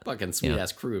about that? Fucking sweet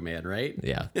ass crew, man. Right.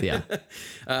 Yeah. Yeah.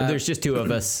 There's just two of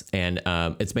us, and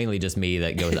it's mainly just me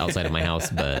that goes outside of my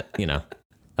house, but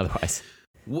otherwise.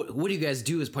 What do you guys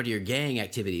do as part of your gang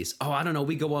activities? Oh, I don't know.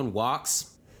 We go on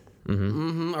walks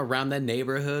around the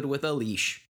neighborhood with a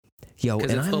leash. Yo,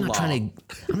 and I'm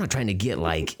not trying to get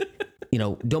like,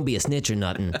 don't be a snitch or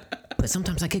nothing. But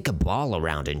sometimes I kick a ball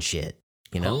around and shit,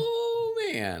 Oh,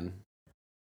 man.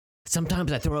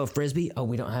 Sometimes I throw a frisbee. Oh,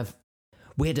 we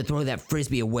had to throw that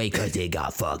frisbee away because it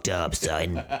got fucked up,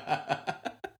 son.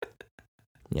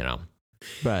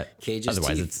 But Cage's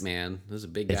otherwise teeth, man. Those are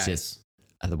big guys.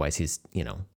 Otherwise, he's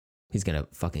gonna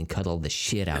fucking cuddle the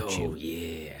shit out you. Oh,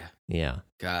 yeah. Yeah.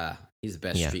 God, he's the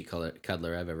best street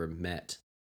cuddler I've ever met.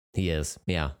 He is.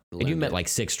 Yeah. And you met like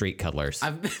 6 street cuddlers.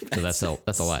 So that's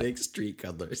a lot. 6 street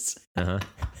cuddlers.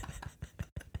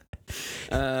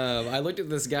 I looked at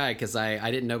this guy because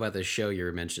I didn't know about this show you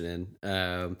were mentioning.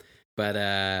 The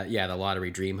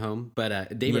Lottery Dream Home.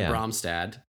 But David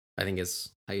Bromstad, I think is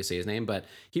how you say his name. But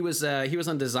he was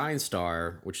on Design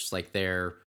Star, which is like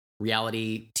their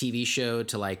reality TV show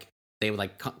to like they would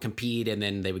like compete and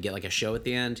then they would get like a show at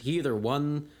the end. He either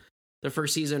won the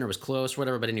first season or was close, or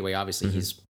whatever. But anyway, obviously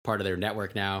he's part of their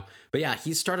network now. But yeah,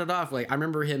 he started off like I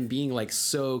remember him being like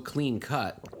so clean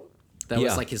cut. That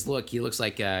was like his look. He looks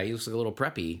like a little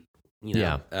preppy,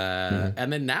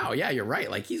 And then now, you're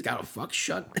right. Like he's got a fuck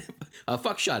shun.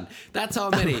 That's how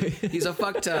many. He's a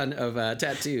fuck ton of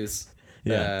tattoos.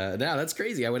 Now that's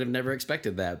crazy. I would have never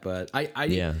expected that, but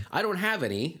I don't have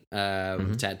any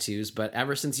tattoos. But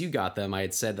ever since you got them, I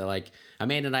had said that like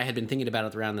Amanda and I had been thinking about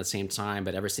it around the same time.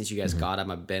 But ever since you guys got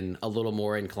them, I've been a little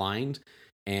more inclined.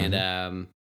 And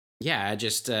I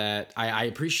just I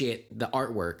appreciate the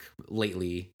artwork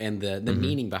lately and the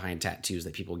meaning behind tattoos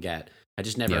that people get. I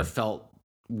just never felt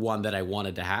one that I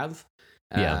wanted to have,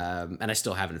 and I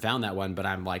still haven't found that one. But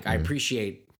I'm like I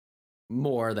appreciate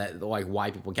more that like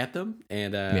why people get them,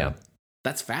 and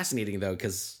That's fascinating though,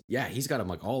 because he's got them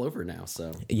like all over now.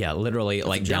 So yeah, literally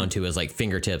like down to his like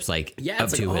fingertips, like up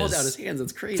to all his down his hands.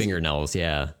 That's crazy. fingernails.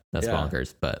 Yeah, that's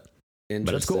bonkers. But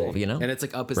it's cool, you know. And it's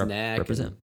like up his neck.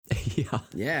 Represent.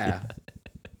 Yeah.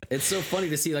 It's so funny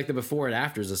to see like the before and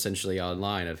afters essentially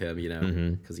online of him, you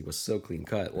know, because he was so clean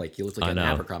cut. Like he looked like an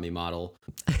Abercrombie model,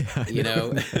 you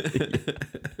know,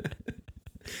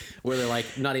 where they're like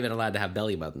not even allowed to have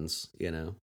belly buttons, you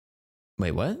know.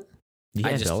 Wait, what? You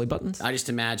have belly buttons? I just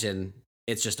imagine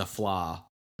it's just a flaw.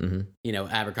 You know,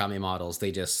 Abercrombie models,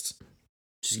 they just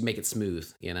make it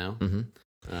smooth, you know.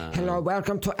 Hello,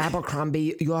 welcome to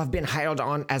Abercrombie. You have been hired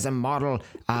on as a model.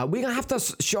 We're gonna have to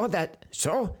show that.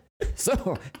 So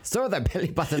the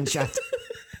belly button shot.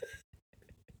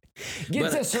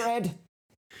 Get this red.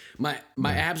 My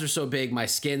abs are so big, my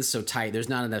skin's so tight. There's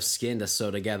not enough skin to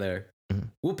sew together.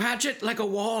 We'll patch it like a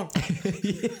wall.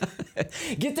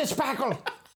 Get the spackle.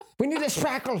 We need a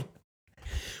spackle.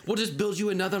 We'll just build you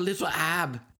another little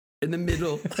ab in the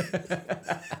middle.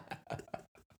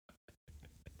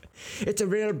 It's a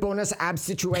real bonus ab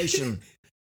situation.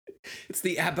 It's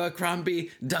the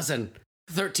Abercrombie dozen.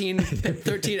 13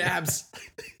 abs.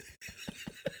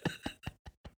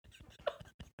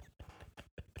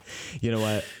 You know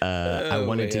what? I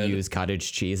wanted to use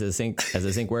cottage cheese as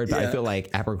a sync word, but I feel like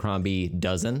Abercrombie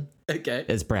dozen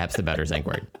is perhaps the better sync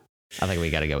word. I think we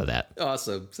got to go with that.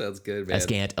 Awesome. Sounds good, man. I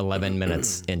scanned 11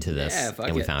 minutes into this,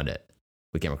 and we found it.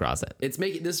 We came across it. It's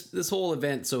making this whole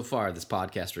event so far, this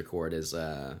podcast record has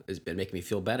been making me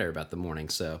feel better about the morning.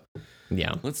 So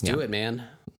yeah, let's do it, man.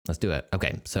 Let's do it.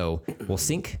 Okay, so we'll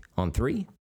sync on 3.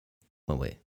 Oh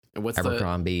wait, and what's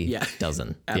Abercrombie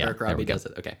dozen? Abercrombie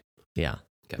dozen. Okay. Yeah.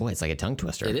 Okay. Boy, it's like a tongue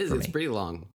twister. It is. It's pretty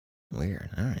long. Weird.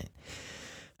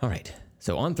 All right.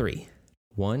 So on 3.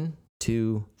 1,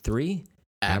 2, 3.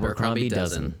 Abercrombie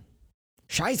dozen.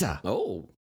 Scheiße. Oh.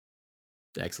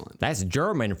 Excellent. That's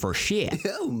German for shit.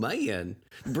 Oh, man.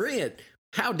 Brilliant.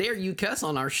 How dare you cuss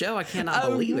on our show? I cannot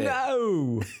believe it.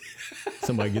 Oh, no.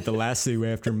 Somebody get the lasso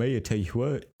after me, I tell you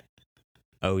what.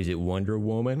 Oh, is it Wonder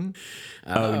Woman?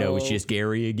 Oh, no, it's just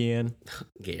Gary again.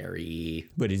 Gary.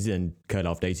 But he's in Cut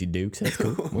Off Daisy Dukes. That's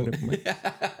cool.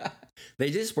 They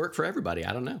just work for everybody.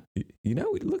 I don't know. You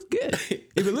know, it looks good.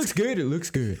 If it looks good, it looks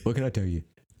good. What can I tell you?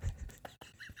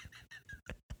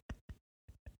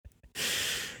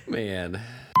 Man.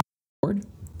 Okay.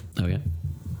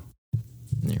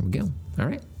 There we go. All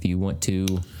right. If you want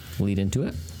to lead into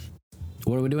it.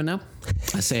 What are we doing now?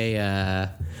 I say,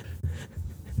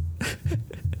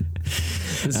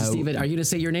 this is Steven. Are you going to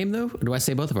say your name, though? Or do I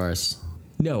say both of ours?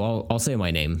 No, I'll say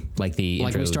my name, like the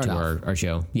intro to our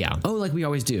show. Yeah. Oh, like we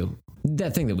always do.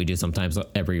 That thing that we do sometimes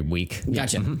every week.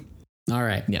 Gotcha. Yeah. All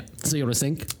right. Yeah. So you want to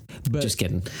sync? But just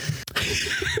kidding.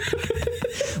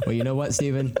 Well, you know what,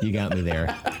 Steven? You got me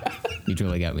there. You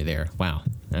truly got me there. Wow.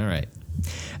 All right.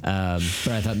 But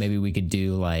I thought maybe we could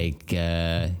do like,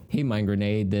 hey, Mind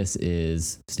Grenade, this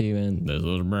is Steven. This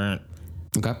is Brent.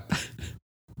 Okay.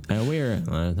 And we're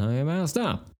talking about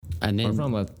stuff. And then,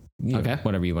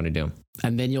 whatever you want to do.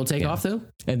 And then you'll take off, though?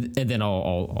 And then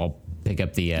I'll pick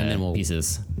up the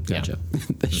pieces. Gotcha.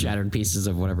 The shattered pieces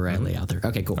of whatever I lay out there.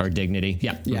 Okay, cool. Our dignity.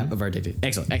 Yeah. Yeah, of our dignity.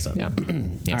 Excellent. Yeah.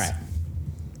 Yes. All right.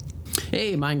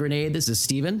 Hey, Mind Grenade, this is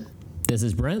Steven. This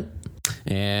is Brent.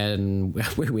 And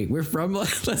wait, we're from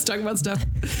Let's Talk About Stuff.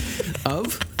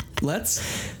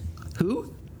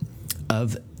 Who?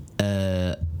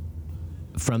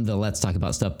 From the Let's Talk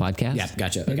About Stuff podcast. Yeah,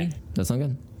 gotcha. Okay. That sound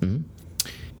good? Mm-hmm.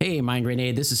 Hey, Mind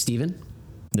Grenade, this is Steven.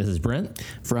 This is Brent.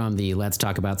 From the Let's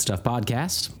Talk About Stuff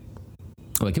podcast.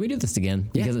 Wait, can we do this again?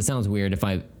 Yeah. Because it sounds weird if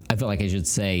I feel like I should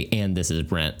say, and this is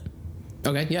Brent.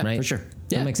 Okay, yeah, right? For sure.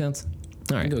 Yeah. That makes sense?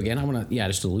 All right. Go again. I want to,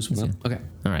 just a loose one. Okay.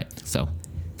 All right. So.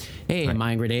 Hey,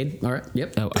 Mind Grenade. All right.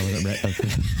 Yep. Oh, I wasn't ready. Okay.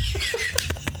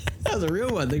 That was a real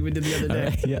one. I think we did the other day.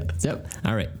 Right, yeah. Yep.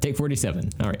 All right. Take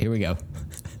 47. All right. Here we go.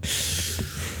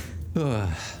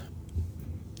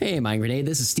 Hey, Mind Grenade.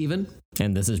 This is Steven.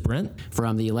 And this is Brent.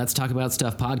 From the Let's Talk About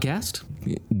Stuff podcast.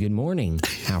 Good morning.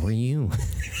 How are you?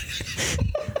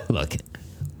 Look,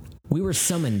 we were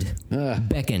summoned,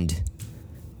 beckoned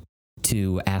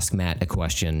to ask Matt a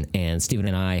question, and Steven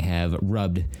and I have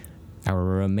rubbed our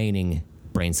remaining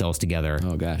brain cells together.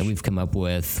 Oh, gosh. And we've come up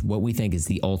with what we think is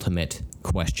the ultimate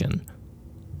question.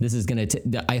 This is going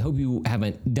to, I hope you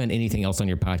haven't done anything else on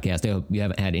your podcast. I hope you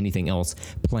haven't had anything else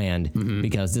planned,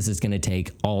 because this is going to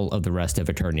take all of the rest of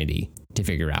eternity to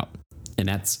figure out. And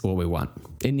that's what we want.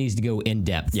 It needs to go in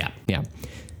depth. Yeah. Yeah.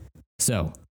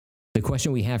 So the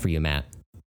question we have for you, Matt,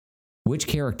 which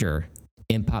character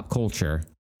in pop culture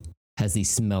has the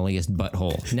smelliest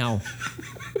butthole? Now,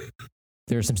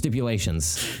 there are some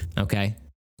stipulations, okay?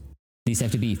 These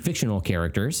have to be fictional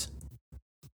characters.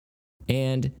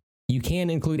 And you can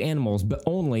include animals, but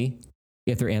only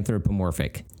if they're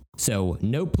anthropomorphic. So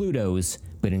no Plutos,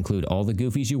 but include all the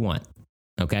Goofies you want.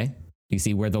 Okay? You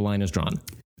see where the line is drawn.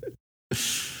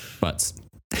 Butts.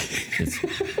 It's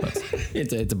butts.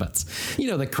 It's a butts. You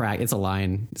know, the crack. It's a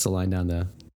line. It's a line down the...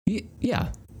 Yeah.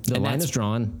 The line is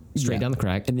drawn straight down the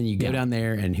crack. And then you go down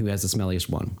there, and who has the smelliest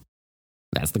one?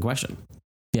 That's the question.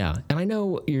 Yeah. And I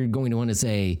know you're going to want to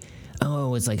say,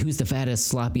 oh, it's like, who's the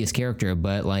fattest, sloppiest character?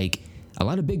 But like, a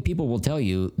lot of big people will tell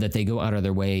you that they go out of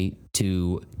their way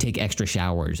to take extra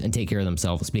showers and take care of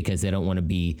themselves because they don't want to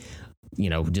be, you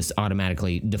know, just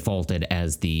automatically defaulted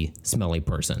as the smelly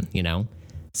person, you know?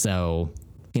 So,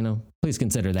 you know, please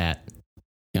consider that.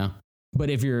 Yeah. But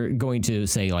if you're going to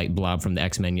say like Blob from the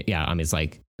X-Men, yeah, I mean, it's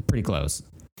like pretty close.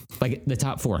 Like the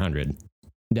top 400,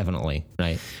 definitely,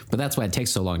 right? But that's why it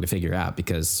takes so long to figure out,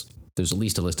 because there's at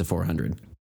least a list of 400.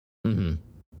 Mm-hmm.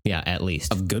 Yeah, at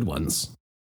least. Of good ones.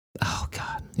 Oh,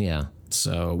 God. Yeah.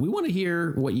 So we want to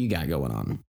hear what you got going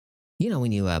on. You know,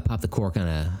 when you pop the cork on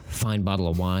a fine bottle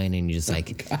of wine and you just like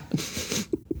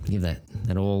give that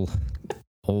old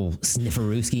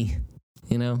snifferooski,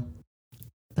 you know?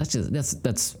 That's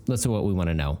what we want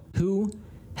to know. Who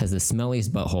has the smelliest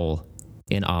butthole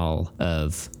in all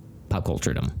of pop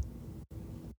culturedom?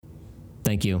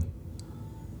 Thank you.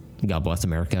 God bless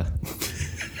America.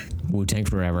 Wu-Tang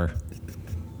forever.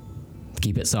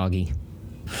 Keep it soggy.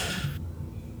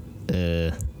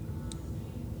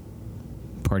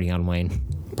 Party on Wayne.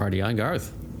 Party on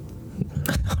Garth.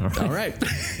 All right.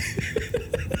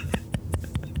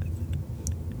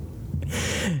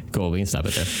 Cool, we can stop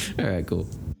it there. All right, cool.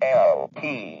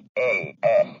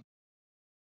 LPAS.